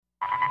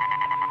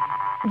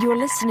You're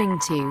listening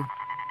to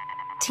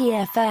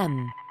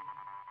TFM.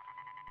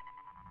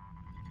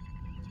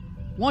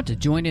 Want to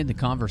join in the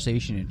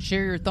conversation and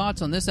share your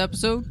thoughts on this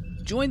episode?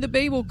 Join the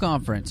Babel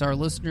Conference, our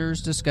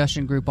listeners'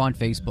 discussion group on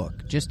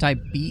Facebook. Just type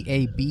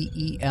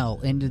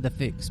BABEL into the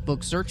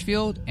Facebook search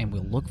field, and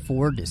we'll look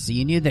forward to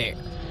seeing you there.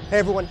 Hey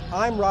everyone,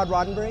 I'm Rod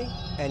Roddenberry,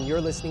 and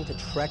you're listening to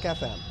Trek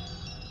FM.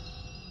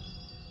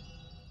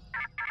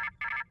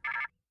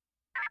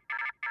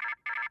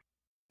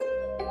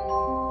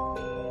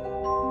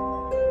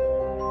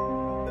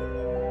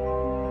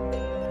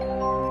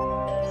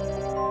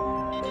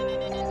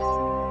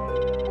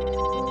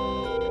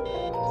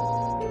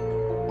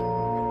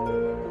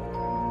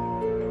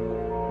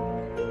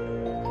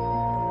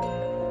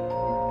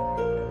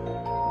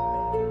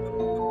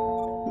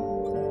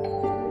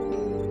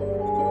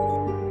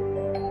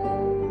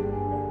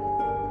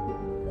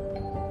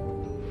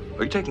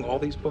 Are you taking all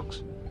these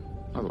books?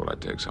 I thought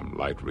I'd take some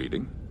light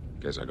reading.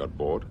 Guess I got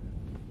bored.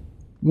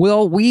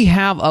 Well, we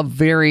have a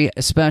very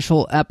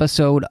special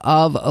episode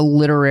of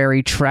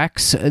Literary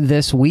Treks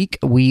this week.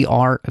 We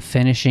are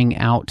finishing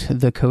out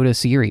the Coda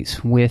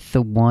series with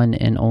the one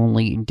and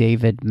only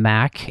David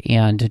Mack.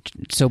 And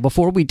so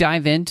before we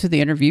dive into the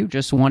interview,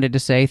 just wanted to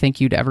say thank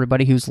you to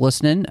everybody who's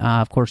listening.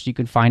 Of course, you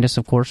can find us,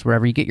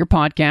 wherever you get your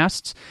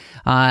podcasts.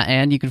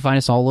 And you can find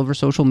us all over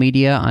social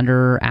media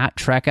under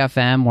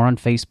 @TrekFM. We're on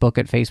Facebook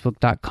at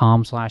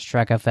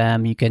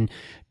facebook.com/TrekFM. You can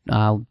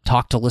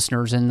talk to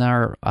listeners in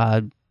their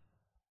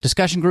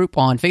discussion group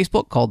on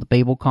Facebook called the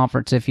Babel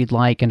Conference if you'd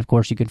like, and of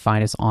course you can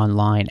find us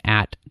online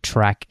at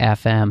Trek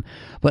FM.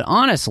 But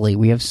honestly,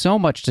 we have so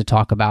much to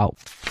talk about.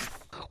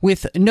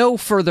 With no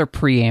further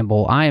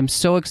preamble, I am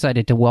so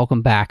excited to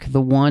welcome back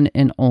the one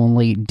and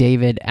only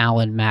David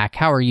Allen Mack.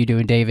 How are you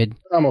doing, David?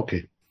 I'm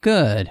okay.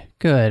 Good.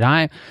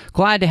 I'm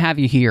glad to have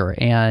you here.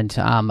 And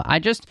I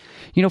just,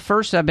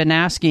 first I've been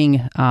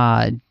asking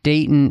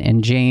Dayton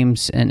and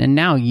James and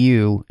now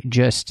you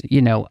just,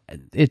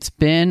 it's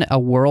been a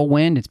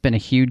whirlwind. It's been a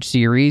huge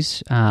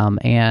series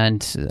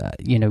and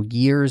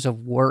years of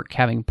work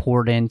having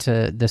poured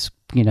into this,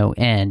 end.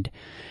 And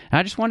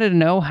I just wanted to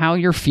know how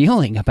you're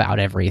feeling about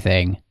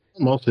everything.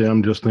 Mostly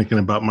I'm just thinking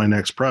about my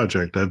next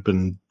project. I've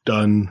been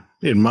done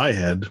in my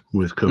head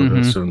with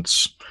Coda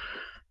since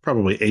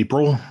probably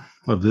April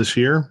of this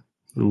year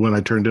when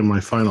I turned in my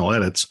final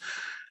edits.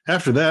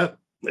 After that,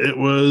 it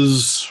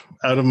was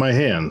out of my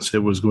hands.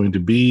 It was going to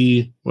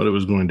be what it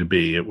was going to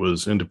be. It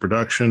was into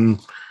production,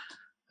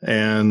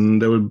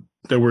 and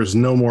there was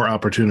no more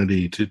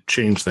opportunity to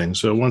change things.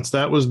 So once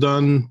that was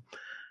done,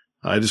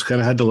 I just kind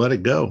of had to let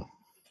it go.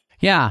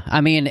 Yeah, I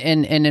mean,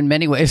 and in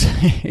many ways,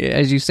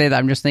 as you say that,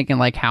 I'm just thinking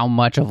like how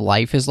much of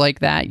life is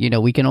like that.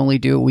 We can only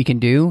do what we can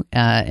do,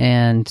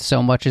 and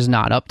so much is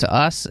not up to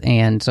us,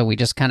 and so we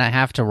just kind of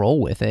have to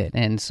roll with it.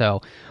 And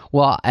so,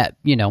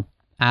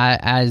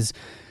 as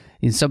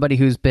somebody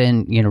who's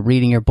been,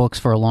 reading your books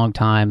for a long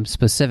time,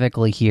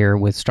 specifically here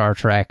with Star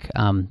Trek,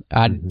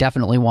 I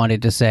definitely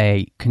wanted to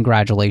say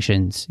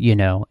congratulations,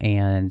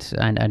 and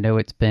I know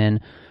it's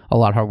been a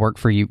lot of hard work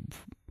for you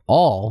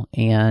all,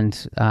 and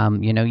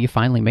you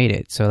finally made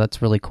it, so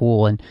that's really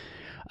cool. And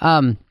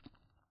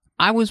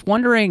I was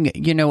wondering,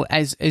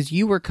 as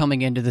you were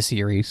coming into the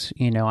series,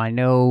 I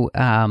know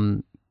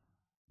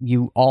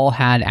you all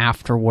had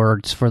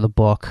afterwards for the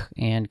book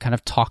and kind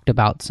of talked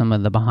about some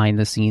of the behind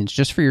the scenes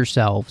just for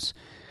yourselves.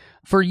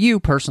 For you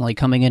personally,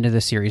 coming into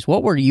the series,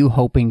 what were you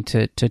hoping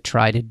to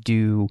try to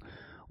do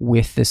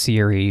with the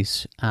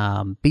series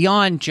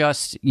beyond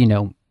just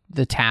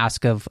the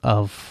task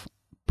of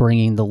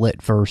bringing the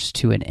lit verse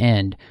to an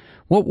end?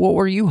 What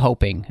were you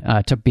hoping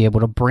to be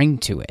able to bring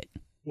to it?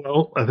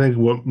 Well, I think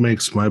what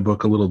makes my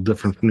book a little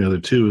different from the other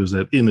two is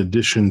that in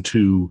addition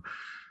to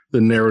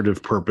the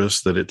narrative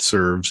purpose that it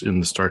serves in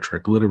the Star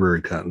Trek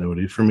literary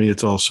continuity, for me,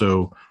 it's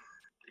also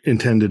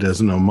intended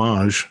as an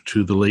homage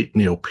to the late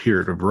Neil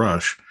Peart of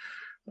Rush,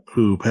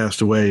 who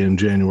passed away in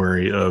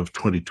January of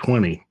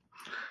 2020,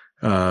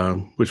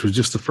 which was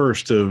just the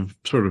first of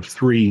sort of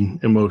 3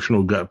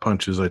 emotional gut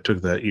punches I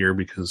took that year,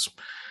 because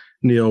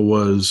Neil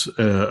was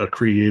a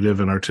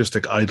creative and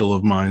artistic idol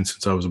of mine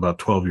since I was about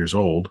 12 years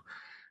old,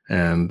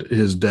 and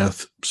his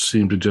death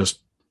seemed to just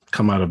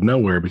come out of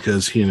nowhere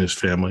because he and his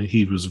family,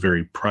 he was a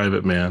very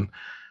private man,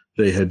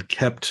 they had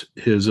kept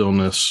his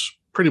illness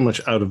pretty much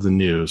out of the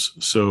news.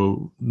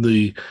 So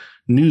the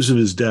news of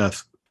his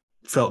death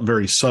felt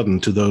very sudden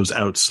to those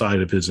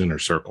outside of his inner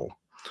circle.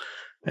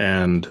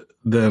 And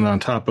then on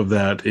top of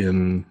that,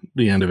 in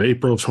the end of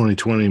April of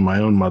 2020, my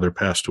own mother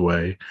passed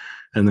away.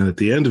 And then at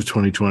the end of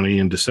 2020,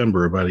 in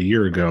December, about a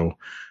year ago,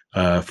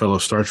 fellow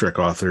Star Trek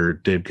author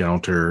Dave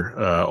Gaunter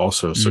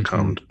also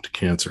succumbed to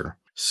cancer.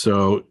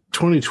 So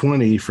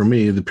 2020, for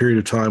me, the period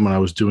of time when I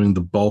was doing the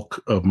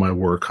bulk of my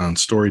work on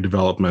story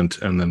development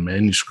and then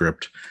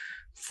manuscript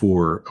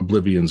for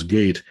Oblivion's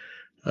Gate,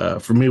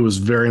 for me was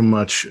very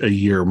much a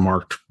year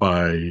marked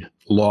by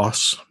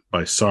loss,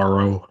 by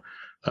sorrow,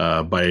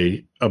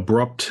 by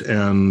abrupt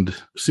and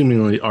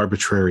seemingly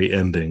arbitrary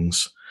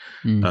endings.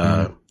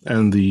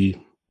 And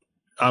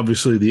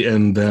obviously the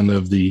end then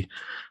of the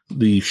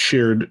the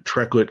shared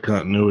Treklet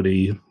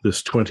continuity,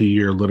 this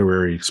 20-year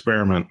literary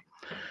experiment,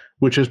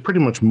 which has pretty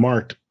much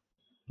marked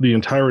the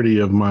entirety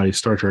of my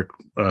Star Trek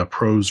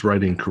prose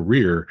writing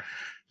career,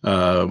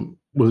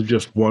 was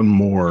just one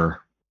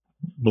more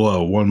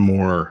blow, one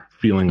more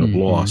feeling of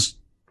loss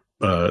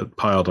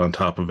piled on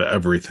top of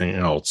everything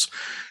else.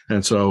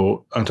 And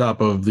so on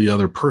top of the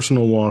other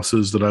personal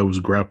losses that I was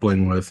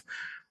grappling with,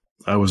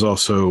 I was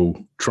also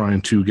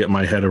trying to get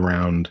my head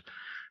around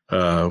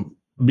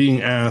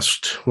being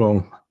asked,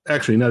 well,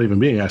 actually not even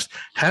being asked,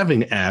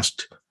 having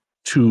asked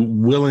to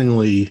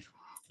willingly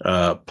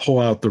pull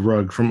out the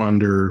rug from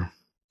under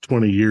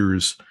 20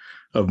 years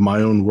of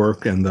my own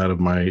work and that of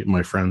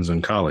my friends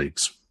and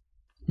colleagues.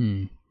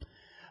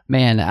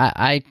 Man,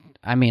 I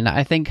mean,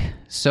 I think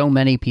so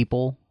many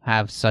people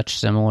have such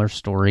similar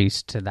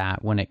stories to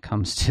that when it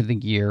comes to the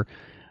year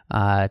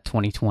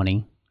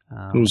 2020.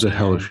 It was a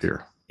hellish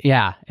year.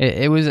 Yeah,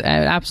 it was. It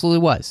absolutely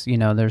was. You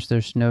know,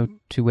 there's no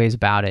two ways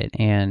about it.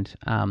 And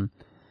I'm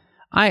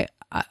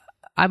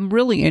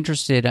really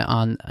interested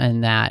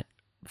in that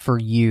for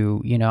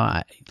you. You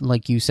know,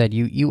 like you said,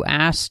 you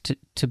asked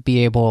to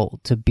be able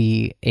to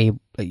be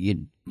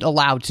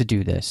allowed to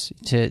do this,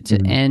 to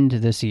end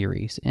the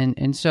series,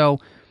 and so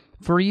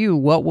for you,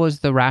 what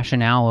was the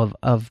rationale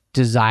of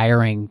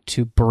desiring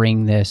to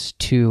bring this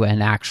to an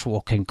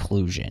actual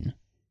conclusion?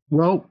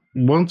 Well,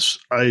 once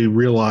I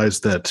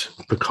realized that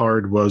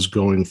Picard was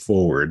going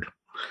forward,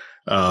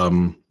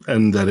 and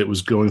that it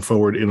was going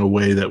forward in a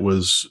way that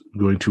was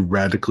going to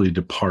radically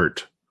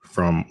depart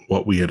from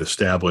what we had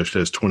established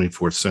as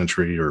 24th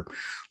century or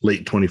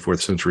late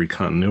 24th century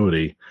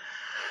continuity,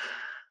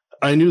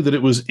 I knew that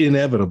it was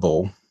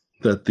inevitable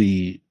that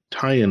the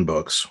tie-in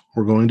books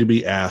were going to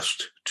be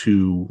asked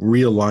to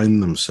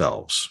realign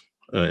themselves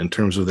in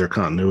terms of their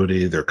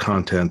continuity, their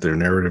content, their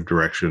narrative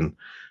direction,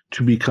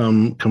 to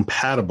become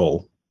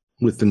compatible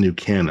with the new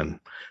canon,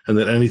 and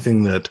that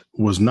anything that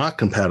was not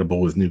compatible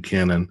with new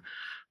canon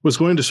was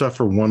going to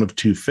suffer one of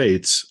two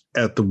fates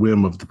at the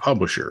whim of the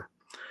publisher.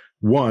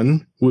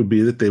 One would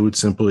be that they would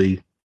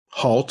simply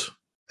halt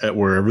at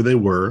wherever they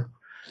were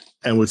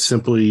and would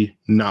simply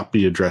not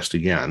be addressed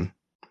again,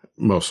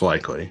 most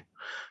likely,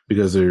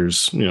 because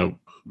there's,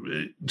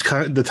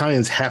 the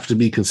tie-ins have to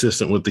be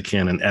consistent with the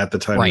canon at the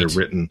time they're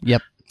written,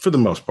 for the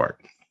most part.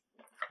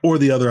 Or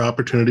the other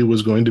opportunity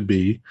was going to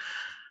be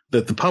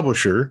that the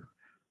publisher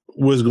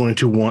was going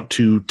to want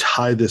to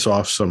tie this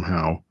off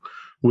somehow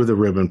with a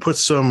ribbon, put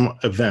some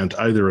event,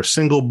 either a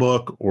single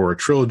book or a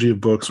trilogy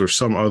of books or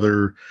some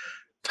other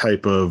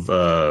type of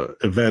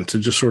event to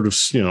just sort of,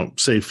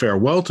 say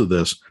farewell to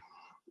this.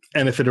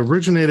 And if it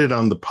originated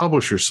on the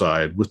publisher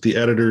side with the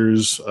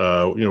editors,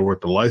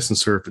 with the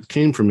licensor, if it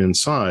came from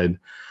inside,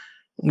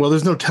 well,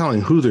 there's no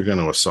telling who they're going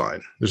to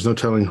assign. There's no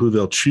telling who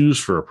they'll choose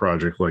for a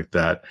project like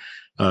that,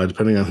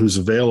 depending on who's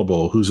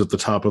available, who's at the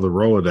top of the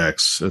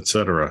Rolodex, et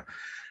cetera.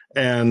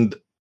 And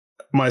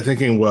my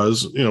thinking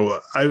was,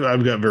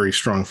 I've got very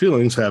strong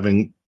feelings,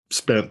 having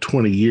spent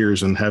 20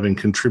 years and having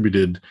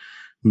contributed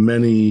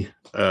many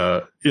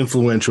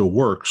influential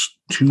works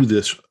to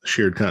this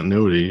shared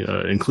continuity,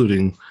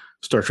 including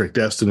Star Trek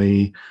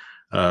Destiny,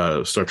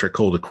 Star Trek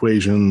Cold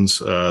Equations,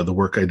 the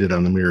work I did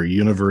on the Mirror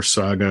Universe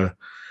saga.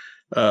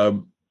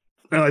 And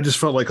I just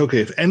felt like, okay,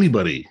 if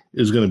anybody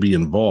is going to be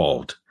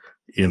involved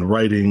in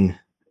writing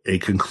a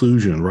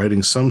conclusion,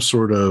 writing some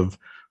sort of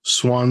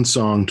swan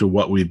song to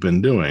what we've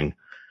been doing,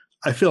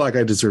 I feel like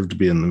I deserve to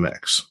be in the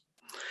mix.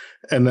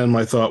 And then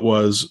my thought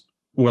was,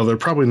 well, they're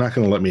probably not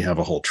going to let me have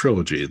a whole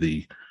trilogy.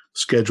 The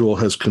schedule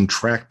has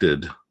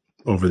contracted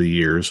over the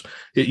years.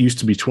 It used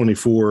to be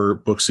 24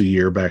 books a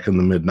year back in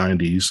the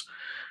mid-90s.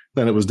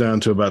 Then it was down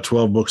to about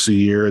 12 books a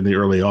year in the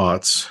early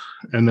aughts.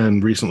 And then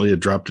recently it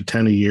dropped to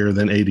 10 a year,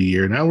 then 8 a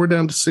year. Now we're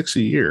down to 6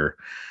 a year.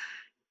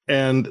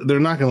 And they're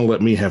not going to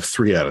let me have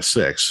 3 out of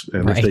 6.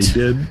 And if they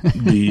did,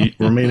 the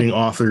remaining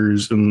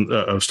authors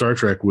of Star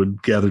Trek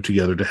would gather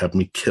together to have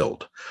me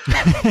killed.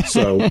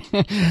 So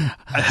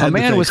a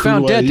man was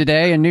found dead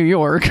today in New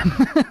York.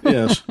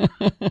 Yes.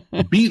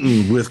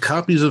 Beaten with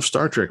copies of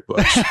Star Trek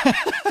books.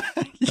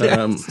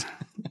 Yes.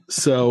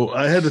 So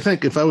I had to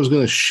think, if I was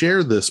going to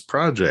share this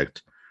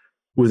project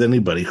with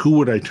anybody, who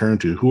would I turn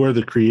to? Who are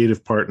the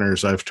creative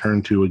partners I've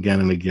turned to again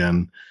and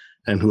again,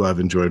 and who I've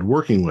enjoyed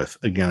working with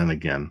again and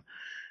again?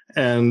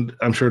 And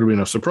I'm sure to be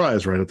no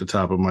surprise, right at the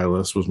top of my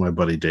list was my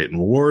buddy Dayton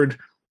Ward.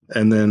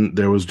 And then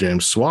there was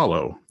James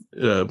Swallow,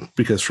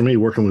 because for me,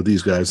 working with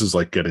these guys is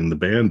like getting the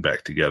band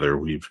back together.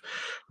 We've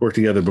worked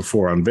together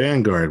before on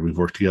Vanguard. We've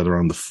worked together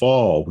on The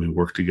Fall. We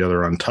worked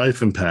together on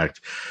Typh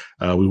Impact.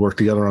 We worked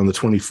together on the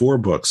 24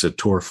 books at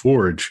Tor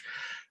Forge.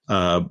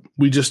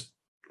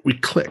 We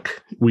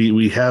click.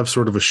 We have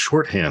sort of a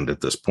shorthand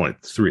at this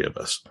point, the three of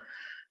us.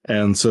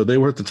 And so they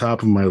were at the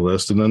top of my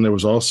list. And then there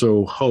was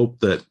also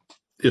hope that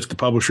if the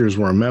publishers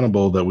were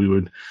amenable, that we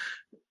would,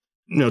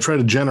 try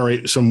to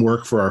generate some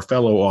work for our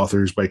fellow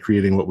authors by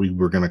creating what we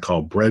were going to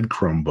call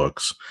breadcrumb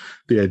books.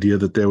 The idea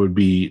that there would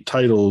be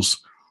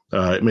titles,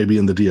 maybe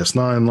in the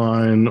DS9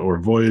 line or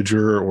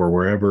Voyager or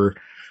wherever,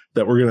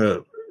 that were going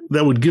to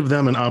that would give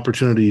them an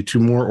opportunity to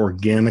more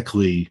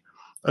organically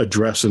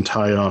address and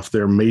tie off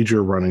their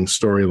major running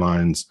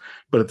storylines,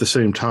 but at the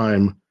same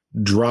time,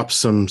 drop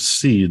some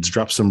seeds,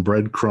 drop some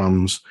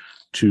breadcrumbs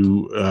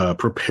to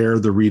prepare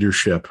the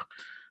readership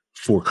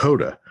for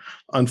Coda.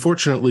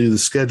 Unfortunately, the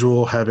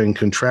schedule having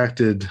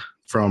contracted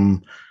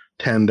from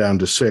 10 down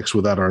to 6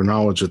 without our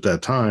knowledge at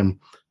that time,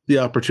 the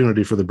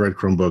opportunity for the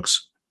breadcrumb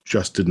books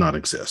just did not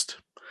exist.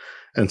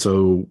 And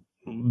so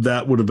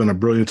that would have been a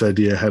brilliant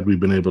idea had we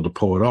been able to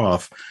pull it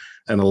off.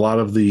 And a lot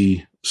of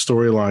the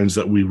storylines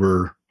that we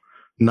were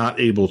not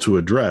able to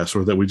address,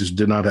 or that we just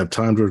did not have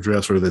time to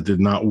address, or that did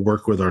not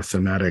work with our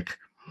thematic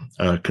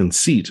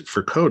conceit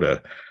for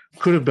Coda,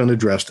 could have been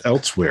addressed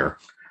elsewhere.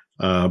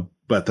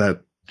 But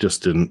that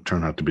just didn't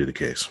turn out to be the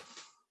case.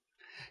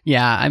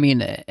 Yeah, I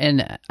mean,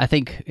 and I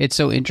think it's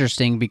so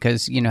interesting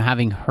because, you know,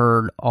 having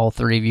heard all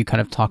three of you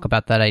kind of talk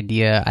about that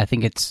idea, I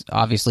think it's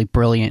obviously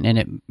brilliant,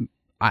 and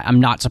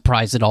I'm not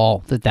surprised at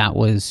all that that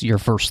was your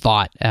first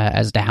thought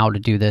as to how to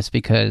do this,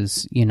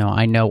 because, you know,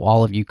 I know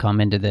all of you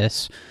come into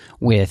this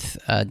with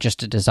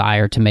just a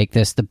desire to make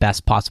this the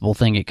best possible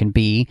thing it can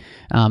be,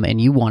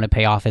 and you want to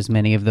pay off as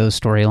many of those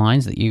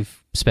storylines that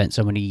you've spent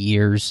so many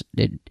years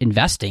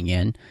investing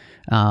in,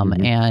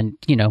 and,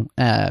 you know,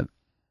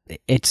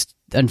 it's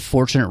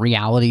unfortunate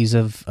realities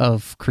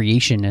of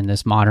creation in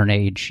this modern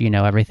age. You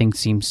know, everything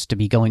seems to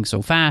be going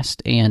so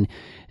fast, and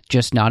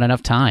just not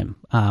enough time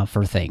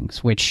for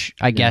things, which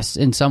I guess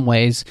in some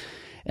ways,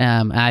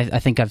 I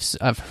think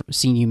I've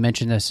seen you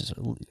mention this,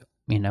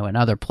 you know, in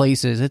other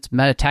places. It's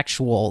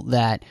metatextual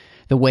that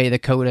the way the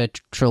Coda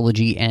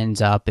trilogy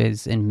ends up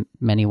is in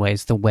many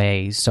ways the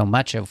way so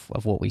much of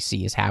what we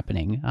see is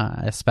happening,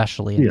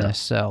 especially in this.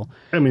 So,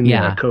 I mean,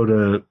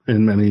 Coda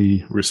in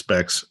many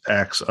respects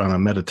acts on a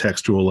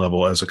metatextual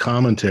level as a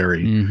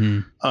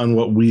commentary on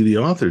what we, the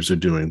authors, are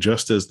doing,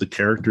 just as the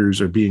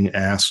characters are being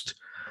asked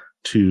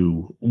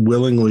to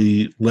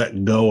willingly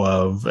let go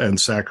of and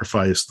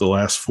sacrifice the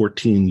last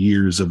 14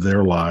 years of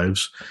their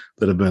lives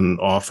that have been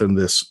off in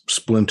this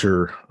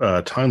splinter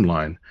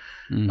timeline,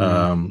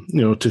 you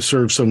know, to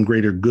serve some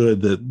greater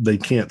good that they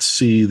can't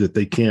see, that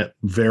they can't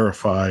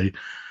verify,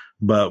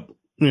 but,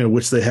 you know,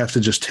 which they have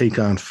to just take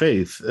on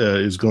faith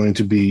is going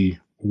to be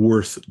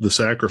worth the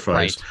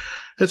sacrifice. Right.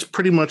 It's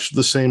pretty much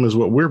the same as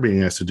what we're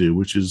being asked to do,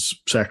 which is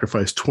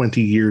sacrifice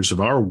 20 years of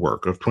our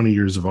work, of 20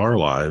 years of our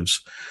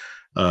lives,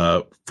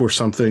 for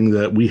something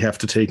that we have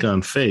to take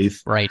on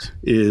faith,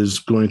 is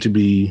going to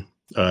be,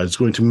 is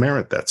going to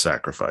merit that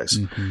sacrifice.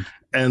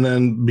 And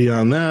then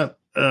beyond that,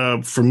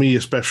 for me,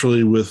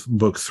 especially with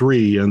book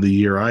 3 and the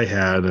year I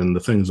had and the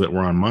things that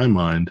were on my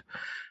mind,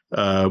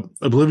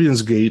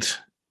 Oblivion's Gate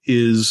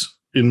is,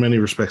 in many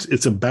respects,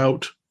 it's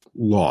about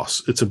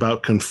loss. It's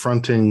about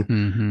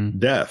confronting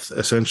death,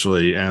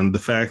 essentially, and the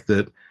fact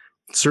that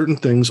certain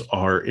things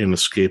are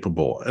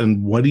inescapable.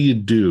 And what do you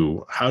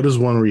do? How does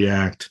one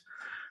react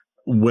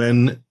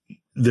when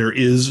there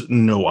is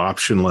no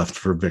option left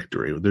for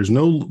victory? There's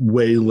no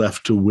way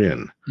left to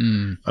win.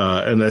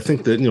 And I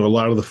think that, you know, a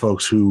lot of the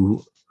folks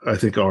who I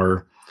think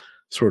are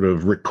sort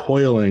of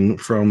recoiling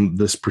from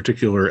this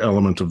particular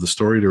element of the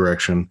story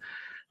direction,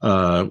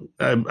 I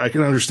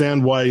can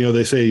understand why, you know,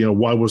 they say, you know,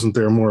 why wasn't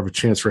there more of a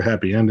chance for a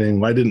happy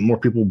ending? Why didn't more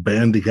people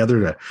band together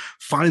to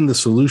find the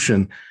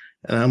solution?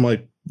 And I'm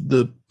like,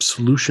 the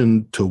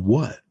solution to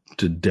what?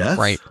 To death?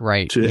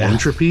 Right. To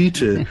entropy?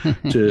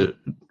 To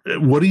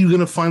what are you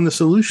going to find the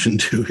solution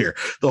to here?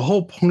 The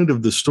whole point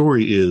of the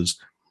story is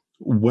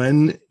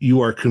when you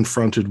are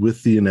confronted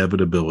with the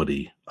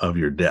inevitability of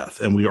your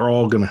death, and we are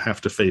all going to have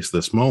to face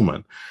this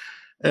moment.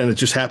 And it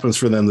just happens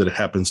for them that it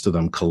happens to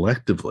them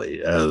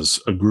collectively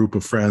as a group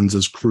of friends,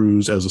 as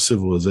crews, as a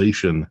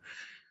civilization.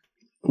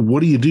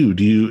 What do you do?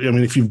 I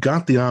mean, if you've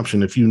got the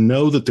option, if you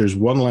know that there's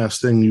one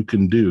last thing you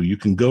can do, you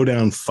can go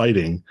down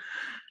fighting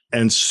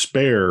and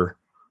spare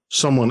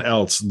someone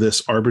else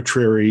this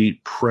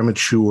arbitrary,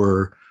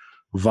 premature,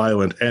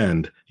 violent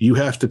end. You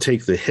have to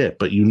take the hit,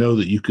 but you know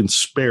that you can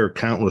spare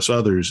countless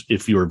others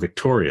if you're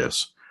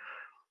victorious.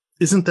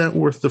 Isn't that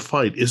worth the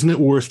fight? Isn't it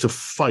worth to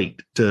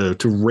fight, to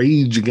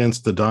rage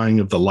against the dying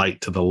of the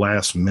light to the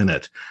last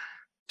minute,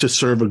 to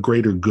serve a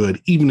greater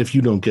good, even if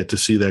you don't get to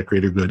see that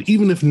greater good,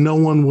 even if no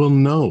one will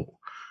know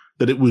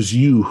that it was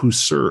you who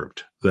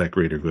served that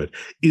greater good?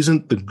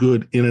 Isn't the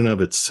good in and of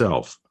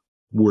itself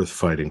worth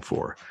fighting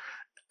for?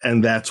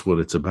 And that's what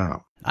it's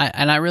about.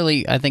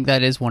 I think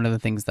that is one of the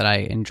things that I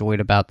enjoyed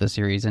about the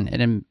series. And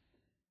in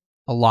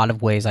a lot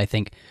of ways, I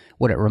think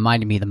what it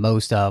reminded me the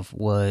most of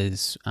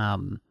was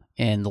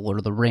in The Lord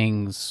of the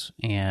Rings,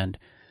 and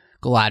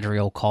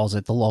Galadriel calls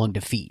it the long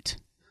defeat.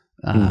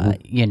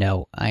 You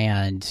know,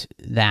 and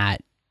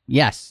that,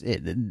 yes,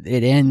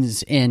 it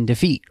ends in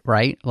defeat,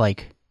 right?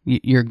 Like,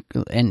 you're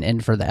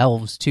and for the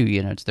elves too,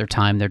 you know, it's their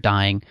time, they're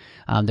dying,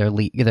 they're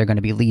going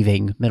to be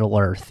leaving Middle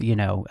Earth, you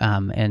know,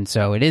 and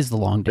so it is the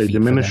long defeat. They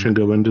diminish and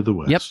go into the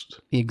west.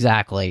 Yep,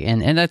 exactly,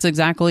 and that's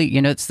exactly,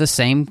 you know, it's the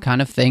same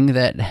kind of thing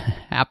that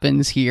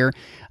happens here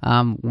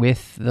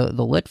with the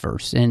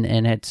Litverse,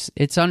 and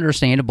it's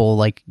understandable,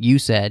 like you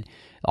said,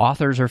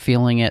 authors are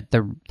feeling it,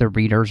 the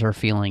readers are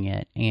feeling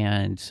it,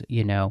 and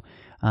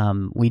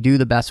we do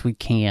the best we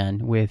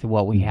can with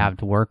what we have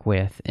to work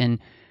with. And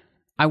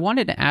I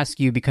wanted to ask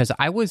you, because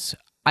I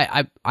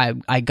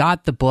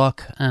got the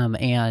book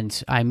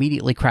and I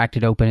immediately cracked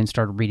it open and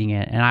started reading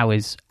it, and I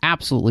was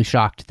absolutely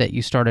shocked that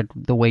you started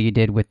the way you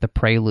did with the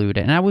Prelude.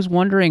 And I was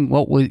wondering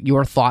what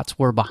your thoughts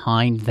were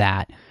behind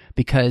that,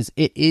 because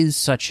it is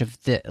such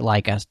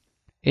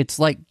it's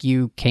like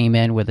you came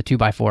in with a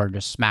 2x4 and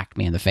just smacked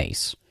me in the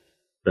face.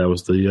 That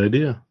was the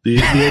idea.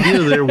 The idea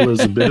there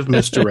was a bit of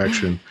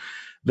misdirection.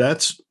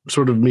 That's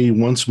sort of me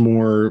once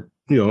more,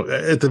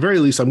 at the very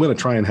least, I'm going to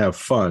try and have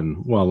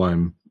fun while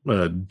I'm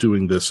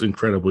doing this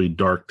incredibly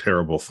dark,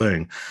 terrible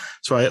thing.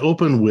 So I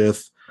open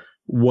with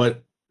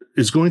what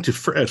is going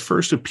to at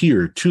first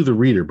appear to the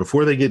reader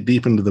before they get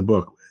deep into the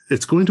book.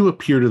 It's going to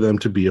appear to them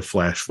to be a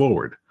flash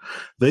forward.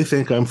 They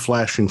think I'm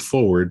flashing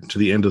forward to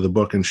the end of the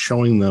book and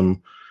showing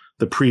them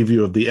the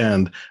preview of the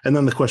end. And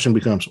then the question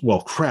becomes,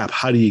 well, crap,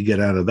 how do you get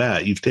out of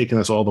that? You've taken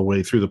us all the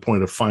way through the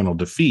point of final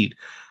defeat.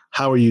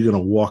 How are you going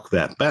to walk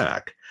that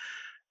back?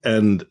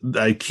 And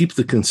I keep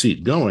the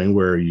conceit going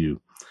where you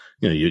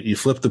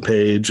flip the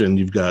page and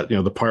you've got,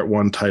 the part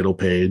 1 title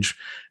page,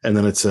 and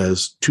then it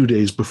says 2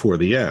 days before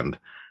the end.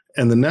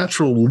 And the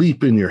natural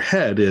leap in your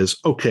head is,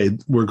 okay,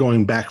 we're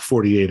going back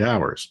 48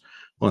 hours.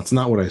 Well, it's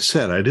not what I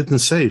said. I didn't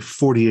say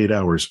 48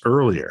 hours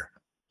earlier.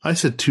 I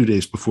said 2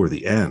 days before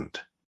the end.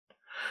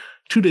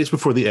 2 days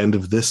before the end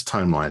of this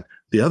timeline.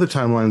 The other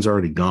timeline's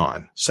already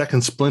gone.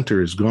 Second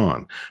Splinter is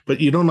gone. But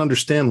you don't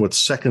understand what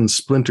Second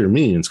Splinter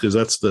means, because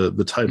that's the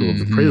title of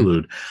the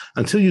Prelude,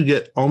 until you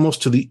get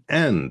almost to the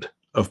end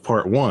of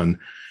part 1,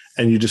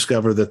 and you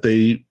discover that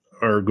they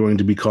are going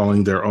to be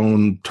calling their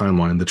own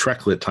timeline, the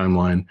Treklet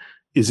timeline,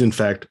 is in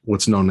fact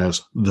what's known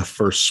as the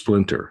First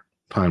Splinter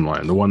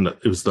timeline, the one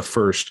that was the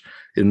first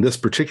in this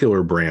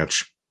particular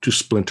branch to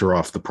splinter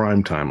off the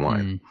Prime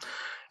timeline.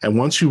 And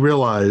once you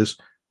realize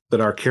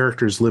that our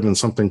characters live in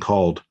something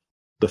called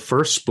the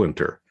First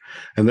Splinter,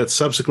 and that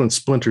subsequent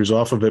splinters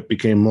off of it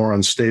became more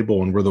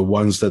unstable and were the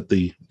ones that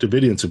the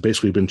Davidians have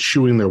basically been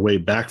chewing their way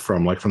back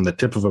from, like from the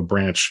tip of a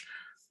branch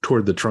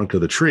toward the trunk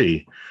of the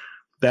tree,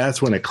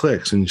 that's when it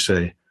clicks and you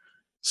say,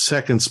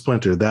 Second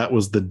Splinter, that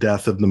was the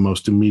death of the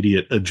most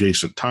immediate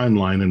adjacent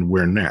timeline, and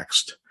we're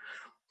next.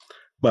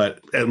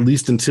 But at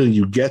least until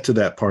you get to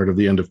that part of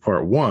the end of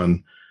part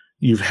 1,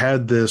 you've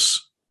had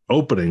this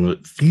opening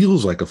that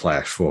feels like a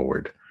flash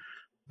forward,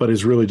 but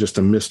is really just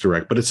a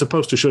misdirect. But it's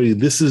supposed to show you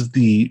this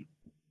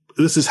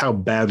is how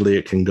badly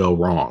it can go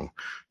wrong.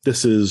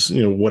 This is,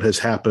 what has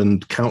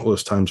happened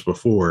countless times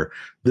before.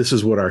 This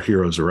is what our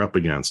heroes are up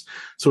against.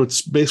 So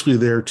it's basically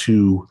there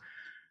to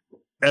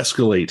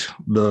escalate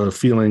the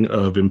feeling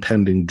of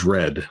impending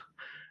dread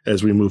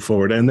as we move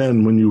forward. And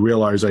then when you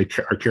realize our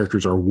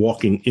characters are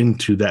walking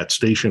into that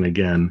station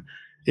again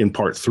in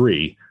part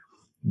 3,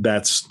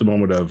 that's the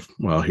moment of,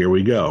 well, here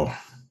we go.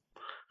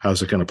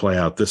 How's it going to play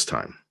out this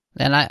time?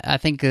 And I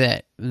think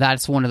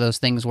that's one of those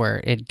things where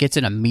it gets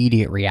an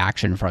immediate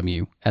reaction from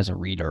you as a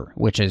reader,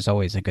 which is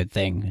always a good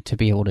thing to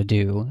be able to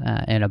do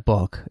in a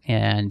book.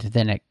 And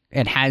then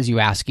it has you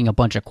asking a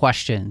bunch of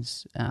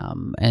questions.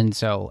 And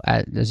so,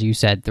 as you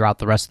said, throughout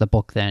the rest of the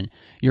book, then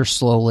you're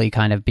slowly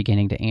kind of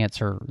beginning to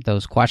answer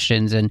those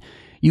questions. And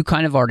you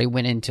kind of already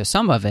went into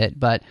some of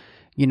it, but,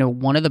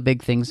 one of the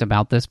big things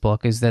about this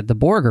book is that the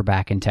Borg are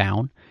back in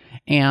town.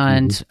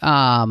 And,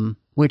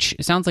 which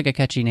sounds like a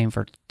catchy name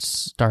for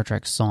Star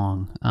Trek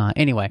song.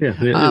 Anyway. Yeah,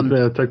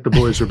 it's like the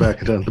boys are back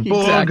in town. The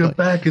Borg are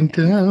back in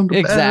town.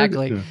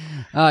 Exactly.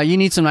 You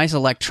need some nice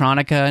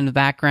electronica in the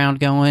background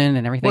going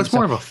and everything. Well, it's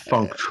more of a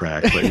funk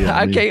track. But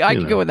yeah, okay, I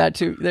can go with that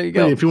too. There you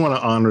go. If you want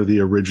to honor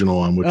the original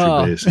on which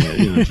you're basing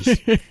it,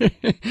 just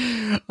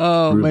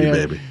groovy, man.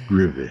 Baby.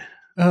 Groovy.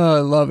 Oh, I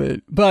love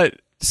it.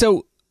 But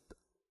so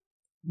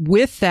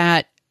with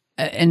that,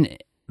 and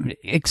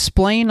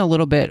explain a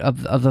little bit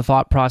of the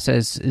thought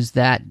process is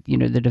that, the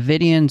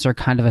Davidians are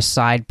kind of a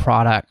side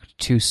product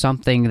to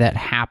something that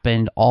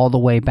happened all the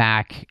way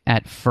back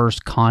at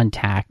first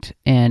contact.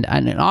 And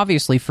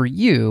obviously for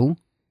you,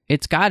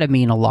 it's got to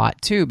mean a lot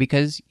too,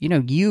 because,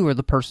 you are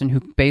the person who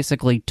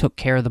basically took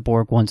care of the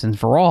Borg once and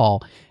for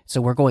all.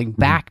 So we're going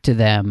back to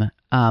them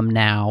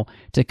now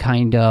to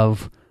kind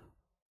of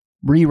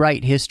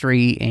rewrite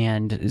history.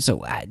 And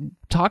so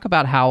talk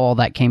about how all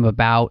that came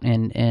about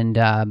and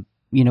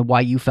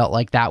why you felt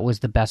like that was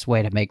the best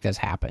way to make this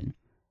happen.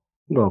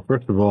 Well,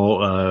 first of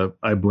all,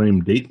 I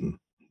blame Dayton.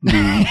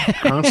 The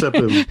concept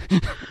of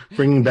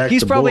bringing back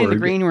he's the probably Borg, in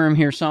the green room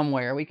here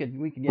somewhere. We could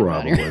get him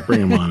out here.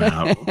 Bring him on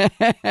out.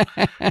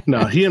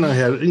 No, he and I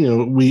had,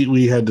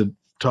 we had to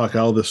talk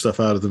all this stuff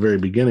out at the very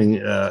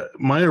beginning.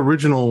 My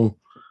original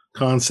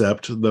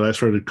concept that I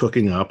started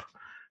cooking up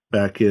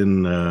back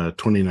in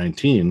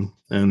 2019,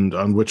 and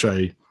on which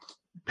I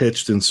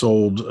pitched and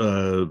sold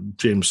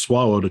James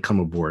Swallow to come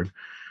aboard.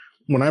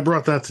 When I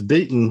brought that to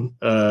Dayton,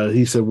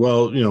 he said,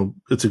 well,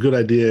 it's a good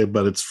idea,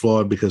 but it's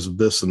flawed because of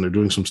this, and they're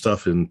doing some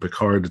stuff in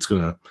Picard that's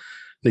going to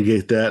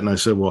negate that. And I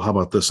said, well, how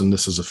about this? And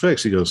this is a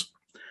fix. He goes,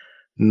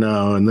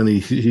 no. And then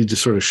he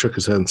just sort of shook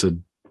his head and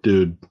said,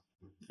 dude,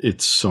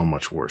 it's so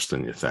much worse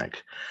than you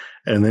think.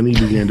 And then he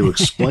began to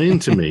explain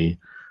to me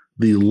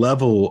the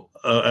level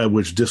at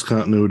which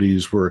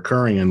discontinuities were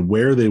occurring and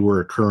where they were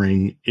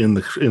occurring in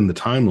the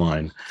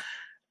timeline.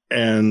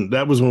 And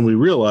that was when we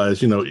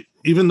realized,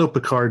 even though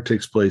Picard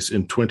takes place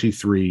in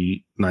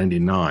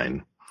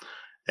 2399,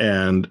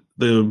 and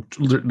the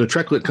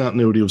Treklet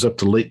continuity was up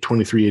to late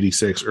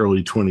 2386,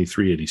 early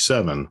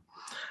 2387,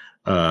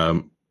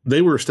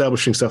 they were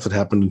establishing stuff that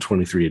happened in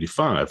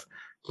 2385.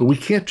 But we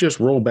can't just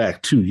roll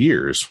back 2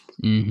 years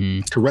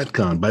to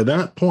retcon. By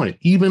that point,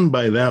 even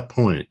by that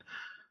point,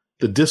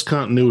 the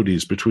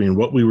discontinuities between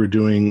what we were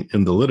doing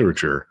in the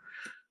literature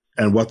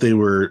and what they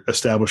were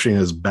establishing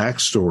as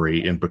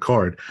backstory in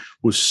Picard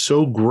was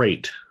so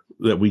great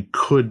that we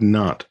could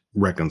not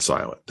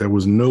reconcile it. There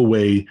was no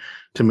way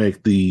to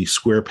make the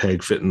square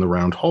peg fit in the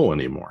round hole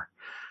anymore.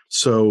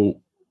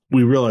 So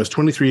we realized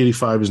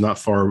 2385 is not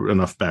far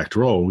enough back to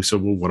roll. We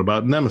said, well, what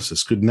about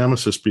Nemesis? Could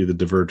Nemesis be the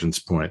divergence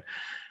point?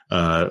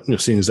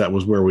 Seeing as that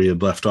was where we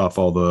had left off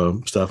all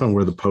the stuff and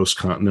where the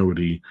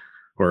post-continuity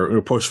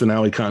or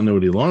post-finale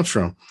continuity launched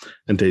from.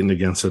 And Dayton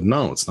again said,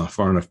 no, it's not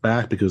far enough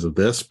back because of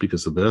this,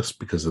 because of this,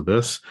 because of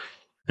this.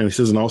 And he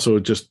says, and also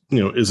it just,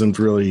 isn't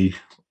really,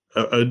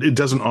 it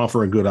doesn't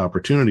offer a good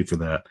opportunity for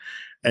that.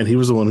 And he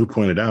was the one who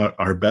pointed out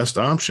our best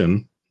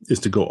option is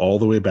to go all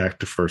the way back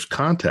to First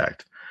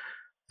Contact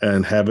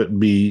and have it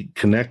be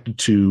connected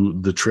to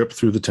the trip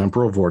through the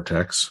temporal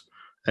vortex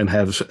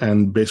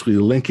and basically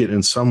link it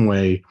in some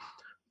way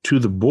to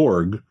the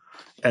Borg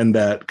and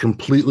that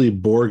completely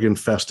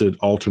Borg-infested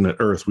alternate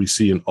Earth we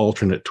see in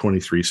alternate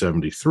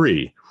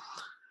 2373.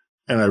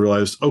 And I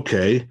realized,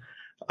 okay,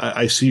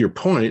 I see your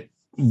point,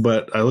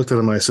 but I looked at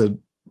him and I said,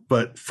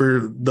 but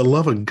for the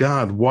love of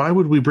God, why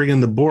would we bring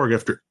in the Borg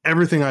after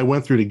everything I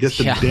went through to get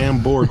the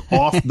damn Borg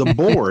off the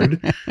board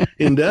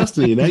in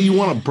Destiny? Now you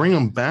want to bring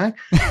them back?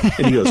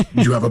 And he goes,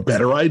 do you have a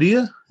better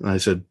idea? And I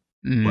said,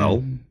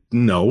 well,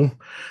 no.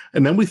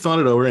 And then we thought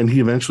it over, and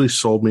he eventually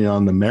sold me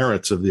on the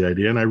merits of the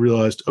idea. And I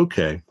realized,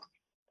 okay,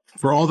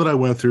 for all that I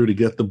went through to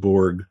get the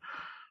Borg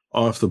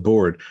off the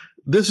board,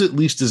 this at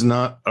least is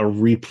not a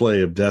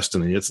replay of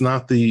Destiny. It's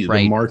not the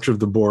march of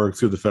the Borg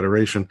through the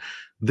Federation.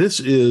 This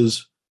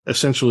is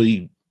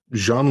essentially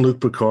Jean-Luc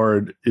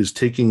Picard is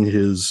taking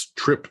his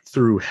trip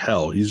through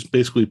hell. He's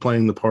basically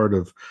playing the part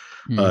of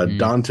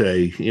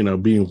Dante,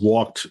 being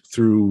walked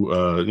through,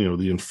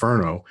 the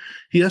Inferno.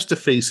 He has to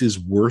face his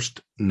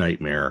worst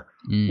nightmare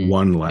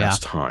one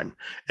last time.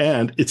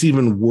 And it's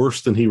even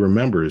worse than he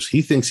remembers.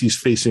 He thinks he's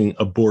facing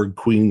a Borg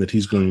queen that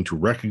he's going to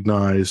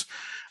recognize,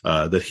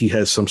 that he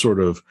has some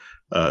sort of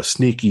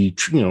sneaky,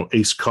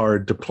 ace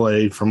card to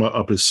play from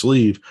up his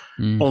sleeve.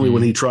 Only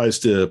when he tries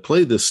to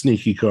play this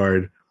sneaky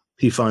card,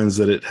 he finds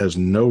that it has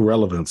no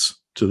relevance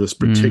to this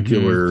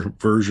particular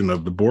version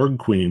of the Borg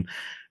queen.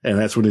 And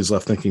that's when he's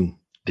left thinking,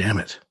 damn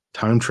it,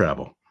 time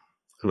travel.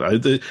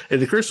 It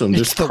occurs to him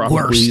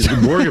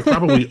the Borg have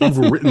probably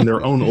overwritten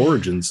their own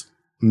origins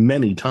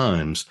many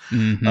times.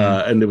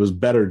 And it was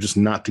better just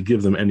not to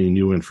give them any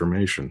new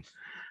information.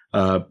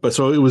 But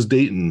so it was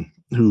Dayton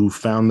who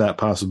found that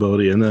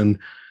possibility. And then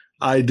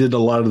I did a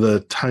lot of the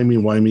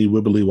timey-wimey,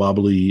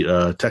 wibbly-wobbly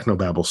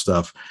technobabble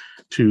stuff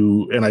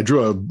and I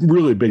drew a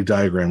really big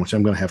diagram, which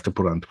I'm going to have to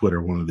put on Twitter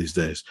one of these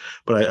days.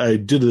 But I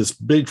did this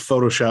big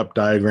Photoshop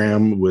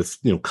diagram with,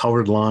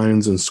 colored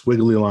lines and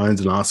squiggly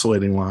lines and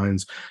oscillating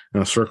lines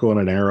and a circle and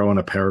an arrow and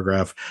a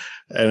paragraph.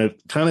 And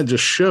it kind of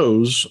just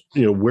shows,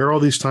 where all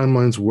these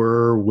timelines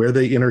were, where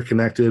they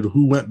interconnected,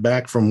 who went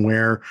back from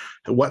where,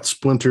 what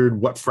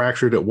splintered, what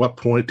fractured at what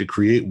point to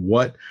create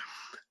what.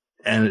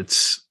 And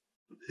it's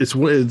a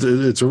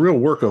real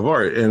work of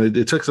art. And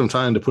it took some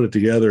time to put it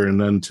together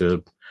and then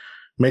to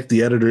make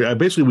the editor.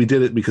 We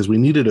did it because we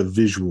needed a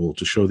visual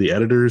to show the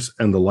editors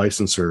and the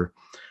licensor,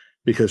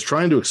 because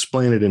trying to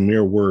explain it in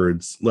mere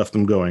words left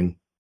them going,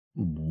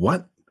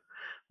 what?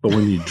 But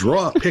when you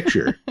draw a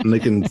picture and they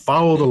can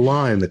follow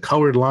the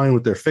colored line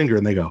with their finger,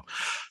 and they go,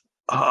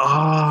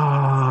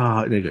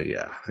 and they go,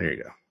 yeah, there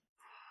you go.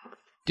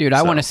 Dude,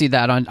 I want to see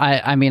that on.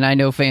 I mean, I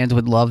know fans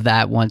would love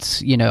that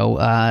once,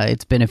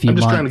 it's been a few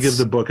months. I'm just trying to give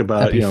the book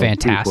about, that'd be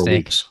fantastic. 3-4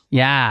 weeks.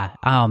 Yeah.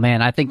 Oh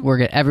man, I think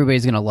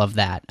everybody's going to love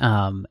that.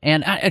 And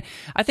I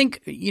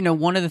think,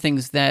 one of the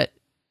things that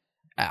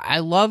I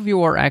love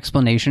your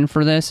explanation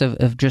for this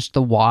of just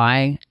the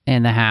why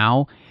and the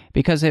how,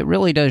 because it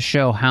really does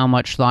show how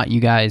much thought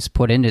you guys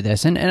put into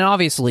this. And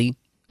obviously,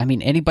 I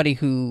mean, anybody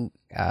who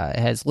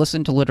has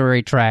listened to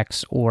Literary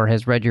Treks or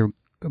has read your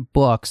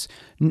books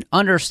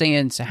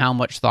understands how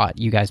much thought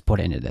you guys put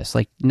into this.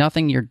 Like,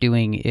 nothing you're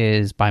doing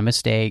is by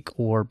mistake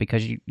or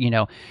because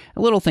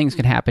little things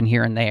can happen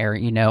here and there,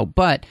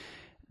 but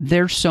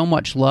there's so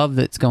much love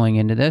that's going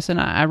into this,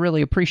 and I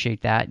really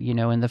appreciate that,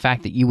 and the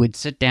fact that you would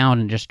sit down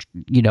and just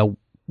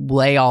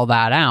lay all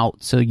that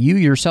out so you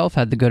yourself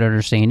had the good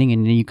understanding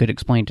and you could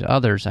explain to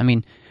others. I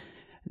mean,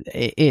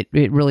 it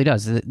really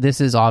does.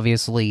 This is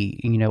obviously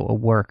a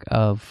work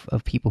of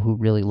people who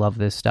really love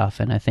this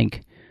stuff, and I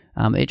think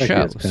it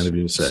shows. That's kind of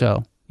you to say.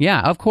 So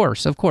Yeah, of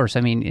course.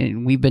 I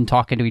mean, we've been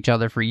talking to each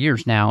other for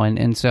years now,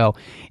 and so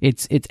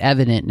it's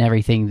evident in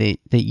everything that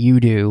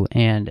you do,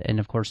 and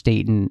of course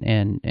Dayton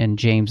and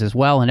James as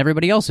well, and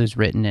everybody else who's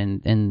written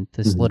in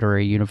this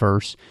literary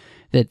universe,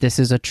 that this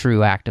is a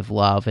true act of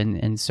love,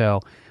 and so.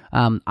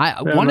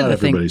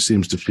 Everybody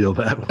seems to feel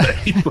that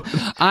way.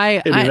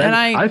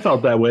 I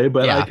felt that way,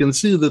 but I can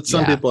see that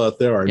some people out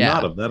there are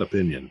not of that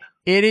opinion.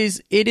 It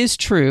is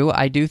true.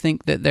 I do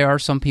think that there are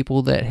some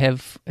people that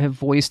have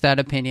voiced that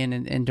opinion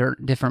in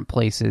different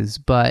places,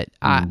 but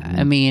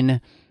I mean,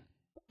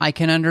 I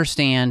can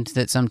understand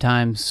that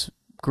sometimes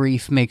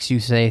grief makes you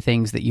say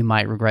things that you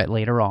might regret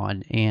later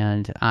on,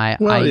 and I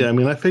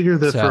figure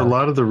that for a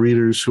lot of the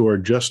readers who are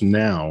just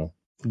now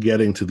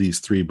getting to these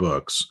 3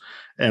 books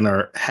and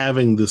are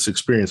having this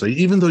experience, like,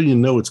 even though you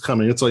know it's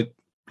coming, it's like,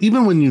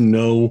 even when you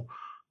know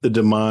the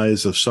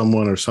demise of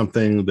someone or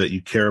something that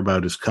you care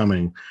about is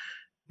coming,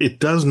 it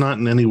does not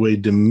in any way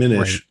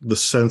diminish the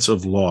sense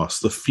of loss,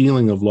 the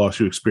feeling of loss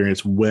you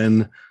experience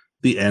when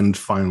the end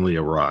finally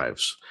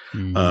arrives.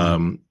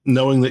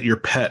 Knowing that your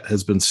pet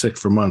has been sick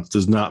for months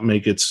does not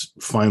make its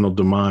final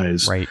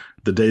demise.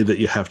 The day that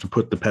you have to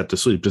put the pet to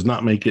sleep does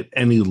not make it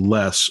any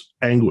less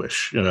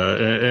anguish,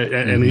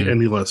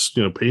 any less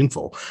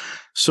painful.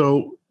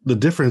 So the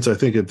difference, I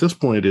think, at this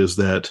point is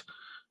that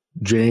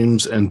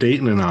James and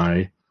Dayton and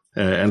I,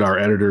 and our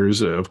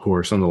editors, of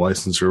course, and the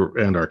licensor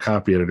and our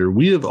copy editor,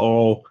 we have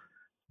all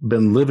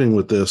been living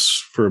with this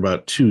for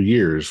about 2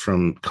 years,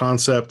 from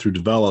concept through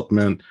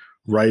development,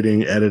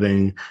 writing,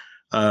 editing.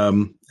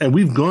 And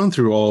we've gone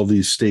through all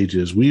these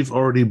stages. We've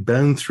already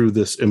been through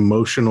this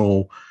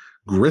emotional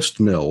grist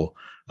mill,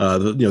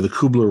 the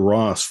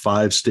Kubler-Ross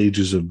 5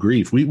 stages of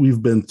grief.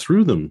 We've been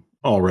through them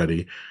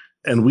already,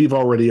 and we've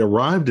already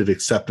arrived at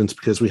acceptance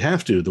because we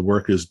have to. The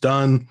work is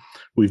done.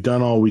 We've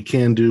done all we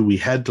can do. We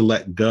had to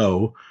let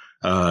go.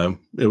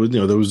 There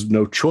was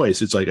no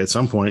choice. It's like, at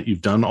some point,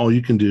 you've done all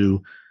you can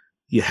do.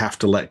 You have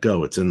to let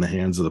go. It's in the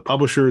hands of the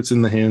publisher. It's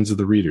in the hands of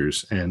the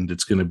readers, and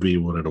it's going to be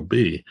what it'll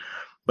be.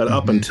 But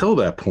up until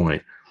that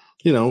point,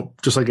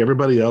 just like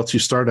everybody else, you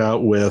start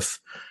out with,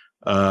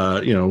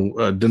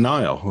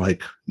 denial.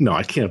 Like, no,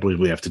 I can't believe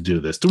we have to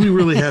do this. Do we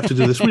really have to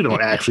do this? We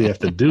don't actually have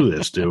to do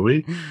this, do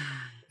we?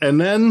 And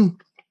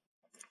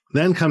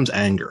then comes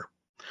anger.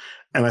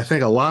 And I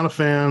think a lot of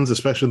fans,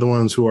 especially the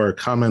ones who are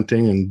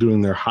commenting and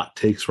doing their hot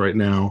takes right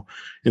now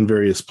in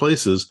various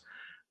places,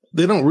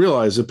 they don't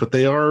realize it, but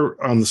they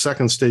are on the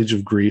second stage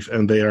of grief,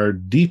 and they are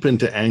deep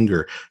into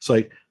anger. It's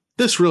like,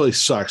 this really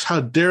sucks.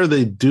 How dare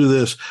they do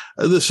this?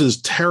 This is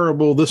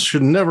terrible. This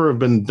should never have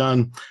been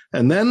done.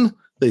 And then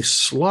they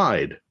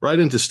slide right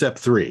into step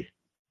 3,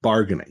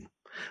 bargaining.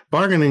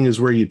 Bargaining is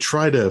where you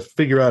try to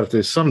figure out if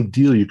there's some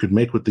deal you could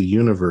make with the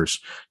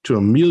universe to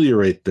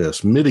ameliorate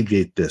this,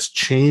 mitigate this,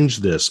 change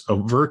this,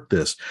 avert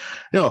this.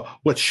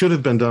 What should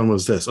have been done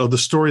was this. Oh, the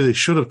story they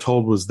should have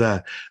told was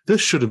that.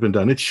 This should have been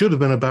done. It should have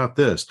been about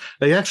this.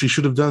 They actually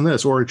should have done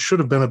this, or it should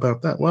have been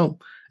about that. Well,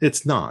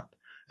 it's not.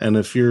 And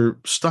if you're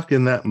stuck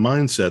in that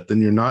mindset,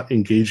 then you're not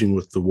engaging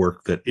with the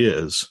work that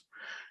is.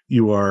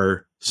 You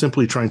are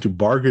simply trying to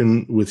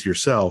bargain with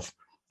yourself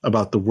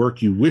about the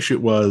work you wish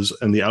it was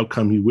and the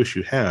outcome you wish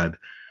you had.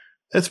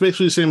 That's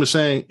basically the same as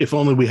saying, if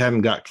only we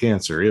hadn't got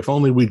cancer, if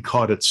only we'd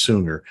caught it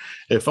sooner,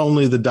 if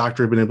only the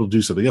doctor had been able to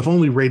do something, if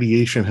only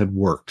radiation had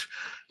worked.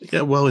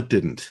 Yeah, well, it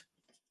didn't.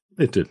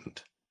 It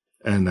didn't.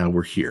 And now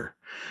we're here.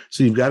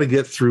 So you've got to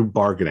get through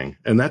bargaining.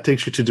 And that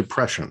takes you to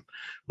depression,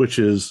 which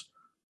is,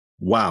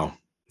 wow,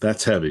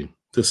 that's heavy.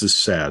 This is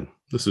sad.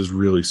 This is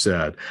really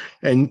sad.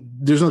 And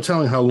there's no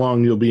telling how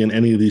long you'll be in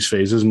any of these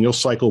phases, and you'll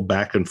cycle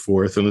back and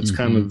forth, and it's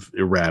kind of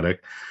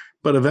erratic.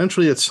 But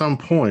eventually, at some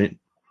point,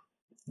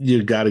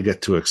 you got to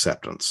get to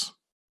acceptance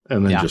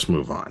and then just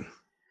move on.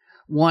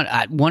 One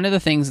of the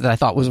things that I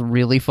thought was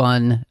really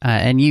fun,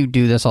 and you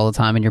do this all the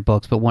time in your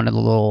books, but one of the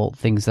little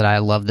things that I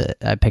love that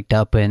I picked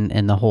up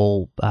in the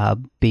whole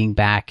being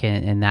back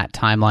in that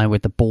timeline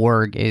with the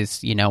Borg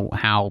is,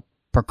 how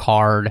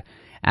Picard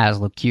as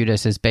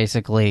Locutus is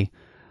basically,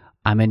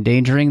 I'm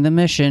endangering the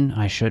mission.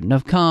 I shouldn't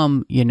have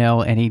come,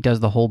 and he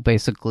does the whole,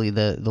 basically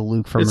the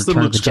Luke from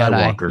Return of the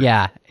Jedi. Skywalker.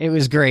 Yeah, it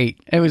was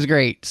great. It was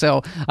great.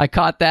 So I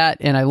caught that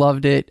and I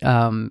loved it,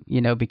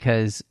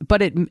 because,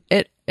 but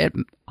it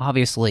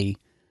obviously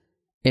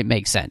it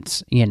makes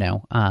sense,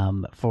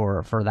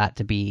 for that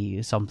to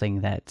be something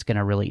that's going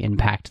to really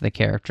impact the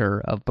character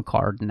of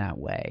Picard in that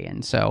way.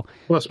 And so,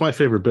 well, that's my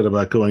favorite bit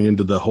about going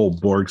into the whole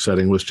Borg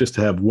setting, was just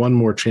to have one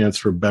more chance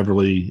for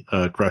Beverly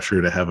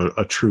Crusher to have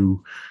a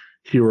true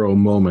hero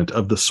moment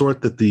of the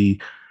sort that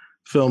the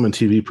film and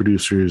TV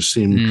producers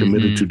seem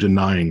committed to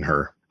denying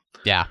her.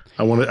 Yeah.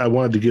 I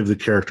wanted to give the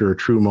character a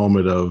true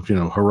moment of,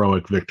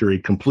 heroic victory,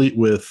 complete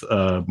with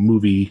a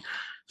movie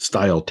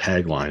style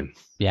tagline.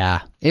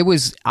 Yeah, it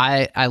was,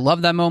 I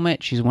love that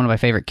moment. She's one of my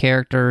favorite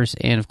characters.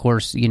 And of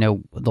course,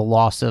 the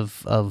loss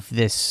of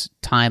this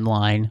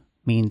timeline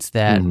means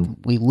that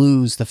we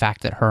lose the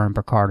fact that her and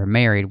Picard are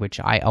married, which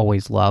I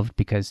always loved,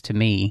 because to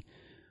me,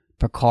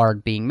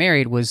 Picard being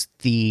married was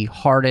the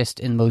hardest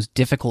and most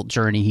difficult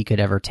journey he could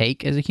ever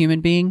take as a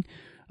human being.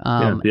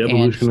 The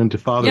evolution into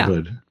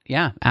fatherhood.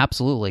 Yeah,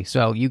 absolutely.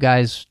 So you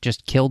guys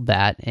just killed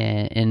that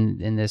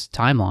in this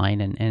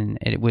timeline, and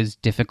it was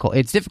difficult.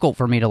 It's difficult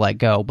for me to let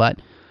go, but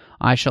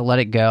I shall let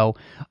it go.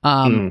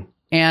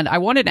 And I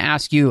wanted to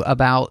ask you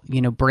about,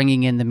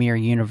 bringing in the mirror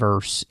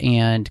universe,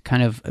 and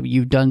kind of,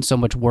 you've done so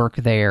much work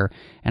there,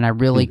 and I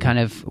really kind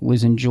of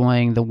was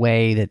enjoying the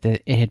way that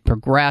it had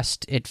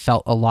progressed. It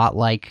felt a lot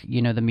like,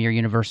 the mirror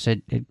universe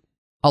had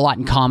a lot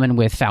in common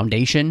with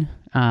Foundation,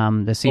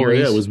 the series.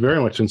 Oh, yeah, it was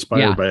very much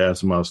inspired by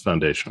Asimov's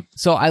Foundation.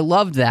 So I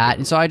loved that,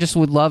 and so I just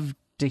would love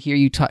to hear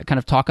you kind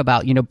of talk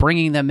about,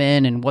 bringing them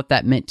in and what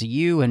that meant to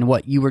you, and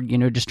what you were,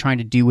 just trying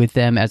to do with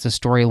them as a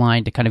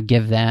storyline to kind of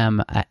give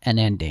them an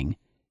ending.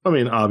 I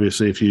mean,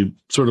 obviously, if you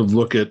sort of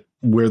look at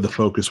where the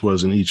focus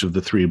was in each of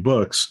the three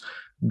books,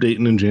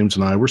 Dayton and James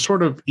and I were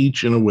sort of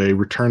each in a way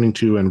returning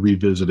to and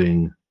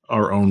revisiting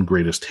our own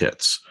greatest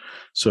hits.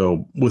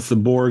 So with the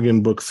Borg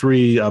in book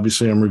 3,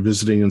 obviously I'm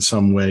revisiting in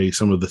some way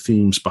some of the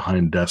themes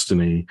behind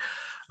Destiny.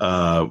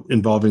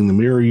 Involving the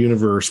mirror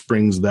universe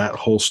brings that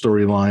whole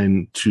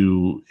storyline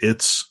to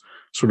its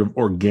sort of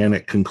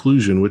organic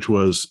conclusion, which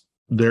was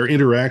their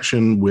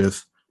interaction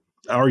with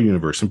our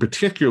universe, and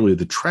particularly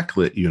the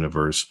Treklit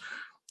universe,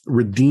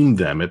 redeemed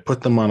them. It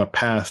put them on a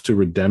path to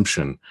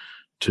redemption,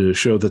 to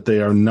show that they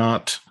are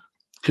not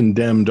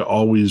condemned to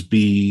always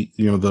be,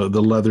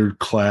 the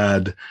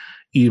leather-clad,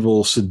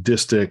 evil,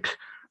 sadistic,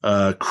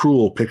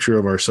 cruel picture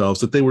of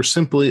ourselves, that they were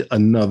simply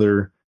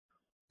another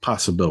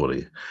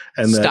possibility.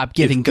 And stop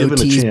giving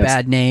goatees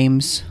bad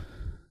names.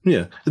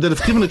 Yeah, that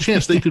if given a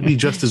chance, they could be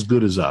just as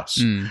good as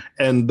us.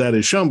 And that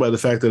is shown by the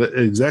fact that at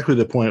exactly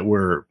the point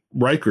where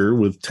Riker,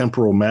 with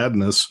temporal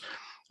madness,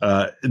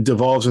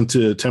 devolves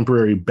into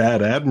temporary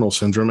bad admiral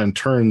syndrome and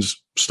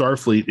turns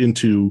Starfleet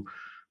into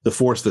the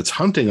force that's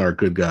hunting our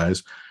good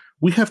guys,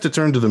 we have to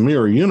turn to the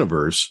mirror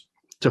universe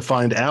to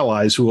find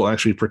allies who will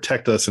actually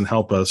protect us and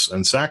help us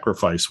and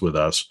sacrifice with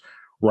us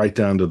right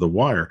down to the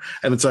wire.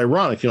 And it's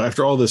ironic,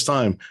 after all this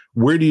time,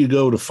 where do you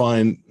go to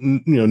find,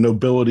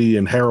 nobility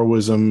and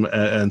heroism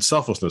and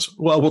selflessness?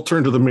 Well, we'll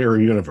turn to the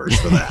mirror universe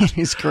for that.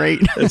 It's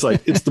great. It's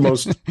like, it's the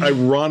most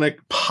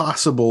ironic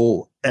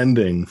possible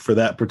ending for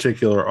that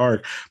particular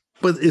arc.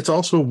 But it's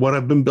also what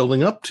I've been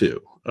building up to,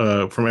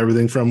 from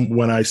everything from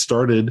when I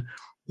started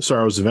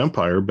Sorrows of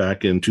Empire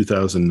back in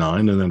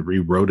 2009 and then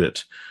rewrote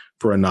it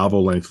for a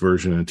novel-length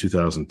version in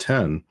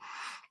 2010.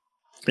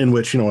 In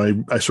which,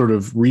 I sort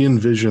of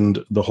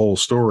re-envisioned the whole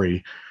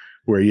story,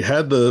 where you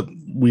had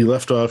we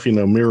left off,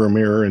 Mirror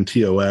Mirror and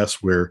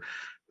TOS, where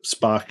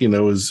Spock,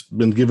 has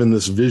been given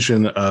this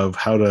vision of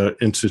how to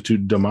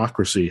institute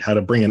democracy, how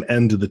to bring an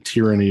end to the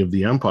tyranny of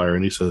the Empire.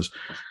 And he says,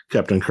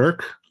 Captain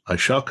Kirk, I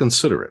shall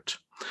consider it.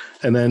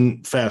 And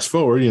then fast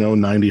forward,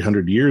 90,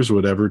 100 years or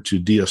whatever to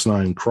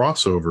DS9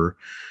 crossover.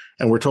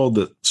 And we're told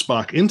that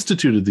Spock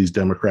instituted these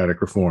democratic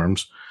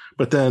reforms,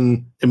 but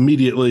then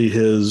immediately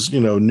his,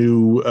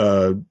 new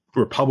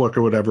republic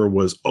or whatever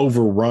was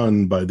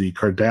overrun by the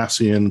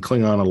Cardassian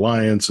Klingon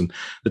alliance, and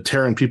the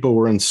Terran people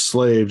were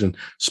enslaved, and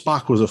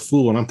Spock was a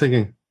fool. And I'm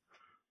thinking,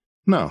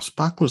 no,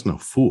 Spock was no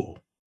fool.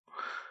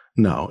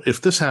 No,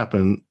 if this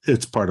happened,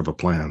 it's part of a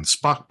plan.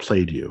 Spock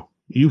played you.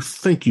 You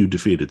think you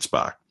defeated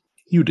Spock.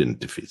 You didn't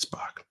defeat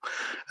Spock.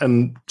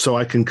 And so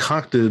I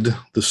concocted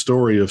the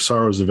story of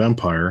Sorrows of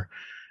Empire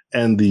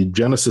and the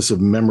genesis of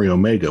Memory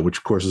Omega, which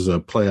of course is a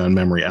play on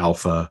Memory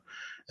Alpha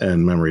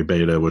and Memory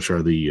Beta, which are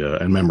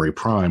and Memory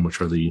Prime,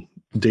 which are the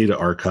data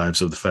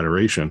archives of the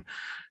Federation.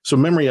 So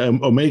Memory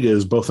Omega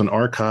is both an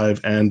archive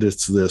and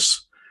it's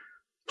this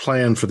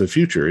plan for the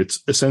future.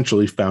 It's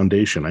essentially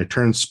Foundation. I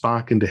turned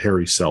Spock into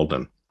Harry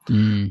Seldon,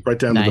 right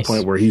down to the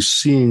point where he's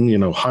seeing,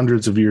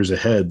 hundreds of years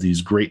ahead,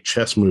 these great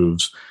chess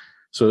moves,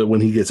 so that when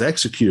he gets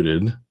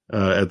executed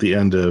at the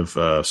end of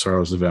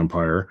Sorrows of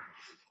Empire,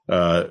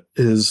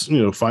 his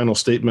final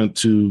statement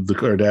to the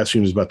Cardassian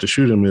who's about to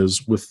shoot him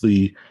is, with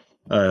the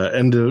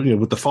end of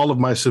with the fall of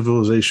my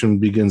civilization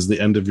begins the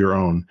end of your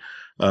own.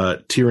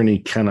 Tyranny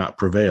cannot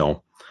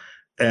prevail.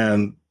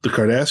 And the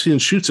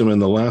Cardassian shoots him,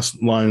 and the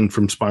last line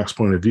from Spock's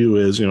point of view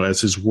is, as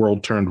his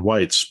world turned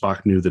white,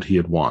 Spock knew that he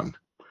had won.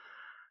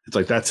 It's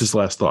like, that's his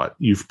last thought.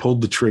 You've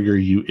pulled the trigger,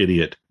 you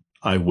idiot.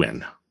 I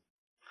win.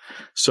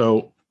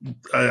 So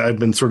I've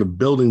been sort of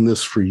building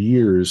this for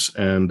years,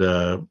 and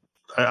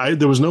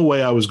there was no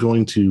way I was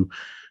going to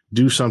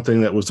do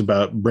something that was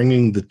about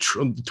bringing the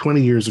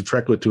 20 years of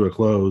Treklit to a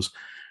close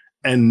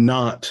and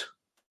not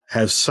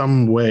have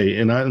some way,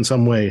 and not in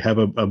some way have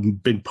a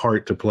big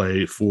part to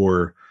play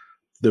for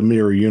the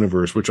mirror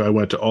universe, which I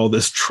went to all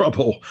this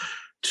trouble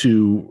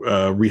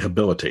to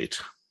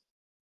rehabilitate.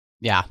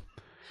 Yeah.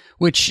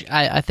 Which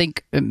I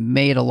think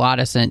made a lot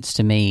of sense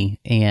to me.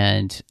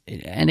 And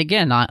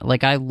again,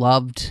 I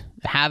loved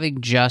having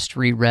just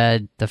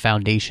reread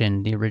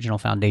the original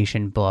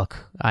Foundation book.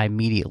 I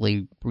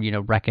immediately,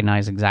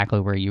 recognized exactly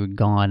where you had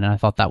gone. And I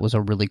thought that was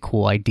a really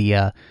cool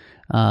idea.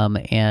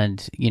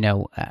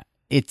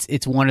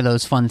 it's one of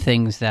those fun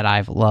things that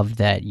I've loved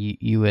that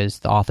you as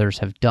the authors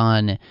have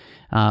done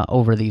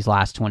over these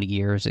last 20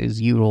 years,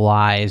 is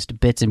utilized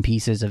bits and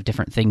pieces of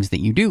different things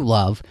that you do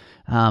love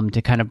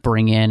to kind of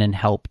bring in and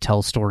help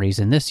tell stories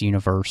in this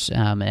universe.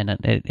 And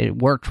it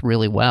worked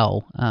really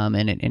well,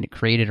 and it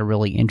created a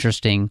really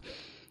interesting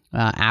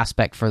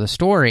aspect for the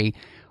story,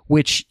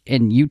 which,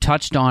 and you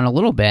touched on a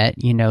little bit,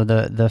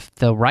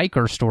 the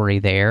Riker story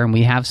there, and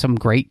we have some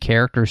great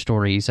character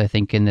stories, I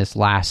think, in this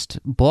last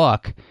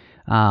book,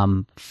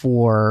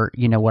 for,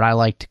 what I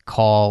like to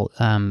call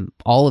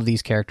all of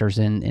these characters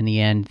in the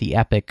end, the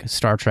epic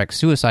Star Trek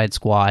Suicide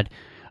Squad.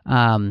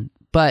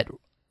 But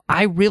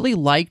I really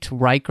liked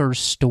Riker's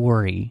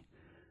story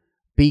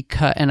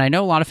because, and I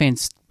know a lot of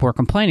fans were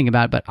complaining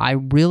about it, but I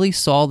really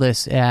saw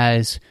this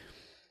as,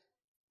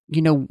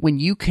 when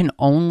you can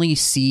only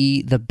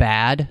see the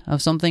bad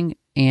of something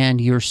and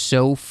you're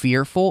so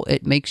fearful,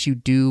 it makes you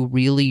do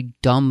really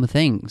dumb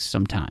things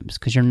sometimes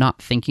because you're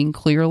not thinking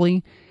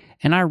clearly.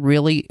 And I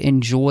really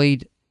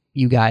enjoyed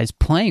you guys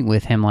playing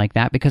with him like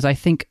that, because I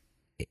think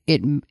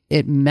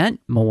it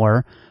meant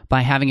more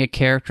by having a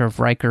character of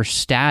Riker's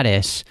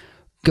status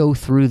go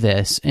through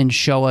this and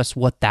show us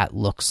what that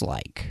looks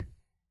like.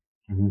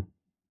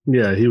 Mm-hmm.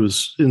 Yeah, he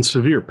was in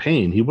severe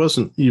pain. He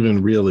wasn't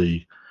even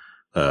really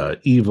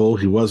evil.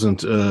 He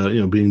wasn't,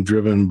 being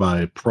driven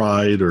by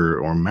pride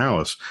or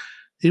malice.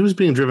 He was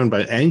being driven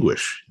by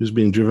anguish. He was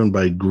being driven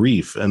by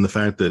grief and the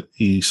fact that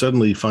he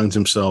suddenly finds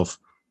himself,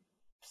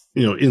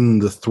 in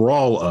the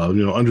thrall of,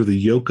 under the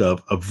yoke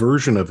of a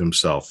version of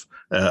himself,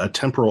 a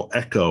temporal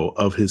echo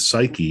of his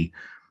psyche,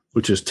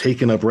 which has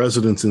taken up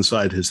residence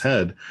inside his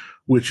head,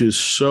 which is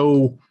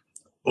so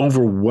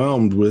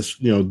overwhelmed with,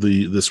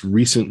 this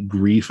recent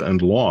grief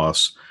and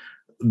loss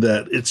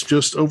that it's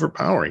just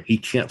overpowering. He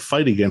can't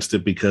fight against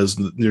it because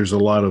there's a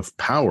lot of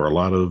power, a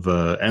lot of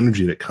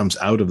energy that comes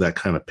out of that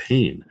kind of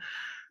pain.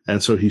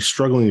 And so he's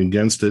struggling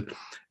against it.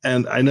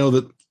 And I know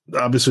that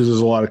obviously there's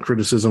a lot of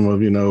criticism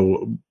of,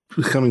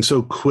 coming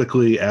so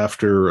quickly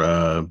after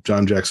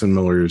John Jackson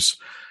Miller's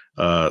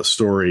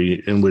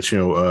story in which, he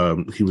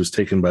was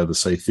taken by the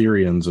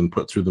Cytherians and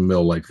put through the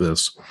mill like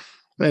this.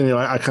 And,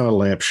 I kind of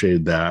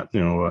lampshade that,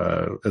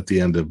 at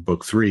the end of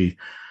book 3.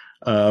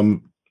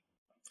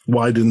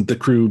 Why didn't the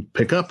crew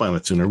pick up on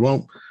it sooner?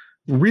 Well,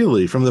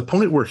 really, from the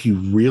point where he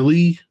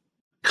really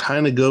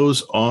kind of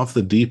goes off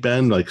the deep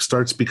end, like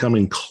starts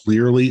becoming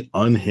clearly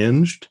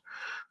unhinged,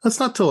 that's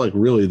not till like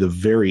really the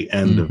very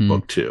end of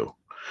book 2.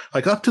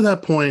 Like up to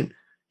that point,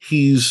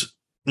 he's,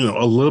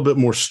 a little bit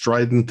more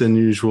strident than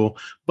usual,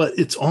 but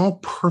it's all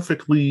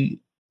perfectly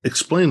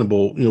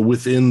explainable,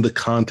 within the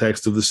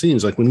context of the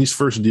scenes. Like when he's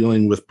first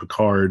dealing with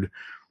Picard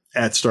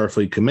at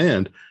Starfleet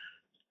Command,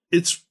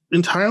 it's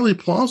entirely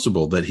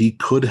plausible that he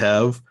could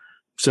have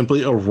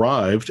simply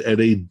arrived at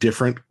a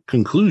different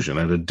conclusion,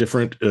 at a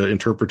different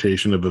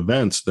interpretation of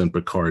events than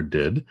Picard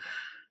did.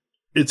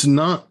 It's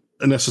not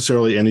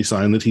necessarily any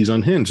sign that he's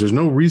unhinged. There's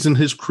no reason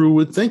his crew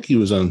would think he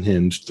was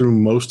unhinged through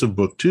most of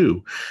book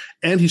 2.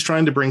 And he's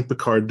trying to bring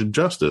Picard to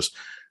justice.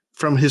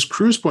 From his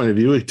crew's point of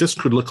view, it just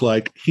could look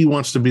like he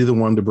wants to be the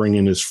one to bring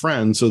in his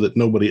friend so that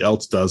nobody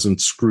else does and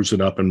screws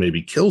it up and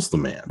maybe kills the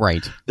man.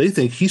 Right. They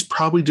think he's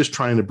probably just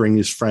trying to bring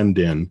his friend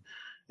in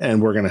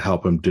and we're going to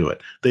help him do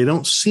it. They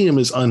don't see him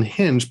as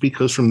unhinged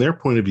because from their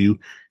point of view,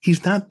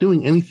 he's not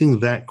doing anything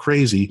that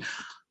crazy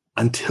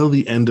until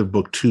the end of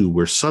book 2,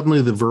 where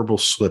suddenly the verbal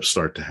slips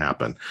start to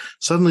happen.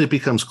 Suddenly it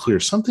becomes clear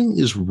something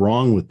is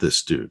wrong with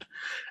this dude.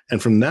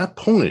 And from that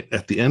point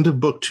at the end of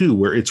book 2,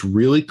 where it's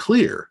really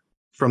clear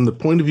from the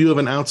point of view of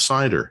an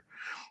outsider,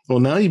 well,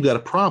 now you've got a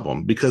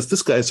problem because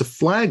this guy's a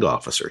flag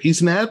officer.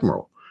 He's an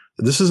admiral.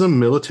 This is a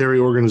military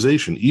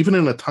organization. Even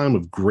in a time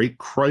of great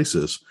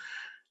crisis,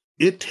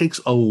 it takes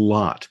a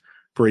lot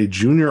for a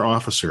junior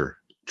officer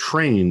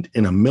trained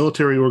in a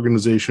military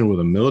organization with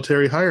a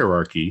military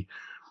hierarchy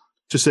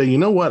to say, you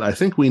know what, I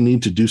think we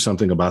need to do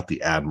something about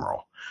the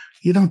admiral.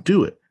 You don't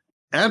do it.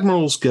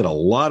 Admirals get a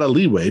lot of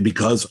leeway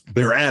because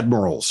they're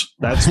admirals.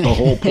 That's the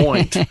whole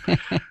point.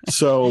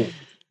 So,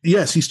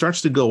 yes, he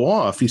starts to go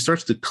off. He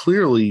starts to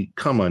clearly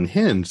come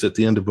unhinged at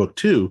the end of book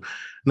 2.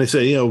 And they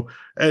say,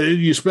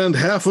 you spend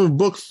half of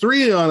book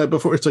 3 on it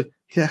before. It's like,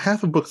 yeah,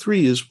 half of book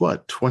 3 is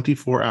what,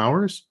 24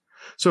 hours?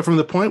 So from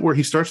the point where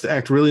he starts to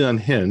act really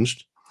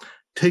unhinged,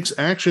 takes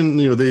action,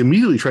 they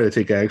immediately try to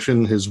take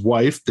action, his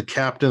wife, the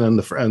captain, and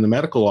the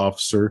medical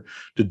officer,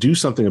 to do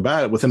something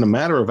about it. Within a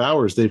matter of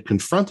hours, they've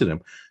confronted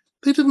him.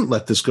 They didn't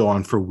let this go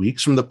on for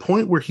weeks. From the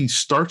point where he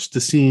starts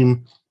to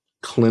seem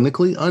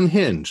clinically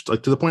unhinged,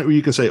 like to the point where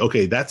you can say,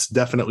 okay, that's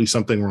definitely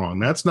something wrong.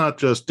 That's not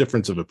just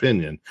difference of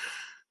opinion.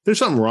 There's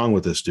something wrong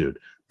with this dude.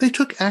 They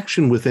took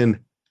action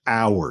within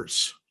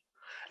hours,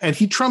 and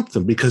he trumped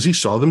them because he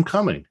saw them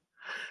coming.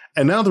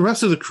 And now the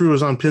rest of the crew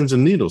is on pins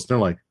and needles. They're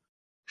like,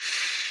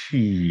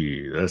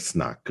 that's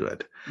not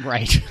good.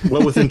 Right.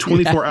 Well, within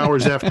 24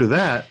 hours after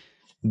that,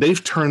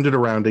 they've turned it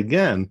around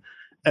again.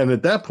 And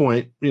at that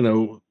point,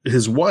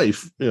 his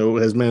wife,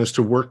 has managed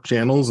to work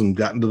channels and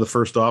gotten to the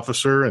first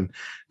officer and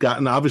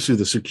gotten obviously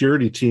the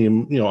security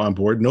team, on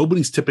board.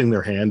 Nobody's tipping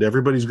their hand.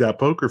 Everybody's got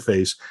poker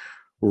face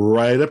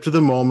right up to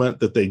the moment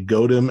that they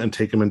goad him and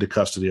take him into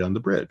custody on the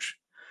bridge.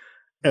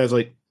 And it's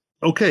like,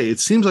 okay, it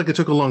seems like it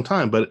took a long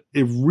time, but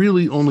it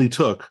really only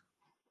took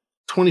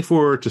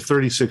 24 to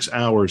 36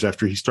 hours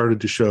after he started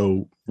to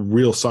show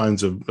real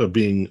signs of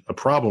being a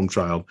problem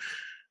child.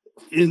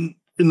 In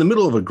the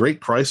middle of a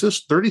great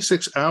crisis,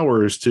 36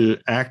 hours to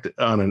act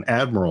on an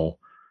admiral,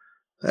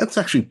 that's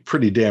actually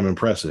pretty damn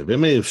impressive. It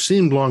may have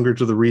seemed longer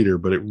to the reader,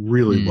 but it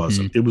really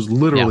wasn't. It was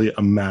literally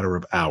a matter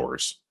of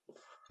hours.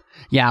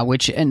 Yeah,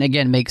 which, and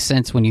again, makes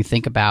sense when you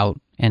think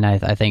about, and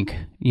I think,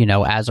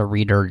 as a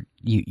reader,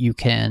 you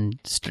can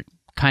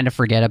kind of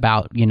forget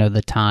about,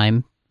 the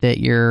time that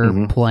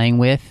you're playing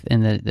with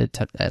and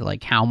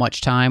like how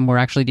much time we're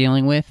actually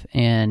dealing with.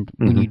 And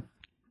when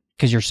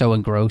because you're so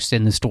engrossed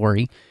in the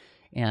story.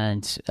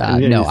 And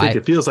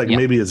it feels like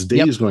maybe it's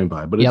days going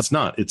by, but it's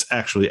not. It's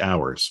actually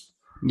hours.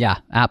 Yeah,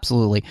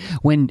 absolutely.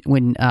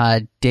 When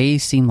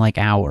days seem like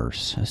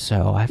hours.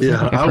 So I feel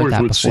like I've heard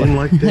that would before. Seem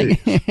like days.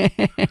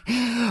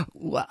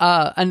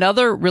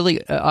 Another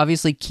really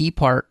obviously key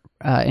part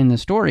in the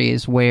story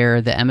is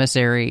where the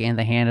emissary and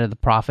the hand of the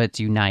prophets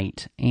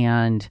unite.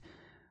 And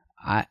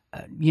I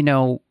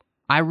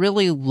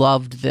really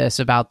loved this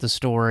about the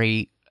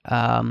story.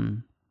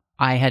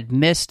 I had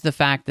missed the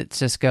fact that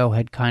Sisko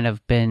had kind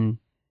of been,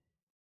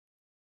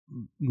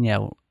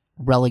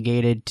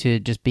 relegated to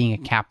just being a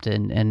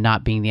captain and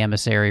not being the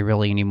emissary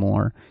really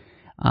anymore.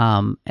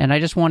 And I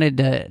just wanted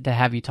to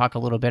have you talk a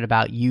little bit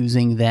about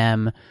using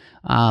them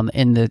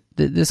in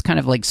this kind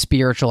of like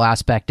spiritual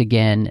aspect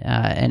again,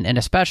 and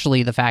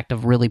especially the fact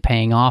of really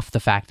paying off the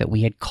fact that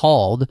we had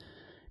called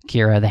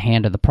Kira the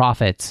Hand of the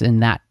Prophets,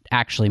 and that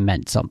actually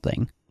meant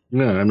something.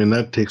 Yeah, I mean,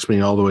 that takes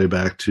me all the way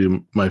back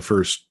to my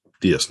first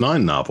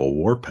DS9 novel,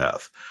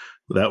 Warpath.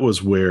 That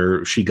was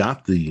where she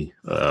got the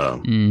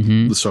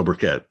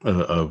sobriquet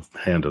of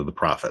Hand of the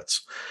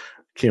Prophets.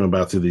 Came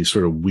about through these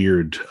sort of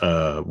weird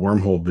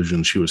wormhole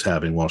visions she was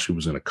having while she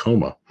was in a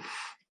coma.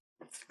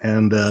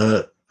 And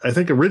I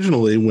think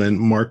originally when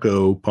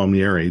Marco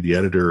Palmieri, the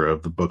editor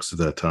of the books at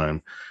that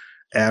time,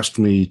 asked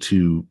me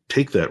to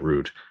take that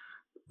route,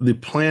 the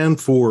plan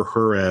for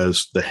her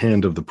as the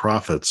Hand of the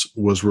Prophets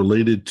was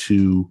related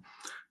to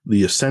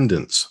the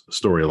Ascendance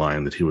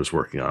storyline that he was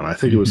working on. I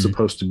think it was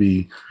supposed to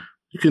be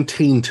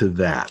contained to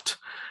that.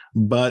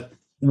 But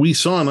we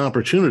saw an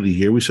opportunity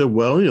here. We said,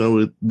 well,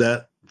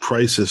 that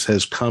crisis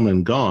has come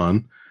and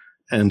gone,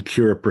 and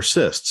Kira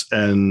persists.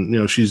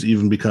 And, she's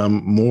even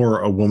become more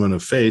a woman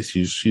of faith.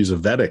 She's a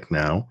Vedic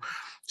now.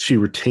 She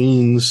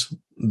retains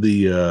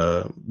the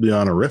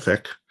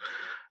honorific.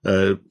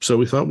 So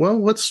we thought, well,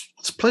 let's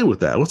play with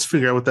that. Let's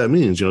figure out what that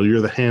means.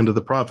 You're the Hand of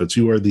the Prophets.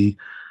 You are the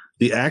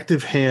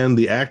active hand,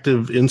 the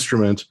active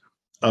instrument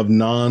of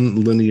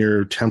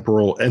non-linear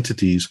temporal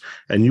entities,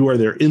 and you are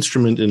their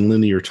instrument in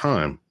linear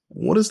time.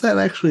 What does that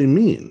actually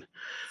mean?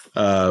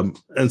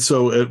 And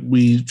so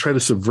we try to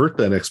subvert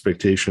that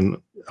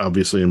expectation,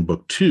 obviously, in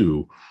book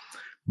 2,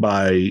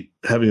 by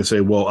having to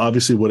say, well,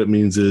 obviously what it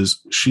means is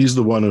she's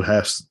the one who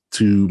has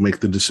to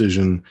make the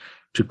decision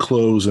to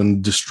close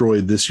and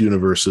destroy this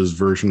universe's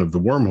version of the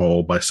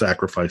wormhole by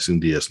sacrificing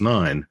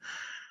DS9.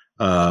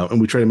 And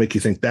we try to make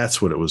you think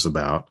that's what it was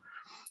about.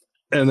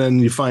 And then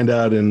you find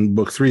out in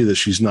book 3 that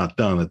she's not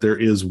done, that there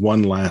is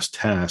one last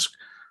task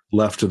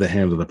left to the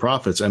Hand of the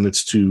Prophets, and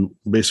it's to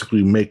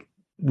basically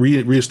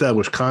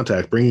reestablish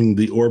contact, bringing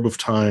the orb of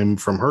time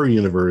from her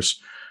universe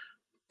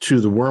to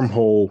the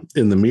wormhole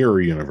in the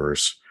mirror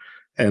universe,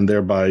 and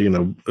thereby,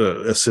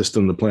 assist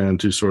in the plan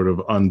to sort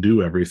of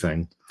undo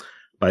everything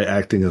by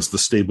acting as the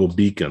stable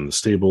beacon, the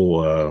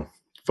stable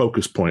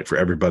focus point for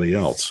everybody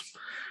else.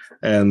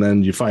 And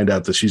then you find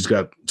out that she's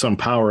got some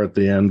power at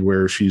the end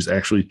where she's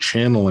actually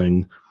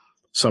channeling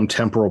some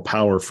temporal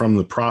power from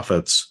the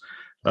prophets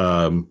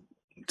to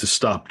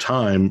stop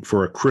time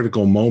for a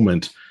critical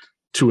moment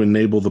to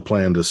enable the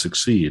plan to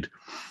succeed.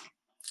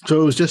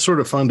 So it was just sort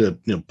of fun to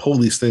pull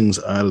these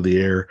things out of the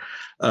air.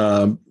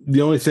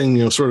 The only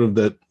thing sort of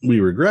that we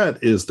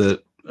regret is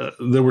that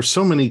there were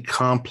so many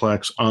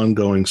complex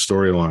ongoing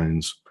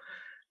storylines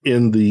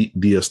in the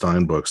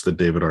DS9 books that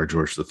David R.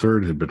 George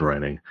III had been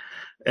writing.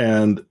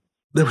 And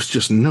there was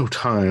just no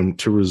time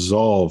to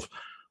resolve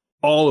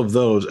all of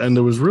those. And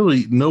there was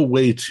really no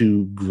way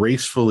to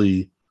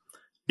gracefully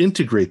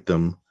integrate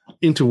them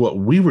into what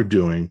we were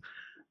doing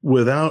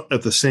without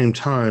at the same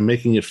time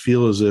making it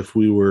feel as if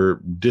we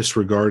were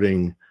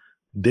disregarding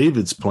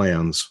David's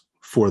plans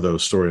for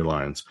those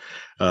storylines.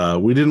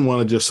 We didn't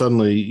want to just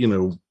suddenly,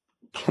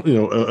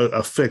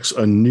 affix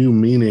a new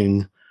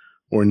meaning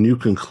or new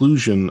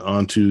conclusion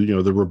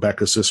onto, the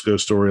Rebecca Sisko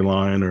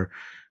storyline or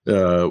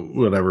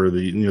whatever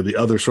the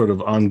other sort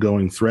of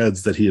ongoing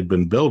threads that he had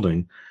been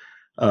building.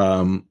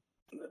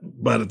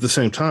 But at the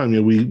same time,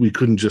 we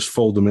couldn't just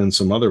fold them in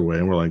some other way.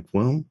 And we're like,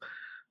 well,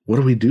 what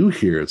do we do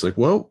here? It's like,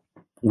 well,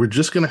 we're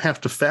just going to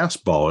have to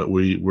fastball it.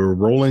 We're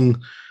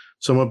rolling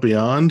somewhat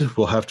beyond.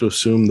 We'll have to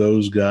assume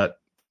those got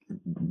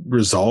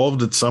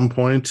resolved at some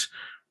point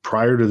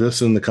prior to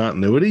this in the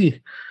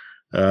continuity.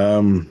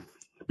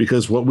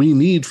 Because what we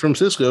need from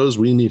Sisko is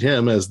we need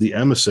him as the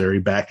emissary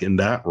back in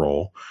that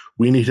role.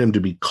 We need him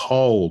to be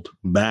called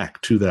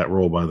back to that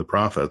role by the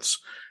prophets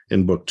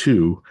in book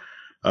 2.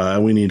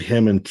 We need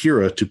him and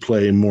Kira to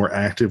play more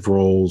active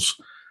roles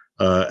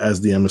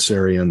as the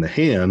emissary and the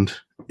hand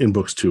in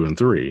books 2 and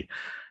 3.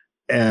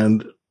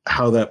 And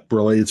how that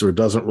relates or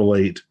doesn't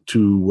relate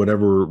to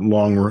whatever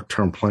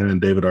long-term plan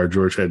David R.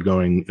 George had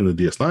going in the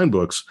DS9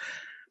 books,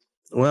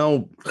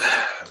 well,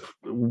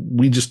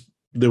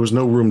 there was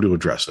no room to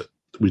address it.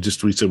 We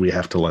said we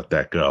have to let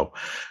that go.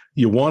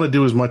 You want to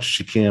do as much as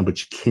you can, but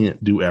you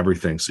can't do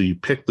everything. So you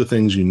pick the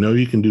things you know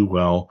you can do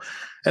well.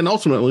 And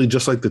ultimately,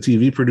 just like the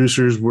TV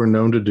producers were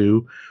known to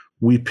do,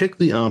 we picked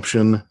the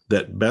option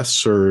that best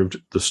served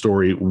the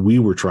story we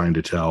were trying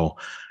to tell.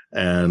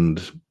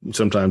 And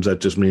sometimes that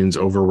just means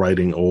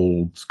overwriting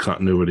old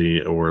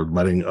continuity or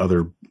letting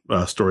other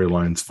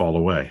storylines fall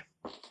away.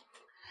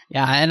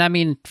 Yeah, and I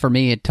mean, for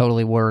me, it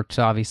totally worked.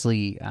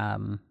 Obviously,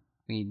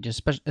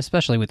 just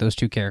especially with those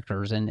two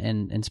characters,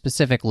 and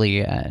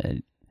specifically,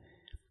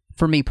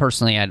 for me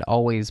personally, I'd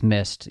always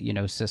missed,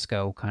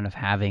 Sisko kind of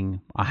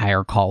having a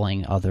higher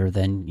calling other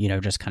than,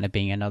 just kind of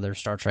being another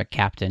Star Trek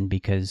captain,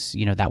 because,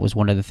 that was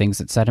one of the things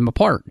that set him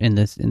apart in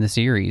the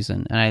series,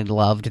 and I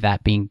loved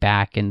that being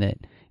back, and that,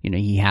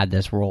 he had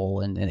this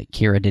role, and that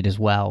Kira did as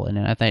well, and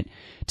I thought,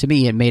 to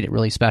me, it made it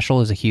really special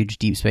as a huge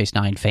Deep Space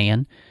Nine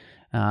fan.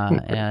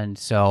 And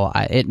so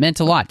it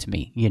meant a lot to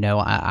me.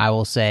 I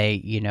will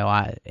say,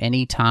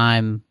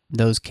 anytime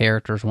those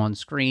characters were on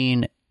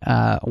screen,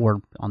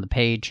 or on the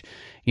page,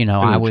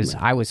 I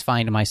was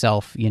finding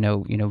myself,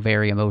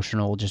 very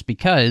emotional, just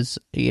because,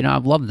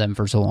 I've loved them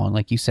for so long.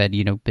 Like you said,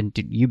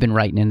 you've been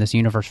writing in this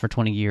universe for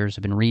 20 years.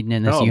 I've been reading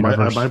in this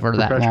universe my for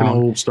that long. My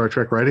professional Star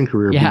Trek writing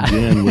career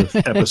began with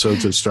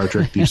episodes of Star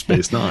Trek Deep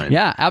Space Nine.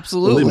 Yeah,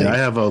 absolutely. Believe me, I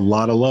have a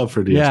lot of love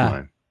for DS9.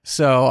 Yeah.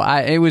 So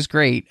it was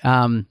great.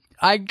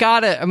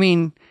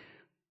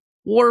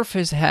 Worf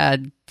has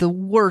had the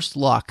worst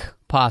luck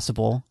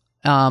possible.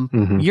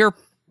 You're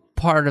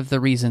part of the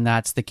reason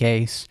that's the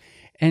case.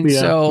 And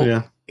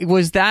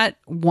was that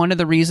one of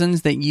the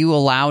reasons that you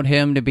allowed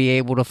him to be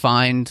able to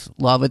find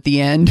love at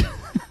the end?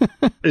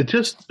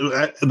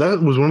 That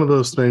was one of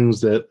those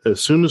things that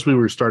as soon as we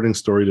were starting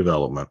story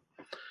development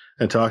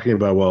and talking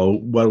about, well,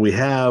 what do we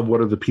have?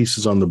 What are the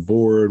pieces on the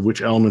board?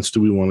 Which elements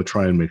do we want to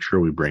try and make sure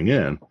we bring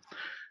in?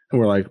 And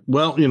we're like,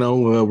 well, we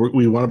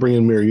want to bring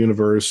in Mirror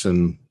Universe,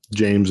 and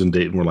James and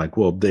Dayton were like,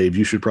 well, Dave,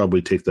 you should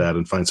probably take that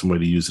and find some way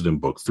to use it in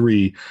book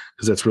 3,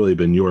 because that's really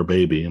been your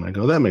baby. And I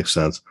go, that makes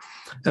sense.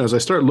 And as I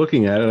start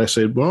looking at it, I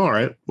say, well, all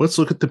right, let's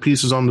look at the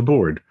pieces on the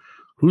board.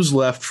 Who's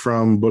left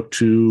from book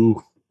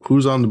 2?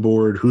 Who's on the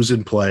board? Who's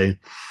in play?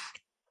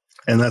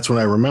 And that's when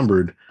I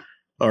remembered,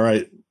 all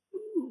right,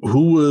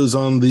 who was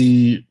on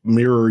the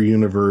Mirror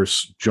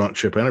Universe Jaunt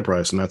Ship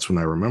Enterprise? And that's when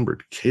I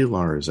remembered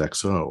K'Ehleyr is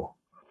XO.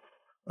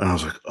 And I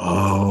was like,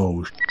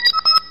 oh,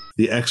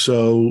 the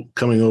XO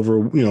coming over,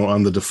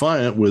 on the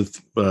Defiant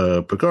with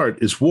Picard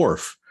is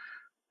Worf.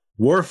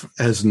 Worf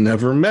has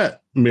never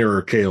met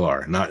Mirror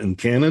K'Ehleyr, not in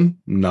canon,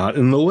 not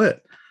in the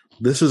lit.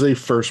 This is a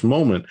first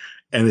moment,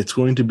 and it's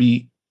going to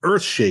be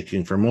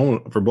earth-shaking for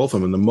both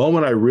of them. And the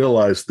moment I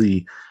realized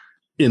the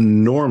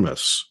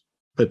enormous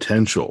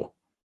potential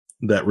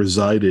that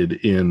resided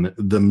in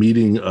the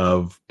meeting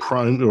of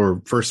Prime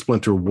or First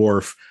Splinter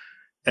Worf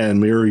and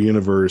Mirror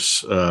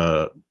Universe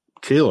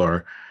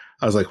K'Ehleyr,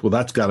 I was like, well,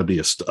 that's got to be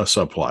a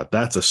subplot.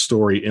 That's a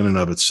story in and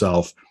of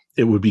itself.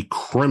 It would be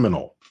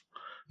criminal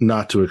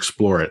not to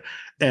explore it.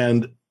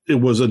 And it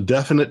was a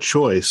definite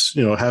choice,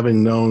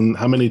 having known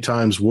how many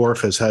times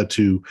Worf has had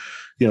to,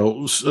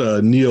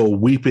 kneel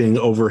weeping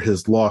over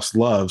his lost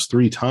loves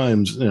 3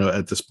 times,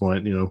 at this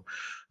point, 2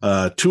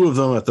 of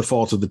them at the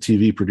fault of the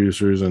TV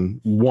producers,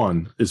 and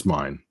 1 is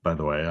mine, by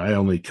the way. I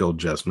only killed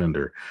Jess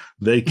Minder.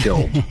 They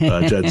killed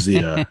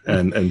Jadzia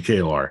and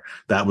K'Ehleyr.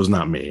 That was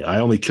not me. I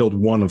only killed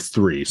 1 of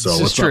 3, so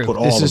let's not put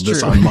all of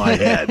this on my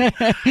head.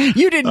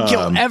 You didn't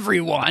kill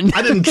everyone.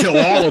 I didn't kill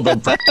all of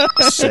them, for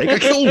sake. I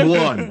killed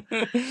 1.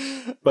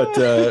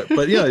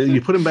 But yeah,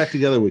 you put him back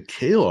together with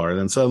K'Ehleyr, and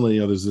then suddenly,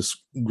 there's this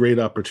great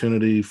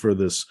opportunity for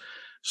this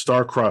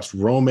star-crossed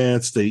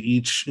romance. They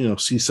each,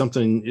 see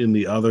something in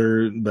the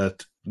other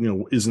that,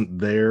 isn't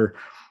there.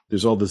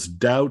 There's all this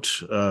doubt.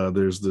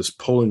 There's this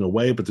pulling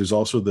away, but there's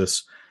also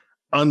this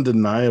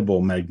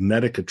undeniable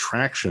magnetic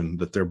attraction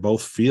that they're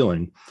both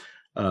feeling.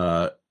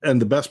 And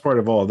the best part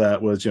of all of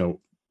that was,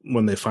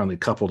 when they finally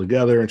couple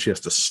together and she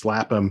has to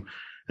slap him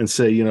and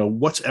say,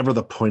 what's ever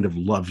the point of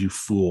love, you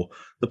fool?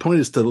 The point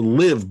is to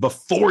live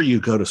before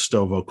you go to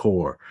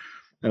Sto-Vo-Kor.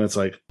 And it's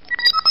like,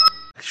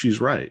 she's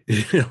right.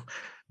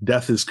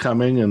 Death is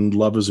coming, and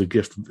love is a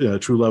gift.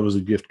 True love is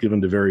a gift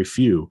given to very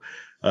few.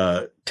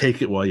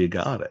 Take it while you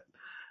got it.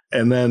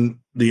 And then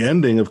the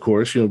ending, of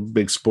course,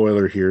 big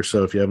spoiler here.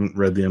 So if you haven't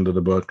read the end of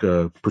the book,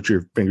 put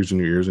your fingers in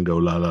your ears and go,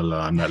 la, la,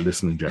 la. I'm not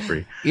listening,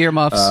 Jeffrey.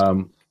 Earmuffs.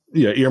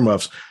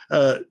 Earmuffs.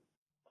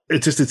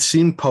 it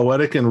seemed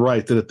poetic and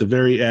right that at the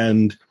very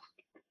end,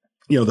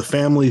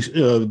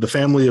 the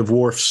family of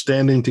Worf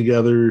standing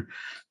together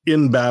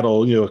in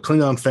battle, a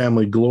Klingon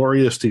family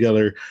glorious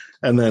together,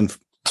 and then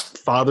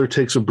father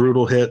takes a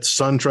brutal hit,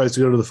 son tries to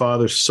go to the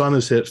father, son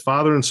is hit,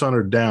 father and son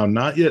are down,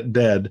 not yet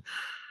dead,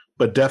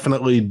 but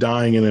definitely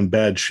dying and in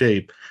bad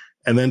shape.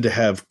 And then to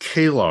have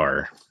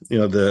Kalar,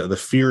 the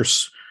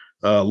fierce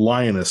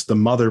lioness, the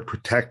mother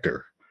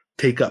protector,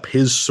 take up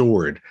his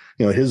sword,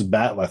 his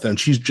bat'leth, and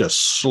she's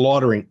just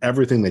slaughtering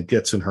everything that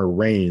gets in her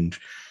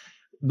range.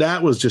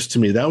 That was just, to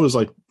me, that was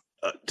like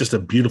just a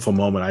beautiful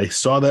moment. I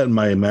saw that in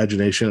my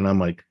imagination and I'm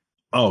like,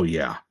 oh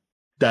yeah,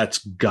 that's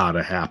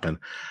gotta happen.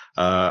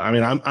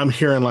 I'm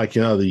hearing like,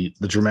 the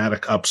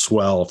dramatic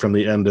upswell from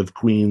the end of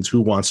Queens,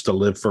 Who Wants to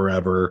Live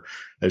Forever,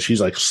 as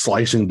she's like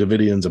slicing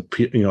Davidians,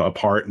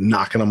 apart,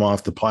 knocking them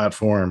off the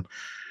platform.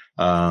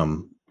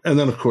 And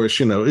then, of course,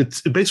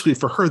 it's basically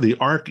for her, the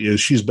arc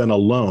is she's been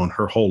alone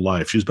her whole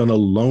life. She's been a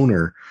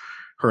loner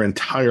her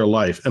entire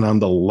life. And on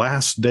the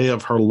last day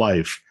of her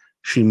life,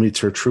 she meets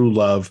her true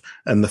love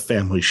and the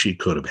family she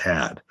could have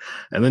had.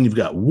 And then you've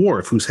got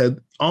Worf, who's had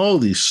all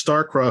these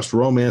star-crossed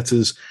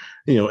romances.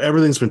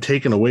 Everything's been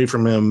taken away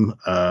from him,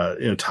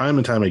 time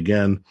and time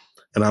again.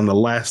 And on the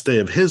last day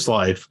of his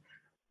life,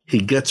 he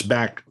gets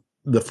back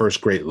the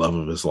first great love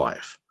of his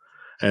life.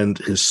 And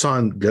his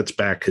son gets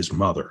back his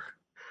mother.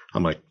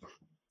 I'm like,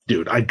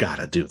 dude, I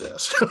gotta do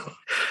this.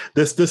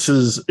 This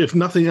is, if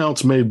nothing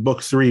else made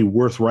book 3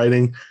 worth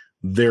writing,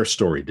 their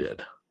story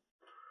did.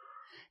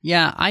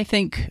 Yeah, I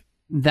think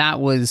that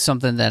was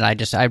something that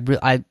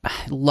I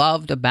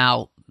loved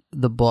about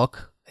the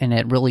book, and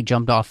it really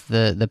jumped off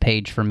the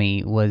page for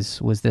me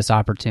was this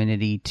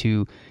opportunity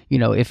to,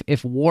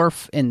 if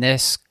Worf in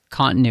this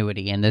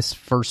continuity and this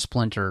first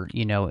splinter,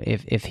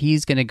 if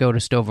he's going to go to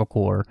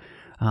Sto-vo-kor,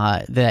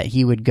 that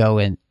he would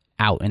go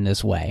out in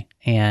this way.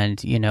 And,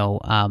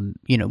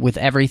 with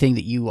everything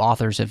that you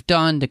authors have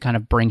done to kind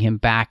of bring him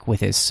back with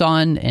his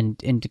son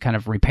and to kind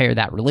of repair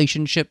that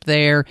relationship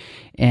there.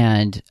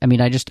 And I mean,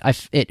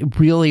 it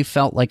really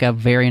felt like a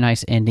very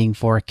nice ending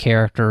for a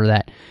character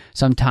that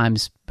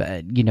sometimes,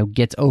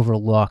 gets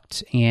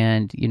overlooked.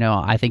 And,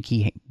 I think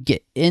he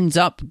ends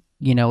up,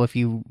 if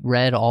you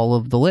read all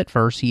of the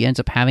Litverse, he ends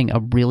up having a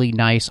really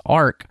nice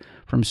arc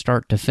from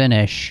start to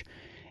finish.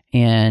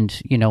 And,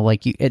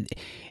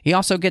 he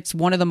also gets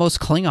one of the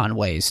most Klingon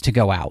ways to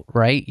go out,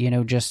 right?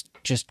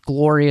 Just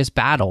glorious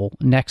battle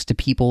next to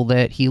people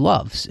that he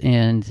loves.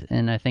 And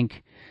I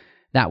think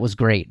that was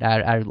great.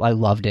 I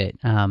loved it.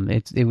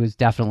 It was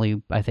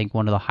definitely, I think,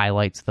 one of the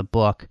highlights of the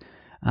book,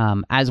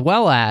 as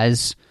well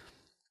as,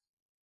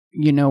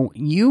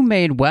 you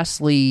made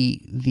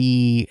Wesley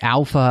the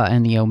alpha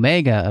and the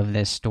omega of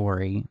this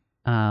story.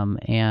 And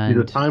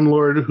he's a Time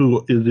Lord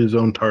who is his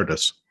own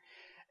TARDIS.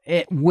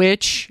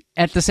 Which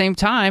at the same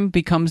time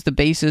becomes the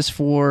basis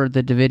for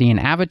the Davidian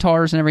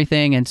avatars and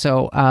everything. And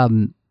so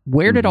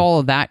where did all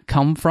of that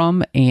come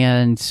from?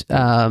 And,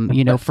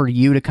 for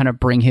you to kind of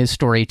bring his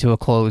story to a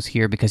close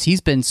here, because he's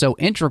been so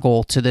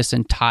integral to this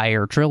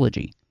entire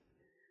trilogy.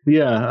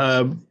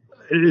 Yeah.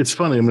 It's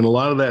funny. I mean, a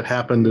lot of that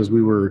happened as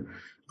we were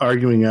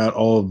arguing out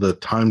all of the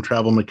time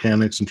travel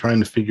mechanics and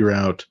trying to figure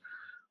out,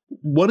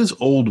 what is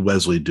old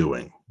Wesley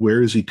doing?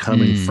 Where is he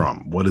coming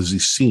from? What has he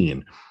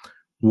seen?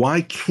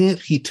 Why can't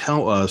he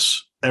tell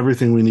us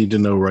everything we need to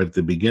know right at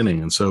the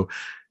beginning? And so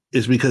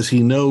it's because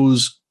he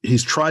knows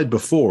he's tried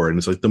before. And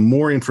it's like the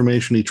more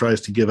information he tries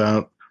to give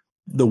out,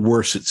 the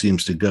worse it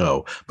seems to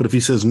go. But if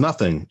he says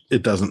nothing,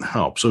 it doesn't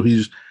help. So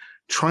he's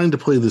trying to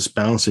play this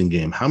balancing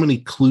game. How many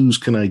clues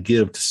can I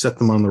give to set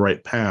them on the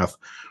right path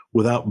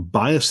without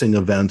biasing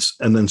events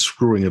and then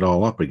screwing it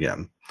all up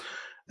again?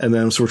 And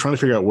then, so we're trying to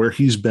figure out where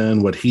he's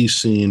been, what he's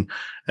seen.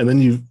 And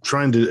then you're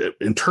trying to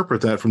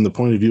interpret that from the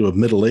point of view of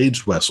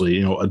middle-aged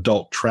Wesley,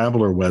 adult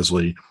traveler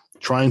Wesley,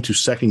 trying to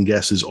second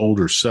guess his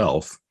older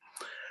self.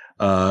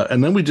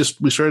 And then we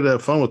started to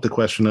have fun with the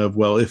question of,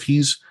 well, if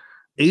he's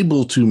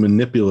able to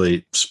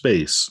manipulate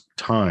space,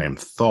 time,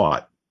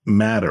 thought,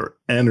 matter,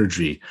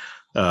 energy,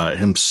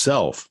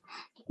 himself,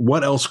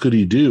 what else could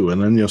he do?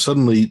 And then,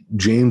 suddenly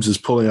James is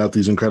pulling out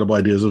these incredible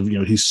ideas of,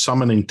 he's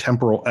summoning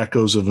temporal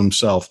echoes of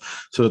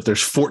himself so that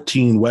there's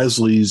 14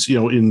 Wesleys,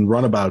 in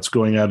runabouts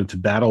going out into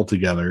battle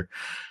together.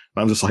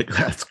 I'm just like,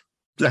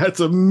 that's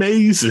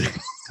amazing.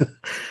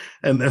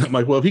 And then I'm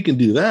like, well, if he can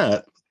do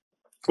that,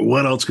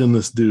 what else can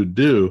this dude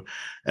do?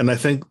 And I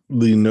think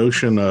the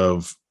notion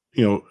of,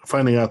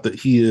 finding out that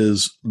he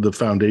is the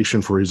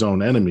foundation for his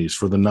own enemies,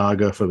 for the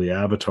Naga, for the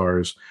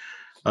avatars,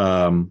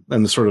 and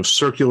the sort of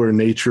circular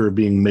nature of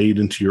being made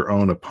into your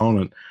own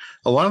opponent.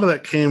 A lot of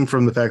that came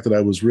from the fact that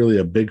I was really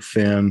a big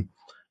fan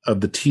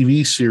of the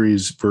TV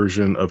series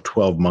version of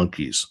 12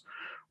 Monkeys,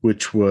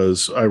 which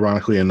was,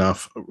 ironically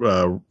enough,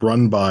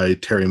 run by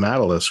Terry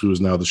Matalas, who is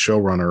now the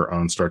showrunner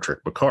on Star Trek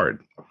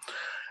Picard.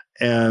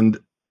 And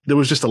there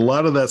was just a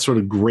lot of that sort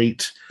of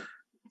great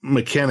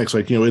mechanics.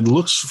 Like, it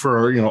looks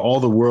for, all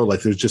the world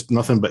like there's just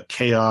nothing but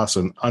chaos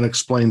and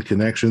unexplained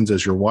connections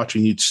as you're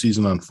watching each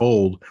season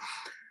unfold.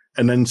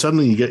 And then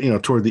suddenly you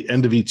get, toward the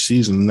end of each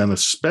season, and then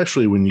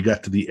especially when you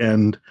got to the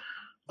end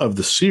of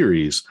the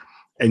series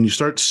and you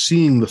start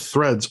seeing the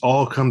threads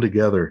all come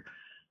together,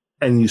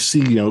 and you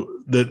see,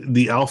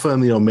 the alpha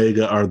and the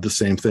omega are the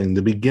same thing.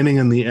 The beginning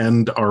and the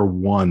end are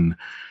one.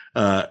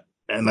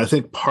 And I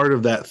think part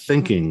of that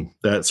thinking,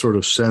 that sort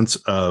of sense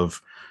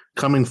of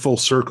coming full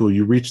circle,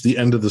 you reach the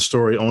end of the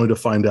story only to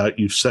find out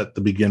you've set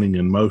the beginning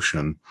in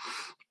motion.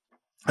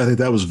 I think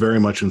that was very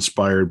much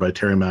inspired by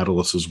Terry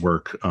Matalas's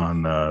work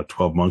on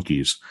 12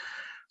 Monkeys.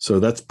 So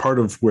that's part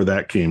of where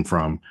that came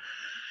from.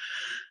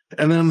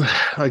 And then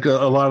like a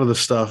lot of the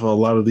stuff, a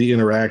lot of the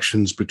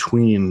interactions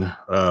between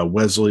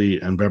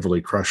Wesley and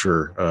Beverly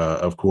Crusher,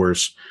 of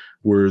course,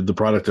 were the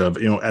product of,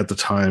 at the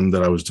time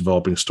that I was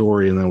developing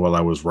story. And then while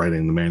I was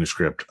writing the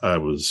manuscript, I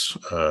was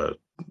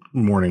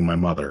mourning my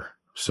mother.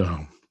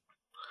 So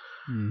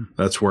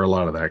that's where a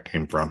lot of that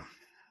came from.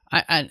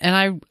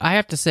 I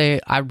have to say,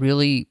 I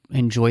really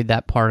enjoyed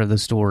that part of the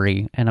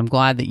story, and I'm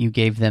glad that you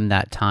gave them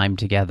that time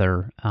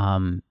together.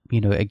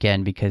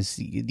 Again, because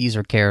these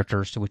are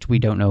characters to which we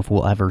don't know if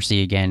we'll ever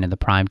see again in the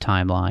Prime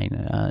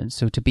timeline.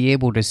 So to be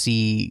able to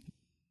see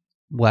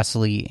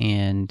Wesley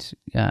and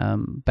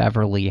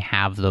Beverly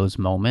have those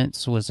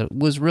moments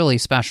was really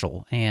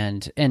special,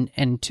 and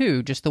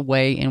two, just the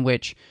way in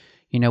which,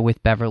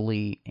 with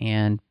Beverly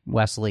and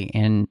Wesley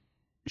and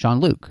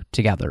Jean-Luc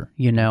together,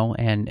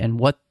 and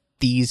what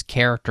these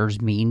characters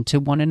mean to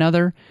one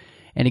another.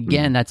 And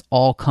again, that's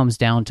all comes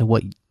down to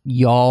what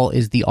y'all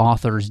as the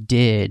authors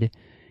did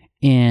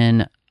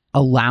in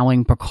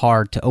allowing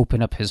Picard to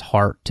open up his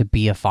heart to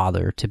be a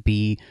father, to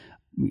be,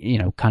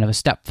 kind of a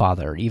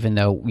stepfather, even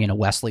though,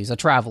 Wesley's a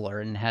traveler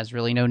and has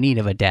really no need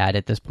of a dad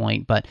at this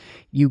point. But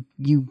you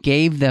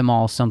gave them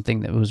all something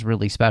that was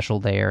really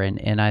special there.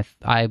 And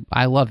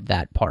I loved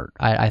that part.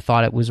 I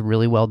thought it was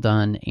really well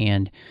done.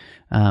 And,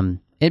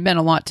 it meant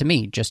a lot to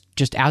me,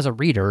 just as a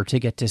reader, to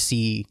get to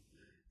see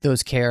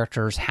those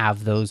characters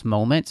have those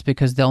moments,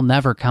 because they'll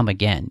never come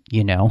again,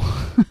 Yeah.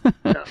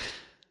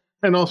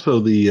 And also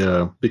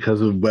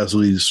because of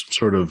Wesley's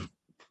sort of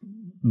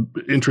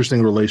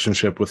interesting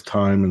relationship with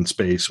time and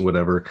space,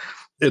 whatever,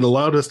 it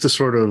allowed us to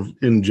sort of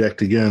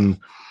inject again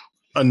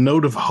a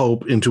note of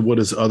hope into what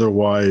is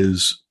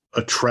otherwise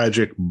a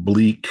tragic,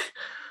 bleak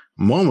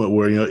moment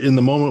where, in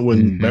the moment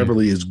when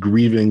Beverly is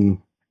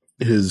grieving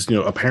his,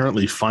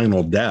 apparently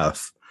final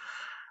death,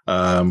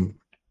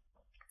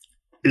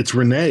 it's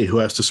Renee who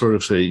has to sort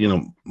of say,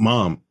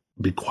 Mom,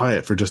 be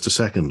quiet for just a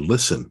second.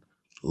 Listen.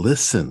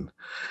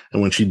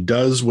 And when she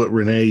does what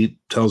Renee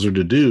tells her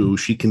to do,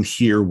 she can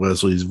hear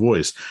Wesley's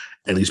voice.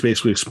 And he's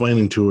basically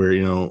explaining to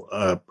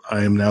her,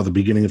 I am now the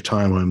beginning of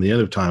time. I am the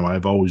end of time.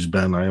 I've always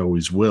been, I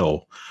always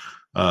will.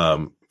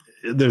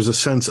 There's a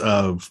sense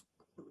of,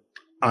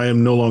 I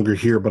am no longer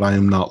here, but I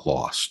am not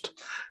lost.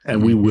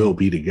 And we will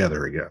be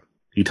together again.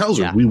 He tells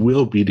her, we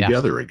will be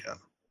together again.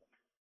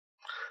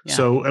 Yeah.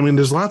 So,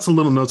 there's lots of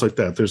little notes like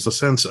that. There's the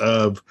sense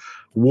of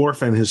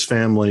Worf and his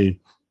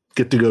family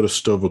get to go to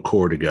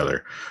Sto-vo-kor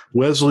together.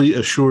 Wesley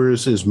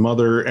assures his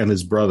mother and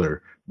his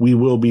brother, we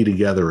will be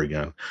together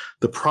again.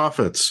 The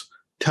prophets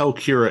tell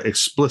Kira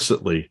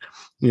explicitly,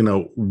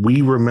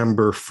 we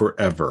remember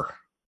forever.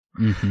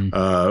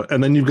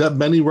 And then you've got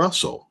Benny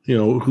Russell,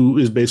 who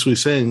is basically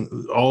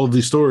saying all of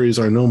these stories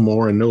are no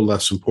more and no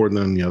less important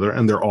than the other,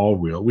 and they're all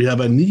real. We have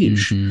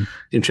Anish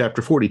in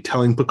chapter 40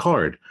 telling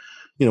Picard,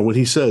 when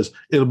he says,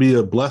 it'll be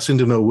a blessing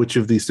to know which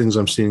of these things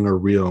I'm seeing are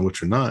real and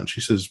which are not. And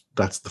she says,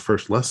 that's the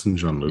first lesson,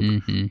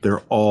 Jean-Luc.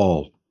 They're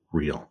all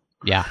real.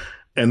 Yeah.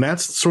 And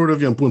that's sort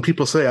of, when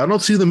people say, I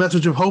don't see the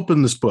message of hope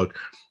in this book.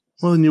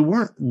 Well, then you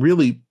weren't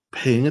really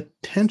paying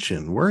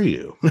attention, were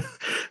you?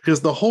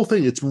 Because the whole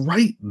thing, it's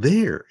right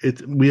there.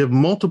 We have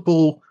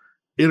multiple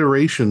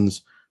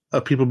iterations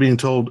of people being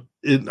told,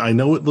 I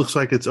know it looks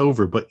like it's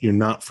over, but you're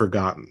not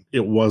forgotten.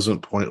 It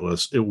wasn't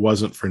pointless. It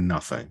wasn't for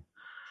nothing.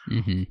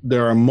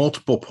 There are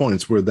multiple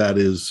points where that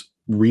is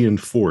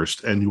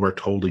reinforced, and you are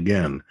told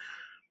again,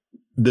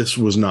 this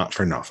was not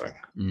for nothing.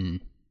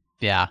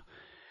 Yeah.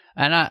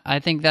 And I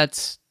think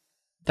that's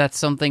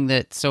something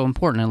that's so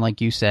important. And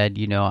like you said,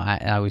 I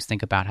always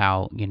think about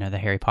how, the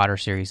Harry Potter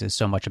series is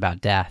so much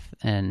about death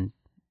and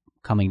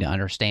coming to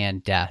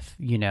understand death,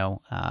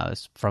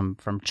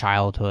 from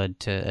childhood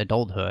to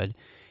adulthood.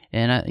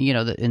 And,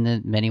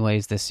 in many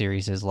ways, this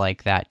series is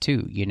like that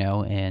too,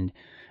 and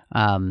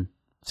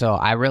so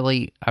I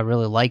really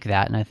like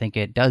that. And I think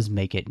it does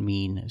make it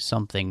mean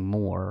something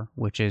more,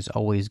 which is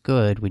always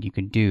good when you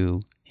can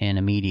do in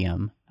a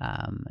medium.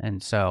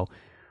 And so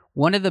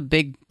one of the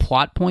big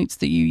plot points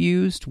that you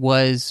used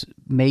was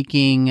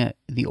making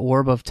the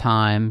Orb of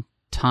Time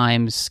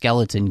Time's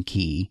skeleton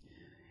key.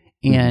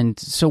 And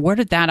so where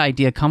did that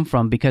idea come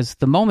from? Because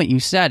the moment you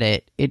said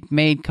it, it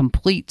made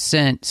complete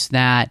sense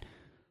that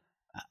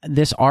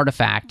this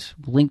artifact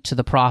linked to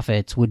the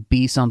prophets would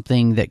be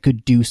something that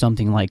could do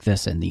something like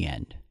this in the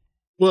end.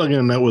 Well,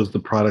 again, that was the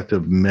product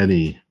of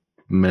many,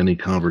 many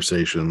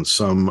conversations,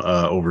 some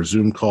over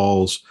Zoom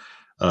calls,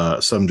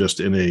 some just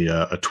in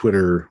a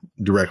Twitter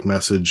direct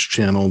message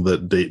channel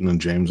that Dayton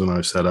and James and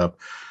I set up.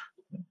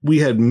 we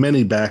had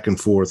many back and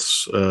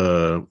forths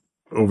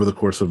over the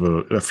course of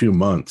a few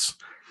months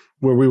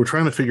where we were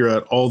trying to figure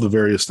out all the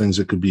various things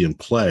that could be in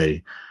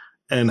play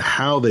and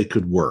how they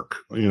could work.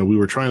 We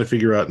were trying to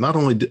figure out not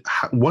only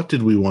what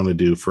did we want to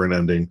do for an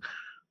ending,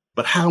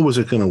 but how was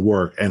it going to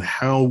work and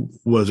how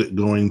was it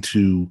going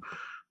to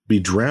be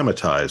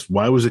dramatized?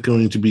 Why was it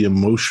going to be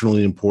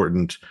emotionally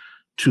important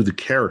to the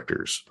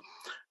characters?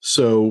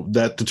 So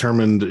that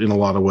determined in a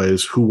lot of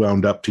ways who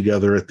wound up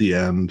together at the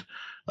end,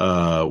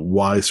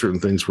 why certain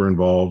things were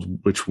involved,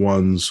 which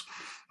ones.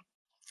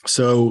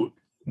 So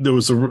there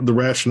was the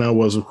rationale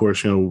was, of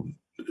course,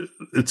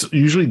 it's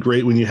usually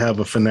great when you have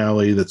a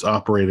finale that's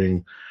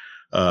operating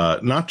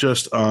not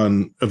just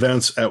on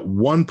events at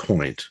one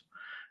point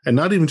and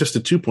not even just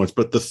at 2 points,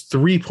 but the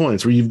 3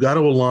 points where you've got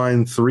to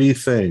align three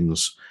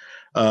things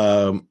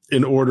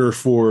in order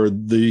for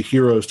the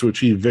heroes to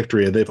achieve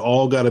victory. They've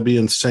all got to be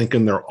in sync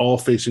and they're all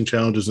facing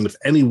challenges. And if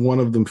any one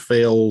of them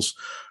fails,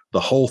 the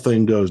whole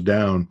thing goes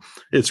down.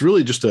 It's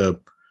really just a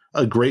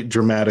great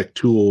dramatic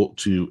tool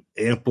to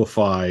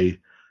amplify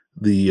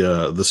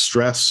the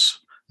stress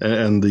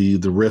and the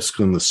risk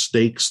and the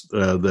stakes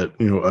that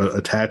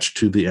attach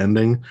to the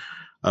ending.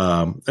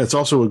 It's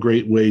also a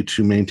great way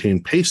to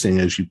maintain pacing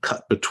as you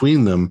cut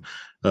between them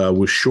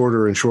with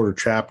shorter and shorter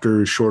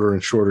chapters, shorter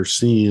and shorter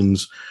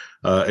scenes,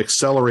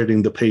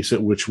 accelerating the pace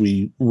at which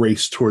we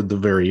race toward the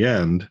very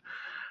end.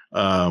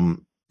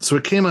 So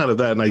it came out of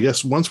that. And I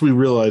guess once we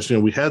realized,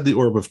 we had the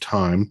Orb of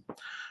Time,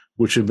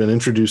 which had been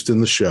introduced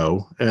in the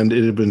show, and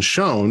it had been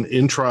shown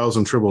in Trials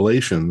and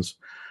Tribulations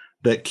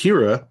that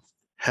Kira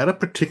had a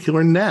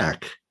particular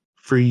knack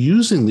for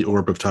using the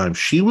Orb of Time.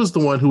 She was the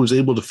one who was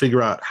able to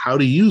figure out how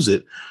to use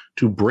it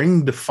to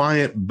bring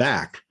Defiant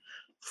back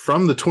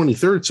from the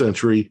 23rd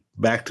century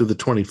back to the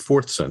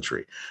 24th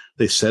century.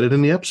 They said it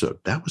in the episode.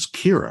 That was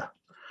Kira.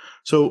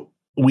 So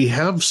we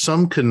have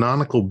some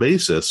canonical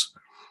basis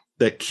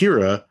that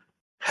Kira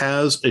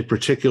has a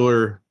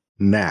particular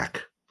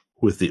knack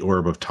with the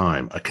Orb of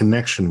Time, a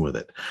connection with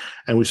it.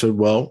 And we said,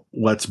 well,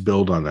 let's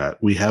build on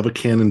that. We have a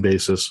canon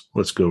basis.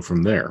 Let's go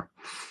from there.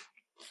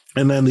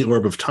 And then the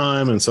Orb of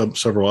Time and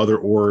several other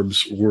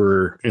orbs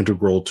were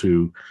integral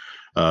to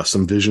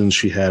some visions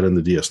she had in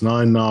the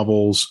DS9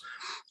 novels.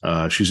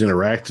 She's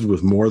interacted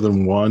with more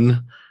than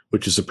one,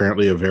 which is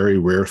apparently a very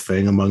rare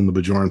thing among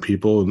the Bajoran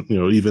people. And,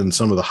 even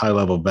some of the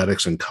high-level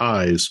Vedics and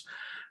Kais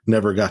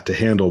never got to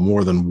handle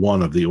more than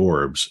one of the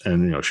orbs.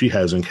 And, she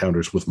has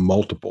encounters with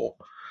multiple.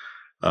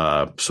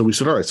 So we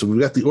said, all right, so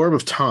we've got the Orb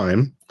of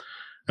Time.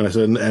 And I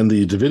said, and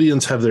the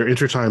Davidians have their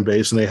intertime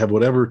base, and they have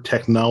whatever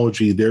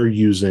technology they're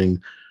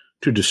using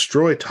to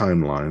destroy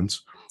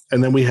timelines.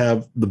 And then we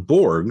have the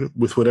Borg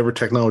with whatever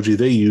technology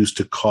they use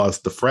to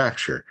cause the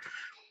fracture.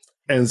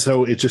 And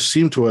so it just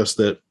seemed to us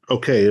that,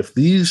 okay, if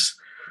these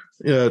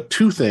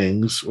two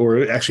things,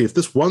 or actually if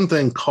this one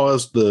thing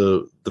caused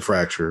the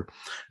fracture,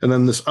 and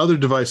then this other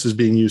device is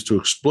being used to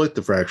exploit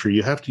the fracture,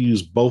 you have to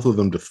use both of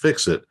them to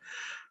fix it.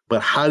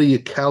 But how do you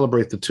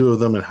calibrate the two of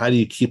them, and how do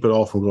you keep it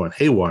all from going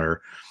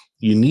haywire?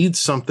 You need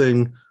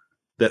something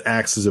that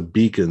acts as a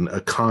beacon, a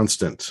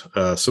constant,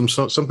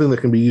 something that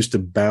can be used to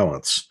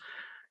balance.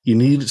 You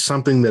need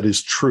something that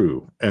is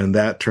true. And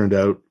that turned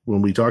out,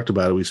 when we talked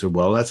about it, we said,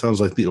 well, that sounds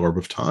like the Orb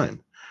of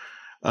Time.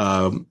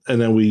 And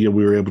then we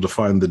were able to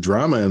find the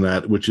drama in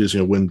that, which is,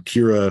 when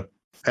Kira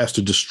has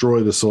to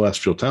destroy the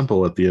Celestial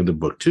Temple at the end of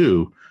book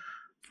 2,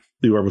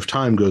 the Orb of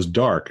Time goes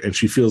dark, and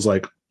she feels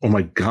like, oh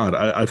my God,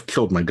 I've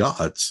killed my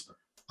gods.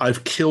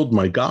 I've killed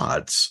my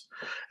gods.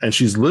 And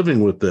she's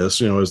living with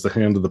this, as the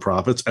hand of the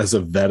prophets, as a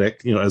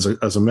Vedic,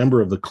 as a member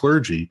of the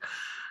clergy.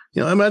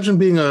 Imagine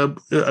being a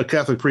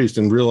Catholic priest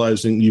and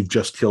realizing you've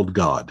just killed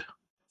God,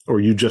 or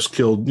you just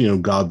killed,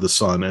 God the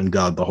Son and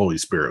God the Holy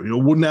Spirit.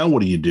 Now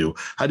what do you do?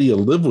 How do you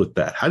live with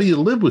that? How do you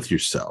live with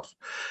yourself?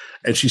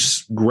 And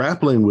she's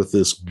grappling with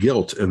this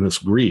guilt and this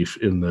grief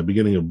in the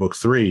beginning of book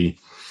 3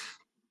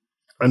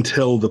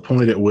 until the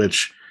point at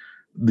which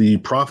the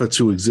prophets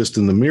who exist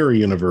in the mirror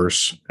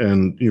universe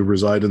and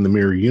reside in the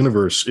mirror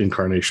universe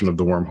incarnation of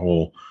the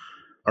wormhole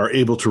are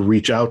able to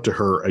reach out to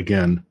her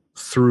again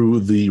through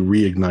the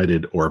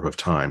reignited Orb of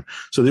Time.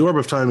 So the Orb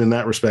of Time in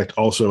that respect,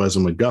 also as a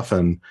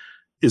MacGuffin,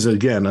 is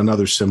again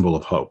another symbol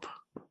of hope.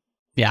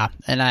 Yeah.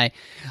 And I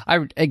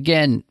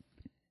again,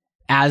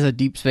 as a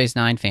Deep Space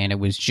Nine fan, it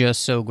was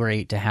just so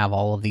great to have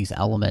all of these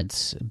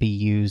elements be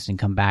used and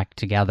come back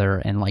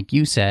together. And like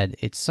you said,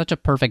 it's such a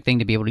perfect thing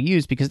to be able to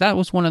use, because that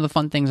was one of the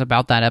fun things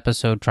about that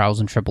episode, Trials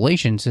and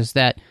Tribulations, is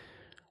that,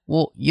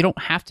 well, you don't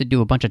have to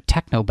do a bunch of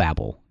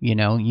technobabble.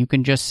 You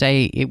can just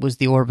say it was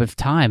the Orb of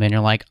Time, and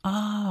you're like,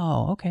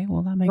 oh, okay,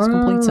 well, that makes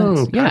complete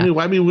sense. Yeah,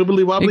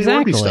 wibbly wobbly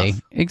exactly,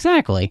 stuff.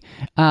 Exactly.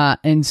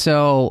 And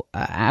so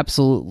I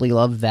absolutely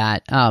love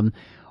that.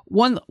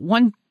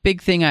 One big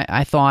thing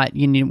I thought,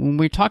 when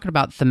we're talking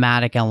about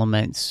thematic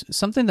elements,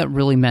 something that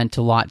really meant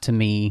a lot to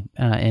me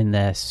in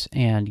this,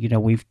 and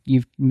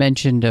you've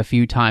mentioned a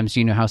few times,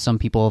 how some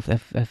people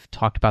have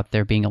talked about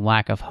there being a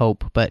lack of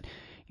hope, but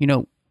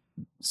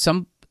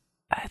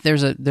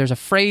there's a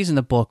phrase in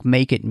the book,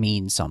 make it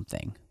mean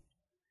something.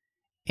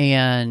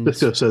 And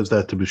Sisko says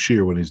that to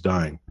Bashir when he's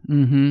dying.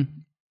 Mm-hmm.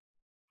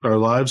 Our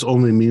lives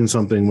only mean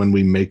something when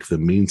we make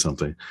them mean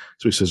something.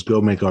 So he says,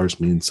 go make ours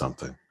mean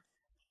something.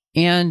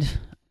 And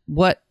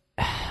what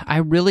I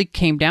really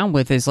came down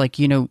with is like,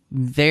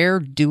 they're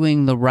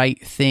doing the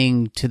right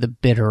thing to the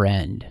bitter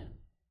end.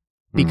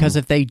 Because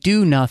if they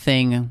do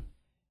nothing,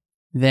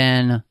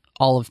 then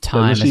all of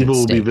time this is evil at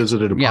will be stake.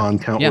 visited upon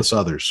countless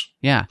others.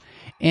 Yeah.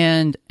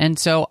 And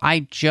so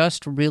I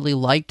just really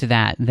liked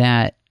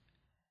that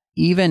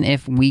even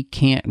if we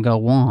can't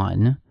go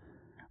on,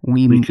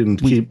 we can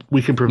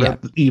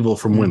prevent evil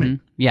from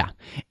winning. Yeah.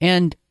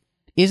 And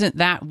isn't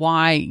that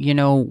why,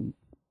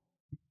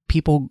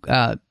 people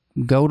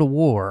go to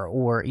war,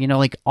 or,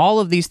 like all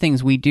of these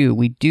things we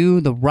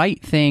do the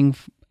right thing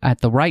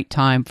at the right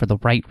time for the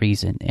right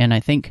reason. And I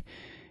think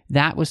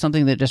that was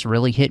something that just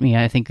really hit me.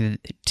 I think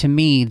to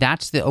me,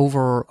 that's the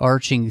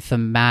overarching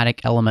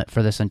thematic element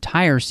for this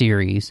entire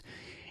series.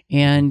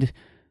 And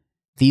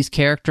these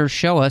characters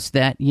show us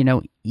that,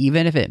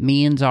 even if it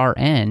means our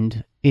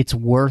end, it's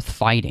worth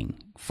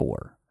fighting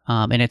for.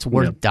 And it's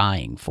worth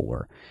dying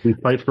for. We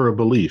fight for a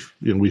belief,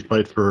 we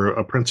fight for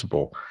a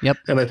principle. Yep.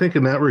 And I think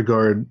in that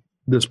regard,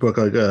 this book,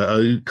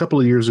 a couple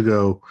of years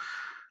ago,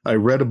 I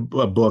read a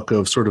book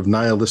of sort of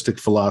nihilistic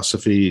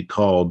philosophy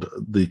called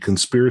The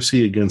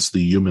Conspiracy Against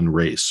the Human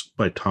Race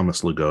by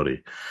Thomas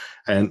Ligotti.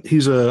 And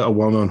he's a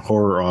well-known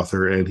horror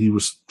author, and he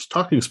was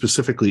talking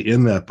specifically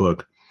in that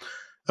book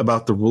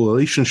about the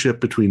relationship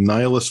between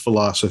nihilist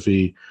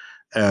philosophy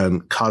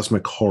and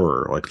cosmic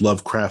horror, like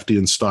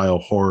Lovecraftian style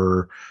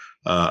horror,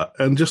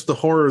 and just the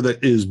horror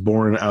that is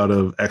born out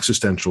of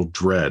existential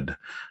dread,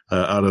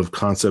 out of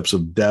concepts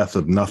of death,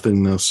 of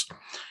nothingness.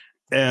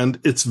 And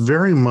it's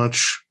very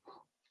much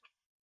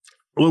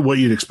what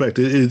you'd expect.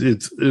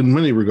 It's in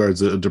many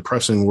regards a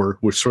depressing work,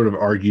 which sort of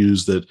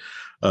argues that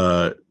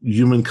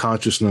human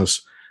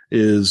consciousness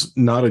is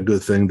not a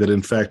good thing, that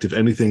in fact, if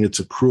anything, it's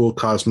a cruel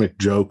cosmic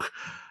joke,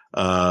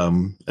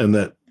 and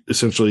that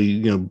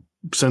essentially,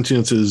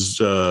 sentience is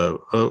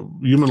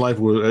human life.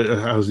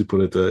 How does he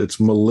put it? It's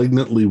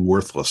malignantly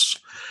worthless.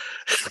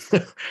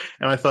 And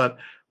I thought,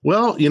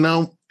 well,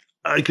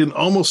 I can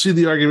almost see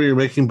the argument you're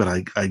making, but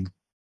I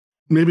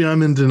maybe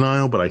I'm in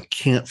denial, but I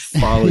can't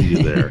follow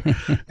you there.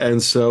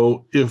 And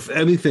so, if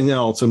anything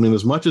else,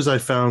 as much as I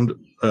found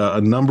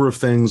a number of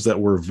things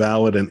that were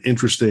valid and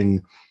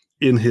interesting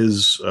in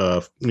his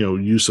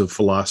use of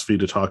philosophy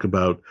to talk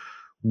about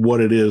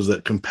what it is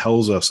that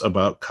compels us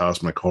about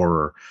cosmic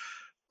horror,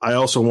 I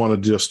also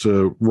wanted just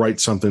to write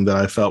something that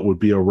I felt would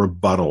be a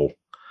rebuttal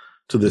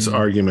to this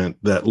argument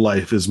that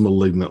life is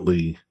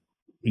malignantly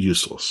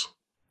useless.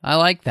 I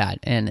like that.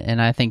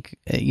 And I think,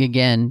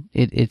 again,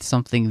 it's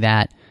something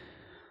that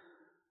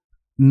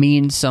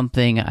means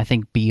something, I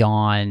think,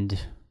 beyond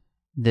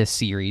this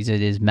series.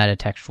 It is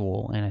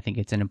metatextual, and I think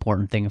it's an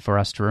important thing for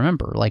us to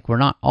remember. Like, we're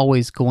not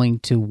always going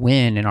to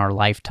win in our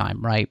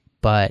lifetime, right?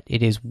 But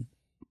it is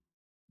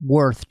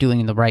worth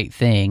doing the right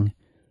thing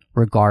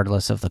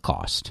regardless of the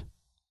cost.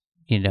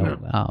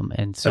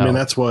 And so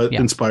that's what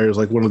inspires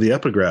like one of the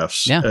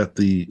epigraphs at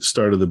the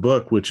start of the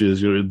book, which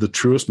is the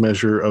truest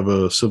measure of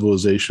a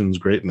civilization's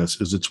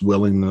greatness is its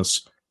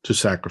willingness to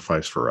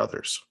sacrifice for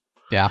others.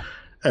 Yeah.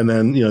 And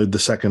then, the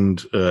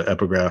second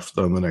epigraph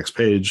on the next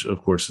page,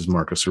 of course, is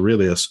Marcus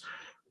Aurelius.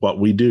 What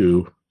we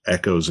do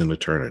echoes in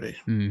eternity.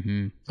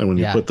 Mm-hmm. And when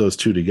you put those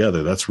two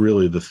together, that's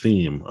really the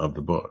theme of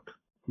the book.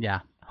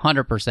 Yeah,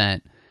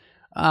 100%.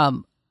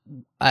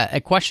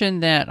 A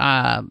question that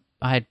I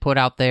had put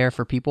out there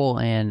for people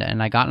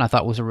and I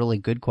thought was a really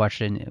good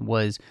question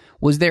was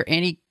there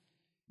any,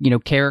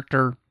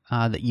 character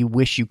that you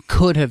wish you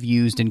could have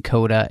used in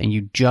Coda and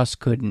you just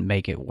couldn't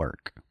make it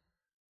work?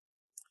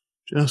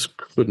 Just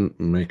couldn't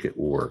make it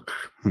work.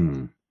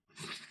 I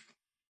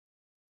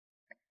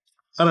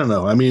don't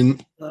know.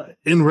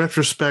 In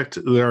retrospect,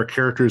 there are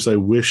characters I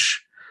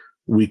wish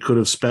we could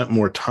have spent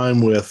more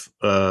time with.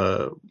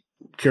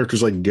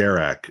 Characters like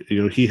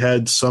Garak. He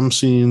had some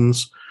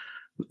scenes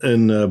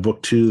in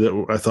book 2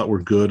 that I thought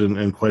were good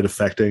and quite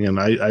affecting. And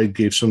I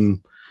gave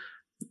some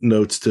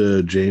notes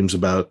to James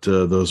about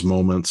those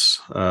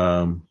moments.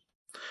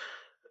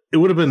 It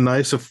would have been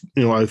nice if,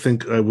 I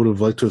think I would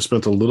have liked to have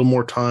spent a little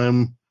more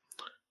time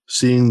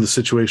seeing the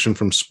situation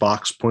from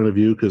Spock's point of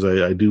view, because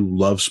I do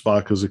love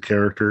Spock as a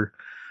character.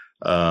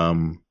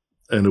 And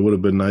it would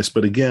have been nice.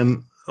 But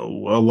again, a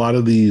lot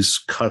of these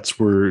cuts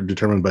were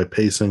determined by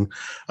pacing.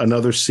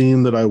 Another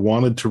scene that I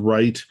wanted to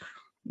write,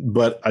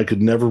 but I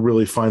could never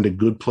really find a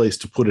good place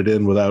to put it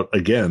in without,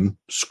 again,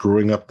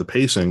 screwing up the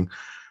pacing,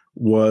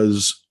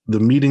 was the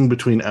meeting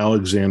between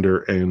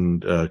Alexander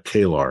and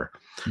Kalar.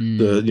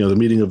 The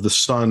meeting of the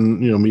son,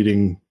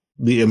 meeting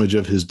the image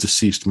of his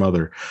deceased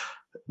mother.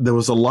 There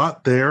was a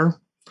lot there,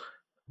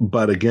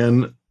 but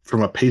again,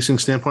 from a pacing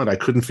standpoint, I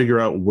couldn't figure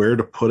out where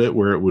to put it,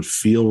 where it would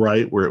feel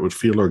right, where it would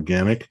feel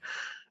organic.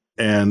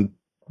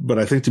 But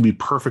I think, to be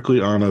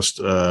perfectly honest,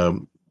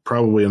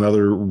 probably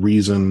another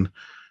reason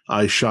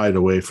I shied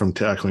away from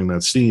tackling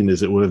that scene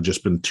is it would have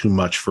just been too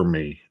much for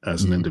me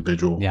as an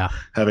individual,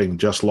 having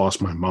just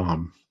lost my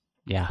mom.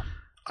 Yeah.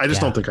 I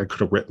just don't think I could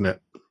have written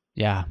it.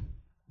 Yeah.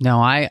 No,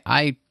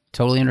 I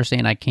totally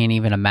understand. I can't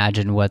even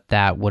imagine what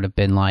that would have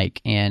been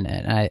like. And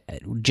I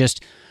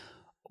just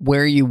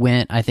where you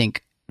went, I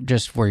think,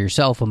 just for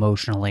yourself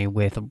emotionally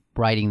with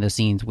writing the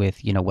scenes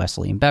with, you know,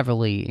 Wesley and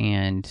Beverly.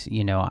 And,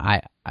 you know,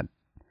 I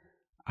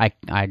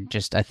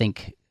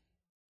think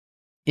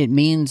it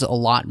means a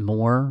lot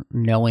more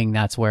knowing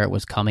that's where it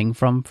was coming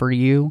from for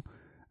you.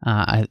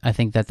 I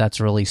think that's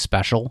really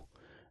special.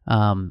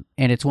 And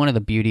it's one of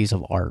the beauties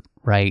of art,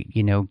 right?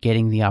 You know,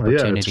 getting the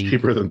opportunity. Yeah, it's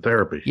cheaper than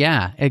therapy.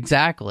 Yeah,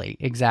 exactly.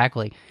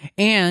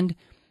 And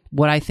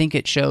what I think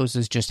it shows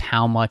is just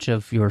how much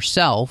of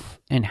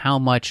yourself and how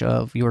much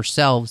of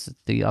yourselves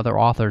the other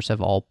authors have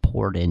all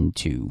poured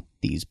into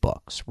these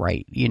books,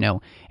 right? You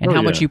know, and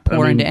how much you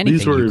pour into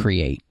anything you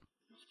create.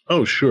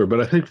 Oh, sure.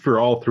 But I think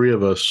for all three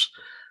of us,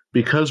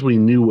 because we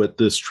knew what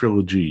this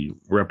trilogy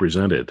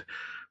represented,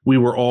 we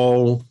were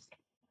all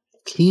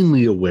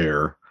keenly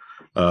aware,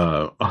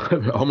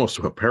 almost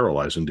to a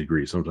paralyzing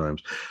degree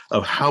sometimes,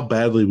 of how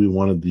badly we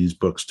wanted these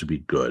books to be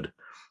good.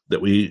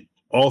 That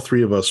all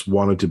three of us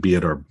wanted to be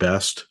at our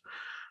best.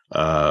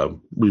 I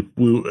don't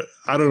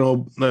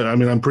know. I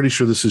mean, I'm pretty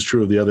sure this is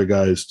true of the other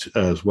guys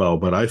as well,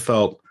 but I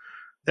felt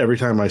every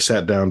time I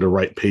sat down to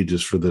write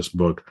pages for this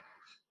book,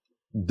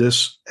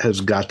 this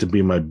has got to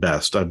be my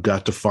best. I've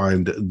got to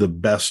find the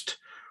best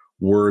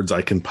words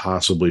I can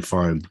possibly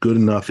find. Good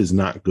enough is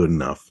not good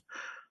enough.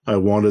 I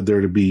wanted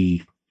there to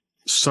be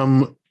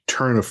some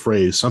turn of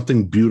phrase,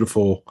 something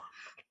beautiful,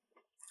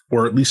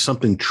 or at least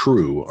something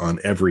true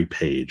on every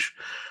page.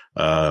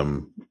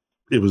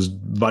 It was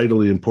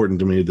vitally important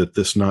to me that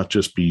this not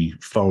just be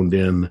phoned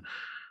in,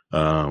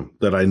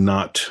 that I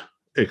not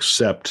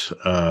accept,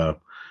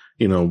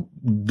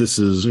 this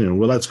is,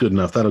 well, that's good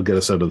enough. That'll get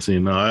us out of the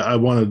scene. No, I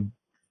wanted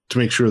to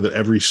make sure that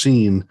every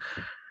scene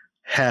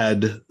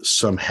had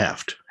some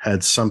heft,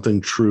 had something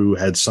true,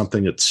 had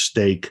something at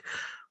stake,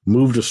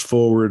 moved us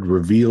forward,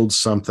 revealed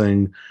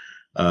something.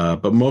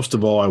 But most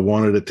of all, I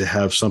wanted it to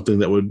have something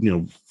that would,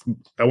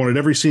 I wanted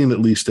every scene at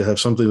least to have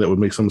something that would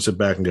make someone sit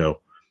back and go,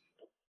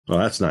 well,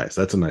 that's nice.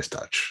 That's a nice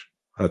touch.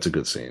 That's a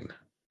good scene.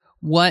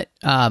 What,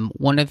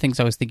 one of the things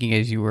I was thinking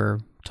as you were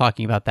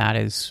talking about that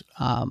is,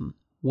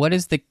 what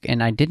is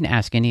and I didn't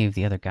ask any of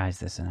the other guys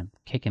this, and I'm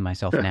kicking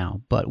myself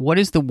now, but what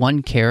is the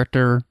one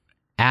character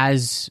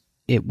as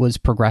it was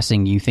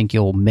progressing you think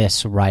you'll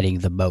miss writing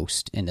the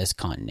most in this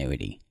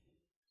continuity?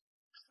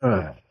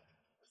 That's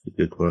a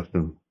good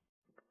question.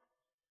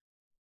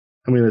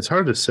 I mean, it's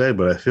hard to say,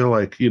 but I feel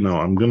like,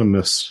 I'm going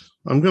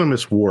to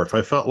miss Worf.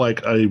 I felt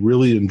like I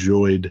really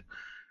enjoyed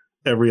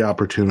every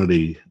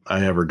opportunity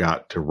I ever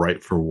got to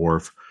write for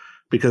Worf,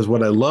 because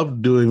what I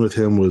loved doing with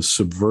him was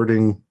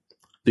subverting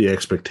the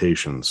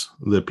expectations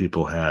that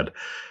people had.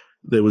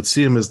 They would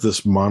see him as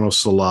this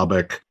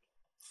monosyllabic,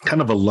 kind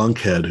of a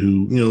lunkhead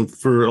who,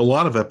 for a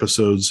lot of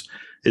episodes,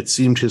 it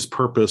seemed his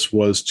purpose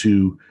was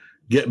to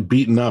get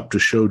beaten up to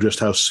show just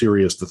how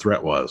serious the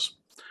threat was.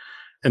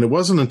 And it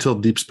wasn't until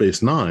Deep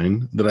Space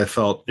Nine that I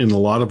felt in a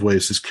lot of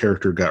ways his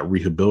character got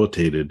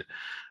rehabilitated.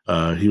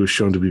 He was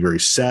shown to be very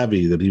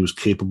savvy, that he was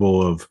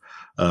capable of,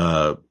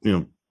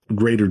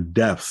 greater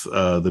depth,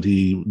 that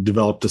he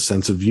developed a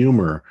sense of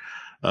humor,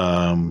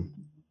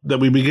 that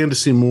we began to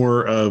see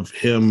more of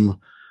him,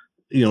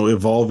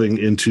 evolving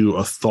into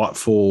a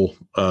thoughtful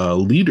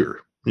leader,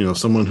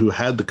 someone who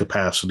had the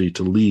capacity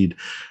to lead.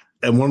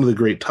 And one of the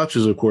great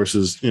touches, of course,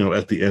 is,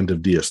 at the end of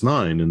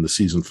DS9 in the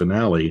season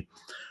finale,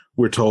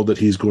 we're told that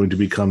he's going to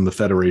become the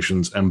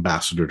Federation's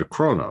ambassador to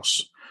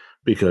Kronos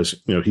because,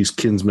 he's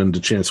kinsman to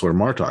Chancellor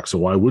Martok. So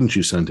why wouldn't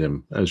you send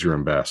him as your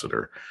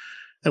ambassador?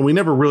 And we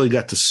never really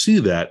got to see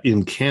that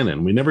in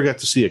canon. We never got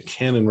to see a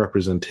canon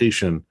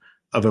representation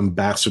of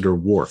Ambassador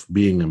Worf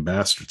being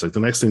ambassador. It's like the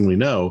next thing we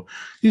know,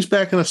 he's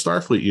back in a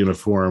Starfleet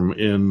uniform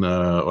in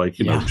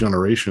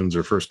Generations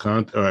or First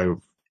Contact.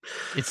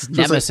 It's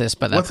Nemesis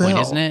by that point,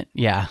 isn't it?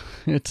 Yeah,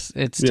 it's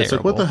terrible. It's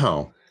like, what the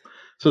hell?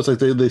 So it's like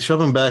they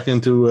shove him back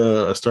into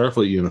a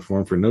Starfleet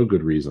uniform for no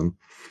good reason.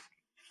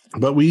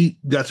 But we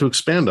got to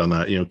expand on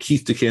that.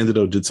 Keith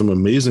DeCandido did some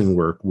amazing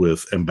work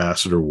with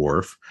Ambassador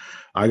Worf.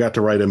 I got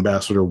to write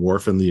Ambassador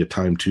Worf in the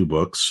Time 2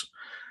 books.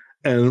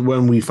 And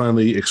when we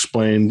finally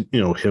explained,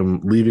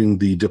 him leaving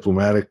the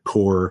diplomatic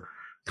corps,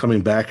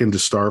 coming back into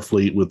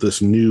Starfleet with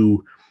this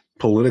new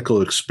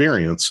political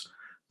experience,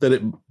 that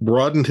it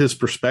broadened his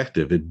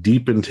perspective. It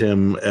deepened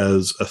him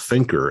as a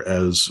thinker,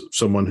 as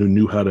someone who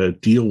knew how to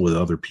deal with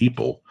other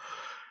people.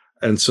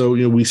 And so,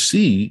 we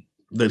see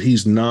that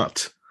he's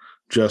not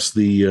just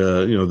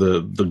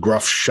the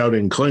gruff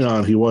shouting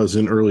Klingon he was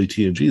in early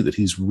TNG, that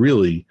he's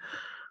really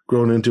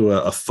grown into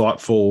a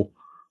thoughtful,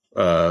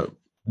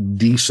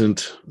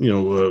 decent,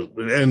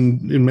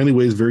 and in many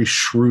ways very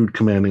shrewd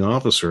commanding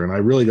officer. And I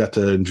really got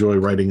to enjoy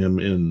writing him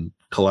in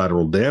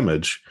Collateral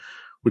Damage,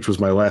 which was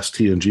my last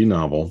TNG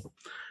novel,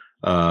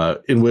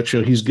 in which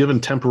he's given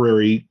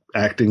temporary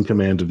acting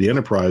command of the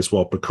Enterprise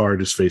while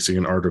Picard is facing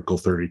an Article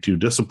 32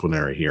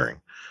 disciplinary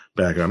hearing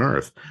back on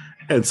Earth.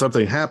 And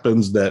something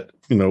happens that,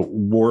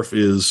 Worf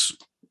is,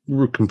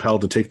 were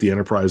compelled to take the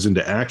Enterprise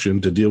into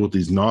action to deal with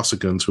these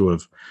Nausicaans who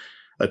have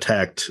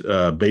attacked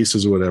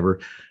bases or whatever.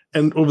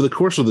 And over the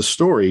course of the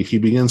story, he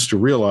begins to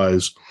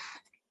realize,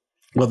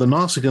 well, the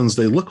Nausicaans,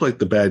 they look like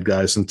the bad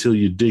guys until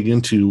you dig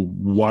into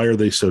why are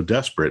they so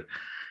desperate.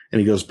 And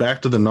he goes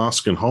back to the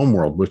Nausicaan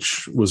homeworld,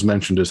 which was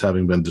mentioned as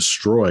having been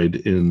destroyed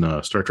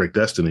in Star Trek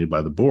Destiny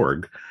by the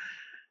Borg.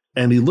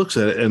 And he looks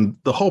at it, and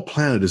the whole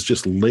planet is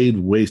just laid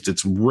waste.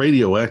 It's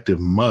radioactive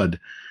mud.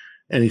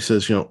 And he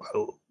says,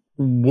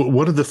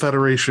 what did the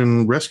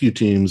Federation rescue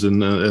teams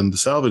and the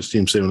salvage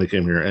team say when they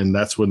came here? And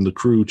that's when the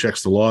crew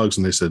checks the logs,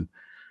 and they said,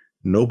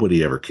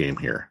 nobody ever came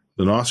here.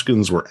 The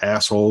Nausicaans were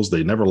assholes.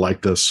 They never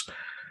liked us.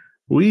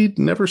 We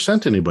never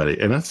sent anybody.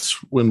 And that's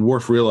when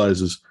Worf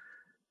realizes,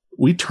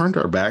 we turned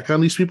our back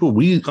on these people.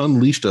 We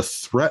unleashed a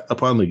threat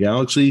upon the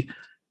galaxy.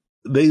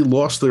 They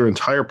lost their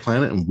entire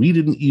planet, and we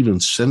didn't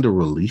even send a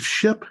relief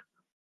ship.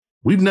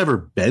 We've never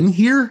been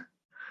here.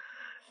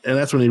 And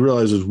that's when he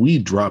realizes we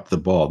dropped the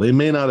ball. They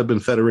may not have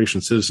been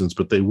Federation citizens,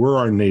 but they were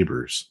our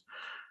neighbors.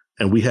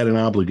 And we had an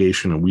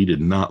obligation, and we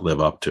did not live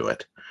up to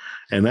it.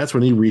 And that's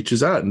when he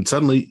reaches out, and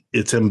suddenly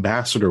it's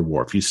Ambassador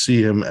Worf. You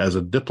see him as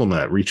a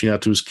diplomat reaching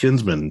out to his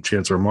kinsman,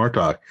 Chancellor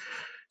Martok,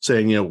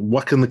 saying,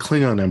 what can the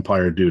Klingon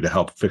Empire do to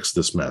help fix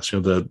this mess?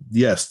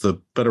 The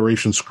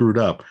Federation screwed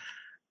up.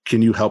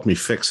 Can you help me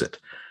fix it?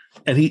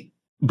 And he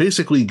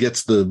basically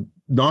gets the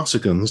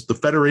Nausicaans, the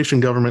Federation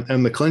government,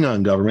 and the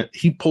Klingon government.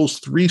 He pulls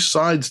three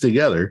sides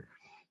together,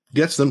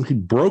 gets them, he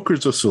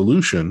brokers a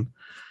solution,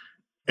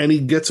 and he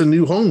gets a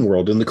new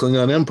homeworld in the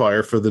Klingon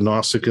Empire for the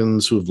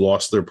Nausicaans who have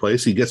lost their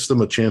place. He gets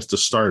them a chance to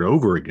start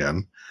over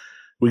again.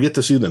 We get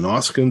to see the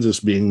Nausicaans as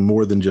being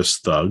more than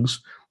just thugs.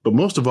 But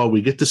most of all,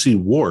 we get to see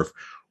Worf.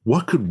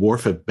 What could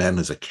Worf have been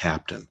as a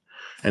captain?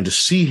 And to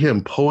see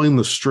him pulling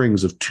the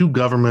strings of two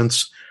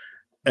governments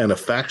and a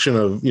faction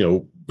of,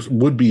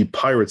 would-be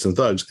pirates and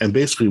thugs, and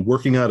basically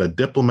working out a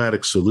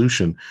diplomatic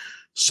solution,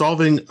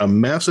 solving a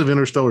massive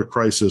interstellar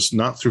crisis,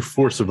 not through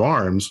force of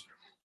arms,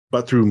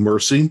 but through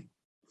mercy,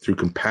 through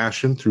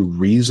compassion, through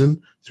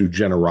reason, through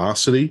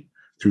generosity,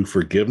 through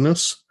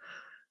forgiveness.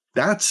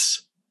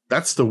 That's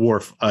the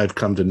Worf I've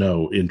come to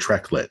know in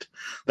Trek Lit.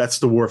 That's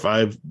the Worf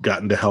I've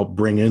gotten to help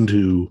bring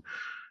into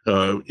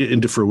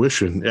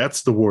fruition.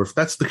 That's the Worf.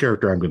 That's the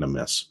character I'm going to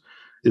miss,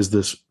 is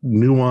this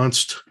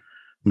nuanced,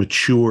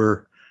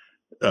 mature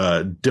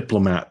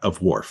diplomat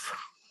of Worf.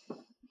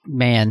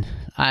 Man,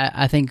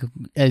 I think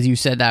as you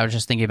said that, I was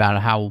just thinking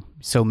about how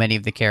so many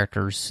of the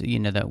characters,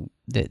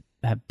 that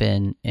have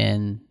been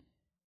in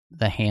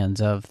the hands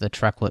of the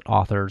Treklit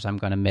authors I'm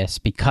going to miss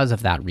because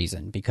of that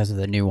reason, because of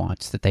the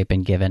nuance that they've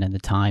been given and the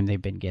time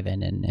they've been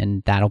given.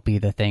 And that'll be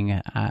the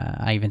thing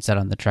I even said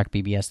on the Trek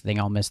BBS, the thing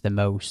I'll miss the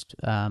most.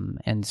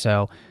 And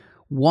so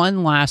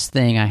one last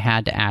thing I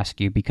had to ask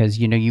you, because,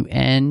 you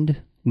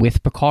end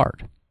with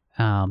Picard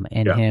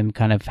and him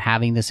kind of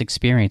having this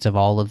experience of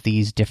all of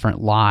these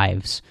different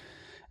lives.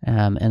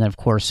 And then, of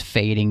course,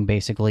 fading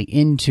basically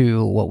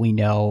into what we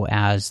know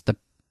as the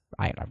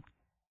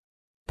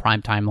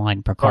prime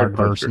timeline Picard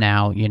verse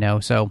now,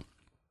 so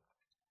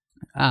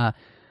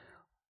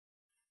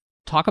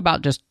talk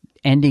about just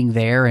ending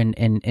there,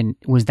 and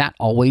was that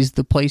always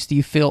the place that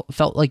you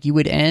felt like you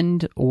would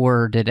end,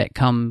 or did it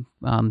come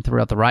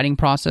throughout the writing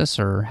process,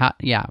 or how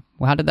did that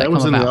come about? That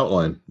was in the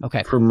outline.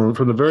 Okay. From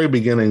the very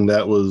beginning,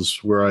 that was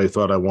where I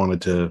thought I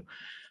wanted to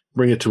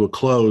bring it to a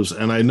close.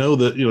 And I know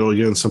that,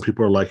 again, some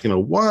people are like,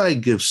 why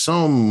give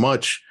so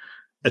much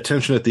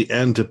attention at the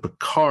end to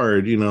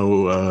Picard?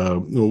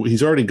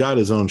 He's already got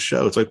his own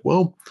show. It's like,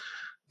 well,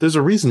 there's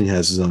a reason he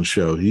has his own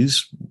show.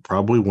 He's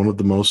probably one of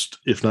the most,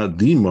 if not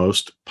the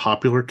most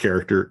popular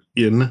character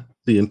in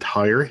the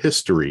entire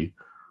history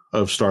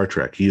of Star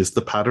Trek. He is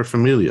the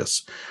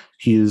paterfamilias.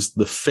 He is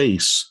the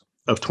face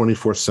of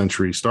 24th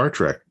century Star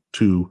Trek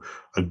to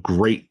a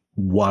great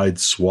wide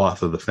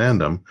swath of the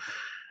fandom.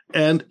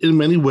 And in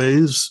many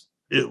ways,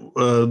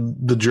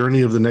 the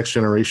journey of the Next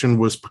Generation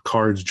was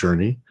Picard's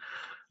journey.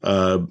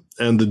 And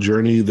the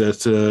journey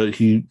that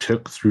he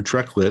took through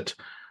Trek Lit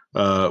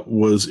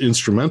was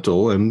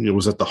instrumental, and it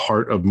was at the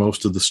heart of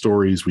most of the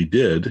stories we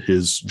did.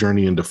 His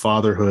journey into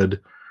fatherhood,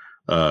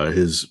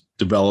 his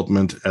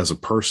development as a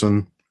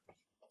person.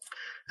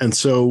 And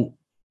so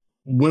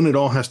when it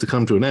all has to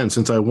come to an end,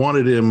 since I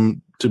wanted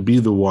him to be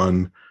the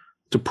one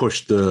to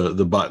push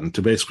the button,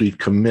 to basically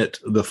commit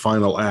the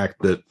final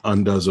act that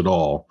undoes it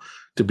all,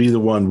 to be the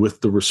one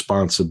with the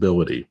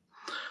responsibility.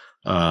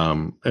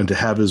 And to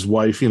have his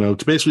wife, to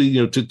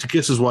basically, to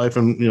kiss his wife.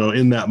 And,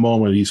 in that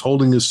moment, he's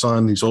holding his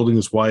son, he's holding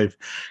his wife,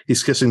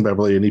 he's kissing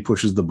Beverly, and he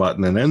pushes the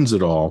button and ends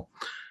it all.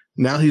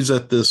 Now he's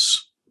at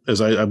this,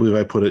 as I believe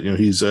I put it,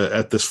 he's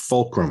at this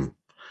fulcrum.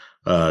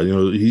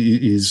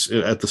 He's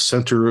at the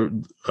center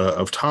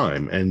of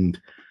time.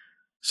 And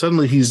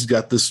suddenly he's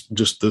got this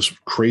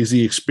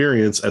crazy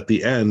experience at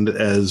the end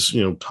as,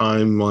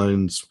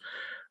 timelines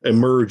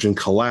emerge and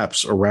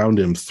collapse around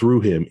him,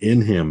 through him,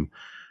 in him.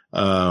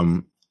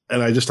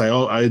 And I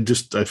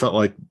felt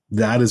like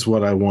that is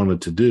what I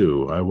wanted to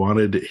do. I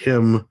wanted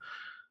him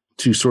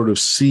to sort of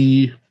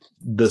see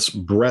this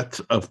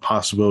breadth of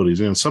possibilities.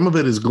 And some of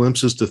it is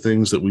glimpses to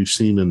things that we've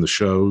seen in the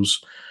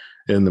shows,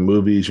 in the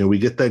movies. We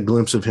get that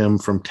glimpse of him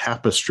from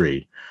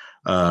Tapestry,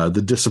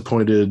 the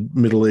disappointed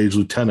middle-aged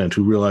lieutenant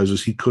who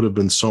realizes he could have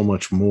been so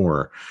much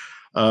more.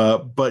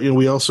 But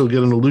we also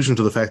get an allusion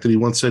to the fact that he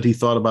once said he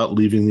thought about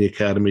leaving the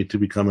academy to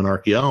become an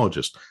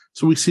archaeologist.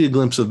 So we see a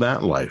glimpse of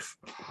that life.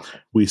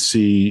 We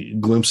see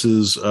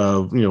glimpses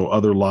of,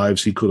 other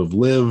lives he could have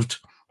lived,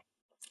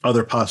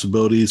 other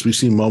possibilities. We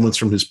see moments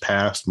from his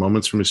past,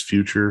 moments from his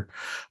future,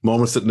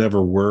 moments that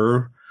never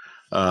were.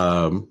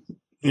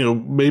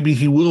 Maybe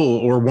he will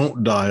or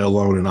won't die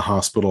alone in a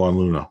hospital on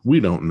Luna. We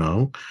don't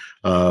know.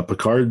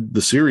 Picard,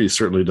 the series,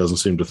 certainly doesn't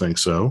seem to think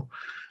so.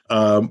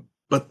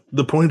 But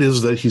the point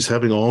is that he's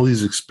having all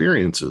these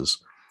experiences,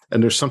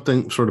 and there's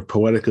something sort of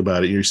poetic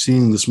about it. You're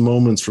seeing these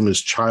moments from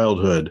his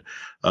childhood,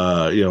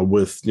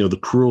 with, the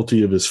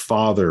cruelty of his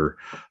father,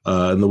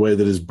 and the way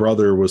that his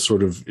brother was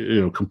sort of,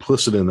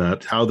 complicit in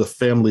that, how the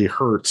family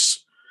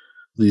hurts,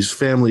 these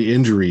family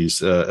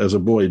injuries, as a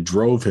boy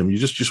drove him.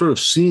 You're sort of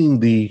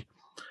seeing the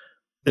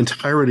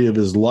entirety of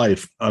his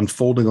life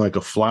unfolding like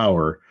a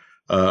flower,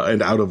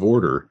 and out of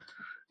order.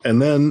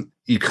 And then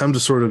you come to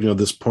sort of,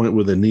 this point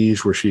with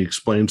Anish where she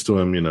explains to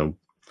him,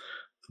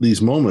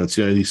 these moments,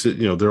 he said,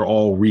 they're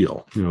all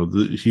real.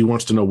 He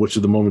wants to know which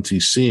of the moments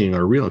he's seeing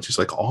are real. And she's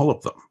like, all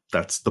of them.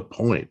 That's the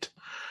point.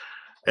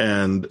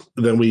 And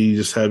then we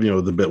just have,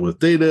 the bit with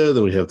Data.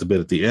 Then we have the bit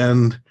at the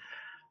end.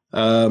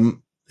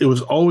 It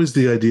was always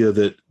the idea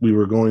that we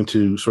were going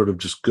to sort of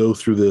just go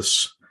through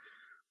this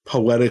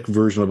poetic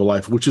version of a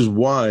life, which is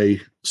why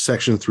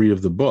section 3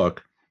 of the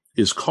book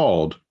is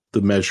called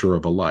The Measure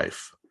of a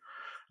Life.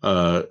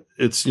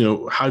 It's,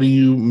 how do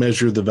you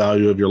measure the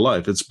value of your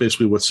life? It's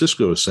basically what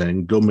Sisko is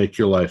saying, go make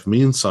your life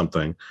mean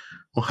something.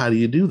 Well, how do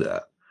you do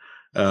that?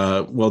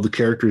 The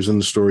characters in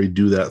the story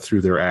do that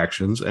through their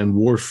actions, and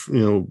Worf,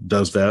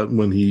 does that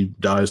when he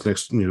dies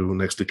next to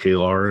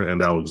Kalar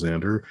and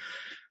Alexander.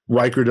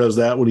 Riker does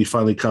that when he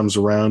finally comes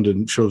around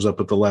and shows up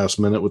at the last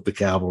minute with the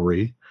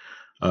cavalry.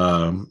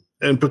 And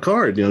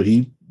Picard,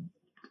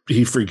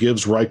 he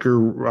forgives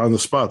Riker on the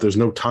spot. There's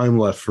no time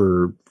left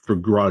for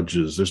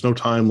grudges. There's no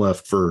time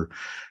left for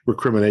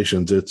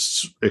recriminations.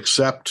 It's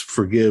accept,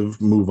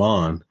 forgive, move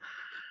on.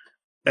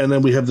 And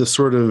then we have this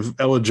sort of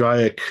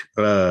elegiac,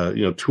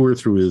 tour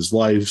through his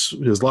lives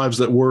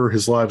that were,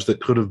 his lives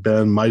that could have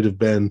been,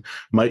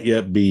 might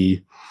yet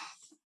be.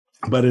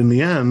 But in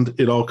the end,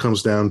 it all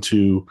comes down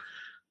to,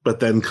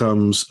 but then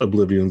comes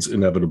Oblivion's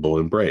inevitable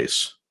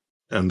embrace,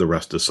 and the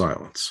rest is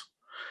silence,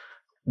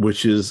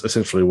 which is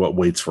essentially what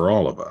waits for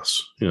all of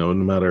us. No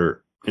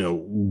matter,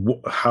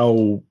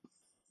 how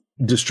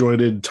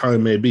disjointed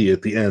time may be,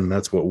 at the end,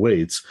 that's what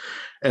waits.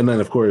 And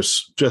then, of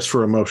course, just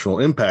for emotional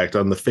impact,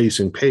 on the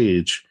facing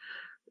page,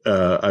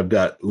 I've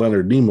got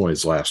Leonard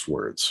Nimoy's last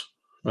words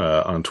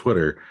on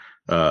Twitter.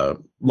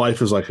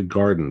 Life is like a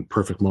garden.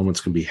 Perfect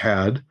moments can be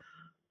had,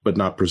 but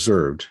not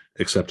preserved,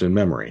 except in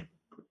memory.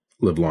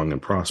 Live long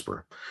and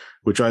prosper,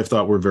 which I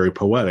thought were very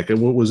poetic. And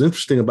what was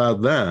interesting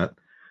about that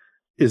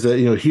is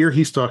that, here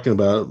he's talking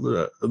about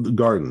the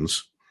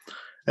gardens.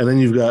 And then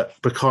you've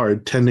got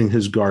Picard tending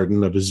his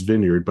garden of his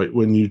vineyard. But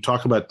when you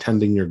talk about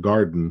tending your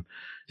garden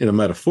in a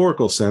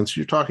metaphorical sense,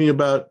 you're talking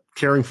about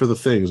caring for the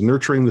things,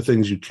 nurturing the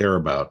things you care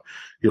about,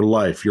 your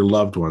life, your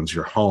loved ones,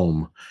 your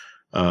home,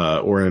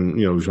 or in,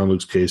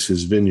 Jean-Luc's case,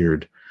 his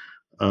vineyard.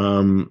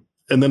 And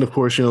then, of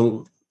course,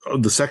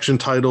 the section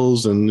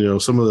titles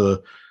and, some of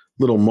the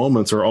little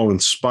moments are all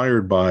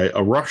inspired by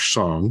a Rush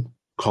song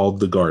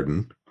called The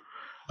Garden.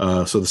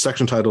 So the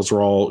section titles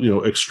are all,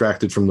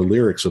 extracted from the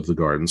lyrics of The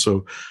Garden.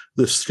 So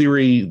this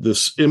theory,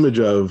 this image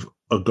of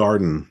a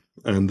garden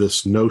and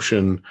this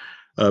notion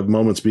of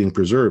moments being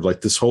preserved, like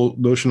this whole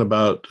notion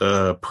about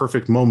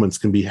perfect moments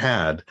can be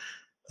had.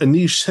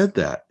 Anish said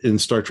that in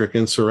Star Trek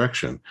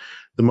Insurrection.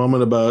 The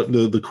moment about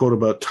the quote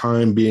about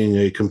time being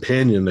a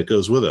companion that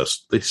goes with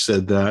us. They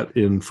said that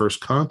in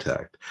First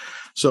Contact.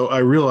 So I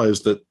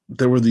realized that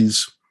there were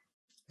these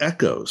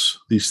echoes,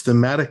 these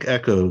thematic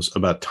echoes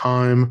about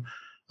time,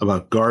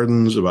 about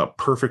gardens, about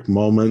perfect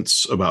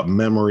moments, about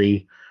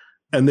memory.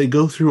 And they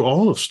go through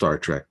all of Star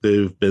Trek.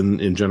 They've been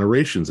in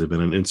Generations. They've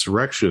been in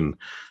Insurrection.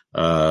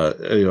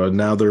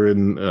 Now they're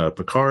in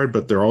Picard,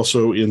 but they're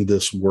also in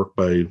this work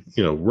by,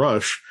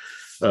 Rush,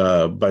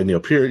 by Neil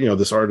Peart,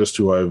 this artist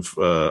who I've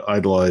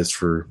idolized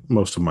for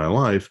most of my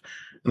life.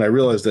 And I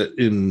realized that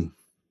in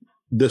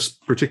this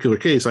particular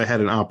case, I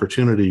had an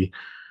opportunity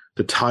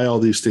to tie all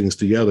these things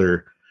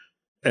together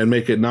and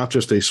make it not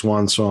just a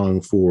swan song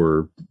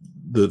for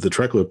the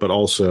Treklet, but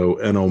also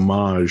an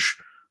homage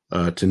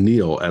to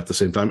Neil at the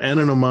same time, and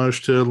an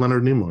homage to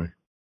Leonard Nimoy.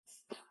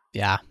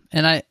 Yeah,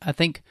 and I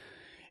think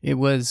it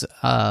was,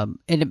 and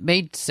it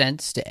made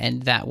sense to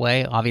end that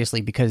way,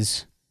 obviously,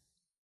 because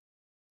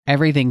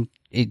everything,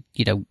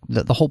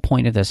 the whole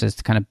point of this is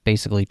to kind of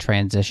basically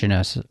transition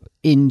us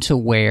into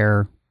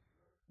where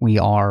we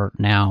are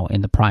now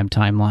in the prime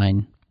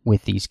timeline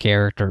with these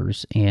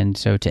characters. And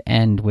so to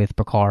end with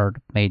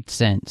Picard made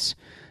sense.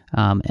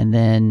 And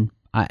then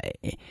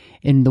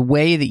in the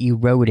way that you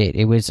wrote it,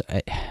 it was,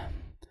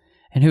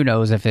 and who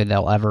knows if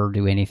they'll ever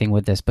do anything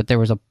with this, but there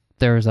was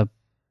a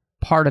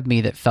part of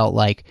me that felt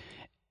like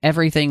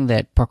everything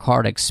that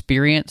Picard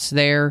experienced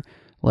there,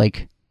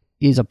 like,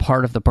 is a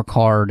part of the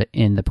Picard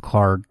in the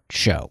Picard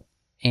show.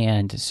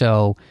 And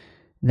so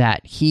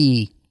that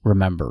he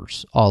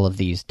remembers all of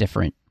these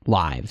different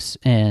lives.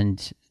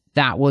 And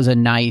that was a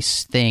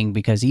nice thing,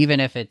 because even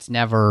if it's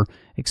never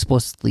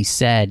explicitly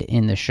said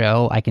in the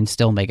show, I can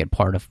still make it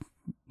part of,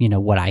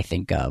 what I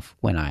think of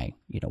when I,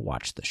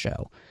 watch the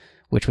show,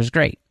 which was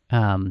great.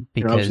 Because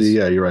obviously,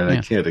 yeah, you're right. Yeah.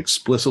 I can't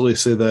explicitly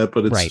say that,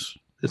 but Right.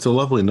 It's a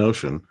lovely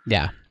notion.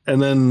 Yeah.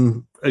 And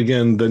then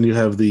again, you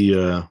have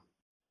the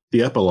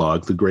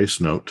epilogue, the grace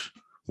note.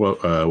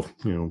 Well,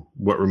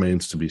 what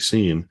remains to be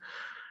seen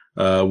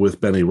with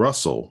Benny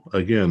Russell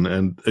again,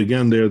 and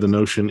again, there the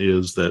notion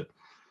is that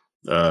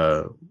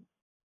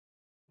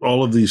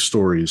all of these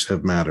stories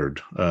have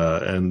mattered,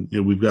 and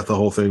we've got the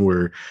whole thing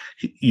where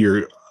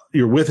you're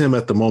with him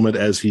at the moment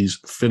as he's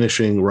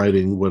finishing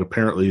writing what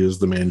apparently is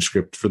the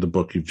manuscript for the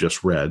book you've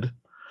just read.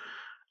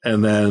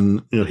 And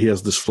then, he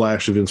has this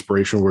flash of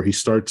inspiration where he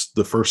starts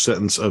the first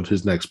sentence of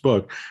his next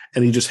book,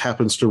 and he just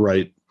happens to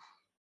write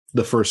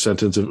the first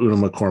sentence of Una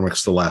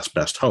McCormack's The Last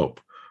Best Hope,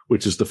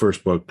 which is the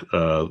first book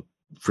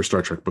for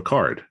Star Trek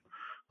Picard,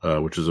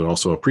 which is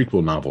also a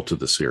prequel novel to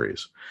the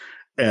series.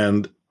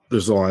 And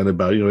there's a line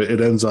about,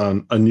 it ends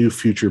on "A new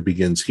future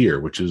begins here,"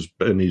 which is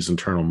Benny's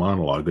internal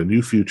monologue. A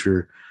new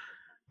future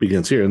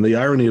begins here. And the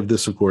irony of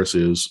this, of course,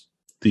 is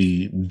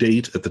the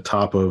date at the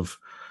top of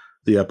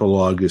the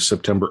epilogue is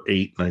September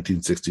 8,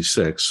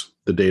 1966,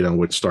 the date on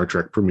which Star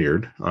Trek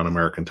premiered on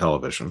American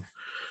television.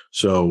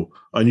 So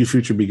A New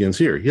Future Begins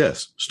Here.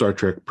 Yes, Star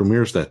Trek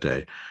premieres that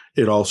day.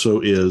 It also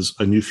is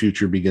A New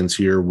Future Begins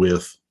Here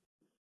with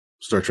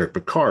Star Trek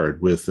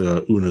Picard, with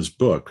Una's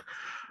book.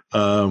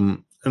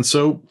 And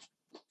so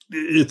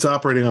it's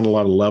operating on a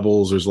lot of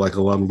levels. There's like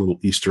a lot of little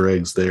Easter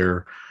eggs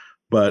there.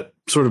 But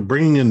sort of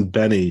bringing in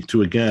Benny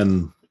to,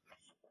 again,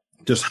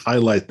 just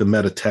highlight the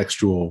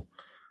metatextual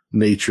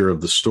nature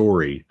of the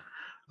story,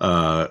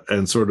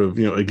 and sort of,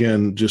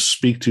 again, just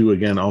speak to,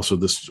 again, also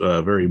this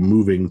very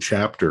moving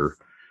chapter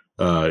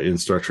in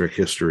Star Trek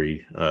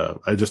history.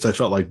 I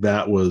felt like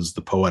that was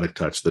the poetic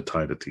touch that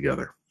tied it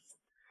together.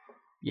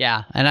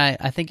 Yeah, and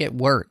I think it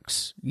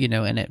works,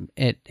 and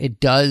it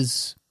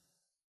does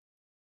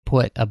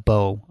put a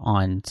bow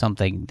on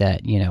something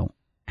that,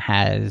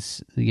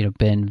 has,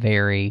 been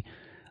very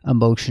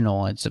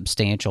emotional and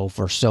substantial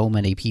for so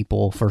many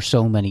people for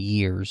so many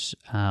years,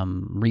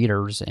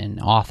 readers and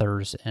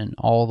authors, and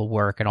all the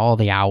work and all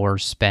the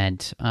hours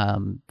spent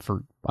on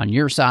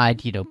your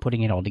side,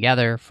 putting it all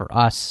together, for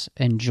us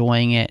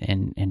enjoying it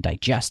and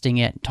digesting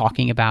it,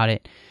 talking about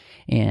it.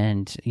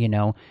 And,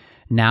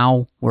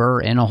 now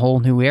we're in a whole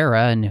new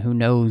era, and who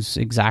knows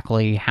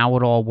exactly how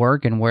it'll all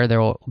work and where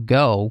they'll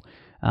go.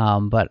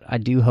 But I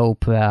do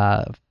hope,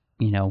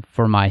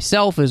 for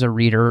myself as a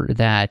reader,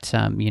 that,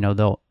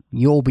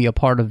 you'll be a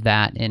part of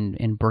that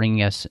in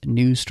bringing us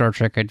new Star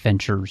Trek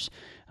adventures,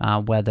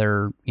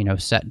 whether,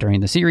 set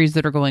during the series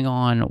that are going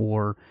on,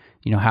 or,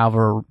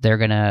 however they're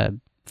going to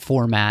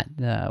format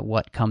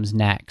what comes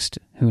next.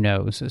 Who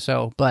knows?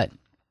 So, but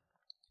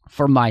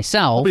for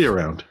myself... I'll be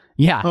around.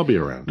 Yeah. I'll be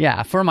around.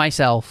 Yeah, for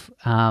myself,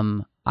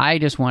 I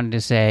just wanted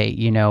to say,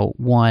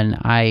 one,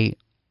 I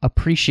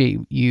appreciate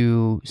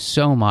you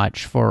so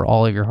much for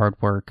all of your hard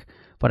work,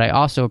 but I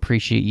also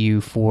appreciate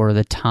you for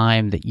the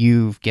time that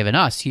you've given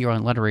us here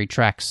on Literary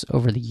Treks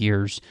over the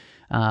years,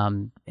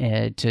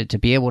 to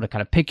be able to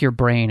kind of pick your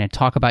brain and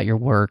talk about your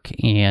work.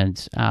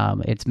 And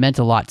it's meant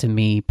a lot to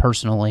me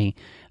personally,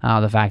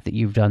 the fact that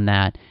you've done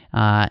that.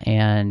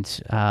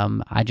 And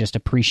I just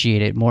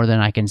appreciate it more than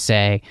I can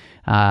say.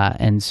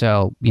 And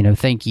so,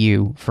 thank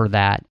you for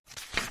that.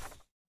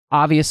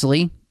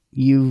 Obviously,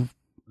 you've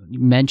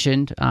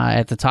mentioned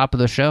at the top of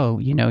the show,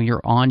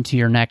 you're on to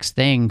your next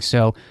thing.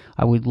 So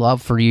I would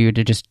love for you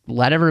to just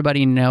let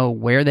everybody know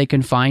where they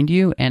can find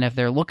you. And if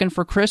they're looking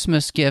for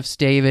Christmas gifts,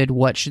 David,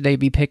 what should they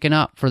be picking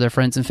up for their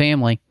friends and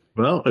family?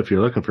 Well, if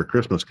you're looking for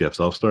Christmas gifts,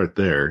 I'll start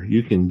there.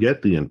 You can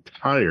get the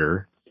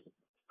entire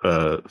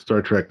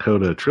Star Trek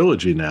Coda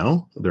trilogy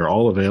now. They're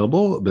all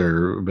available.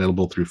 They're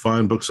available through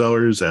fine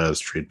booksellers as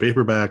trade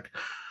paperback,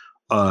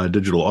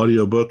 digital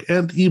audiobook,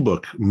 and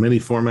ebook, many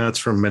formats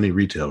from many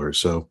retailers.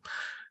 So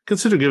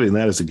consider giving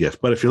that as a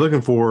gift. But if you're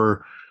looking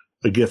for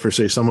a gift for,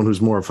 say, someone who's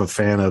more of a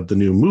fan of the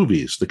new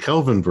movies, the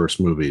Kelvinverse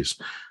movies,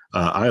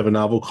 I have a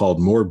novel called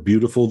More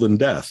Beautiful Than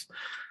Death.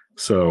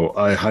 So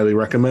I highly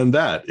recommend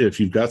that. If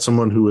you've got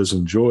someone who has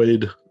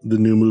enjoyed the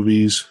new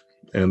movies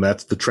and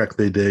that's the Trek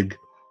they dig,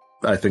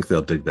 I think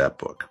they'll dig that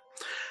book.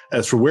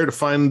 As for where to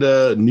find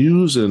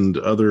news and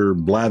other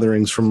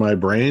blatherings from my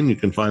brain, you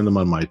can find them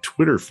on my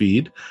Twitter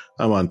feed.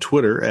 I'm on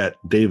Twitter at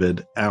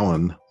David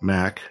Allen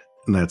Mack,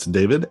 and that's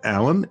David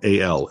Allen,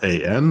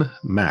 A-L-A-N,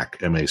 Mack,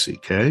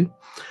 M-A-C-K.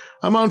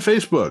 I'm on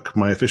Facebook.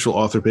 My official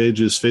author page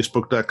is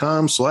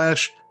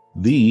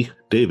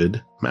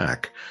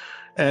facebook.com/TheDavidMack.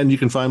 And you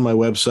can find my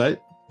website,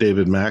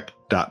 davidmack.com.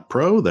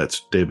 davidmack.pro.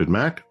 That's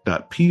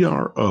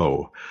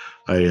davidmack.pro.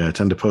 I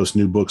tend to post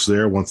new books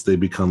there once they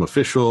become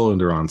official and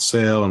they're on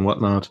sale and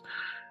whatnot.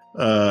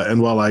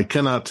 And while I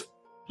cannot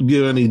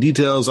give any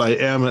details, I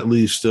am at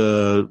least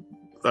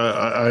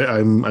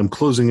I'm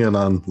closing in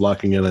on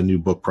locking in a new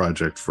book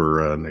project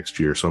for next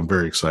year, so I'm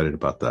very excited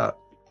about that.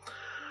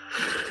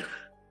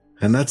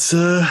 And that's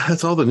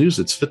all the news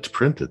that's fit to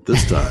print at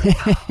this time.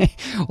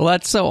 Well,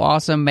 that's so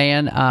awesome,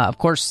 man. Of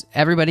course,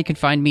 everybody can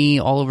find me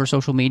all over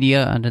social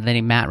media under the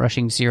name Matt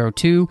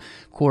Rushing02.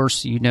 Of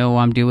course, you know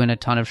I'm doing a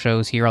ton of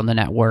shows here on the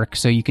network,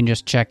 so you can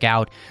just check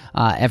out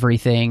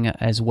everything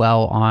as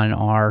well on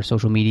our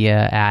social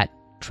media at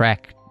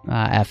Trek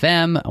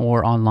FM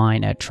or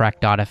online at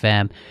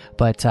trek.fm.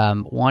 But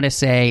want to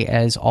say,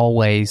 as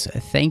always,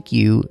 thank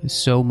you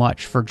so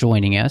much for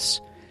joining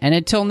us. And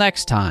until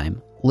next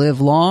time, live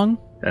long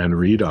and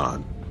read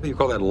on. You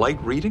call that light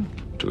reading?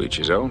 To each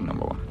his own,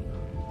 number one.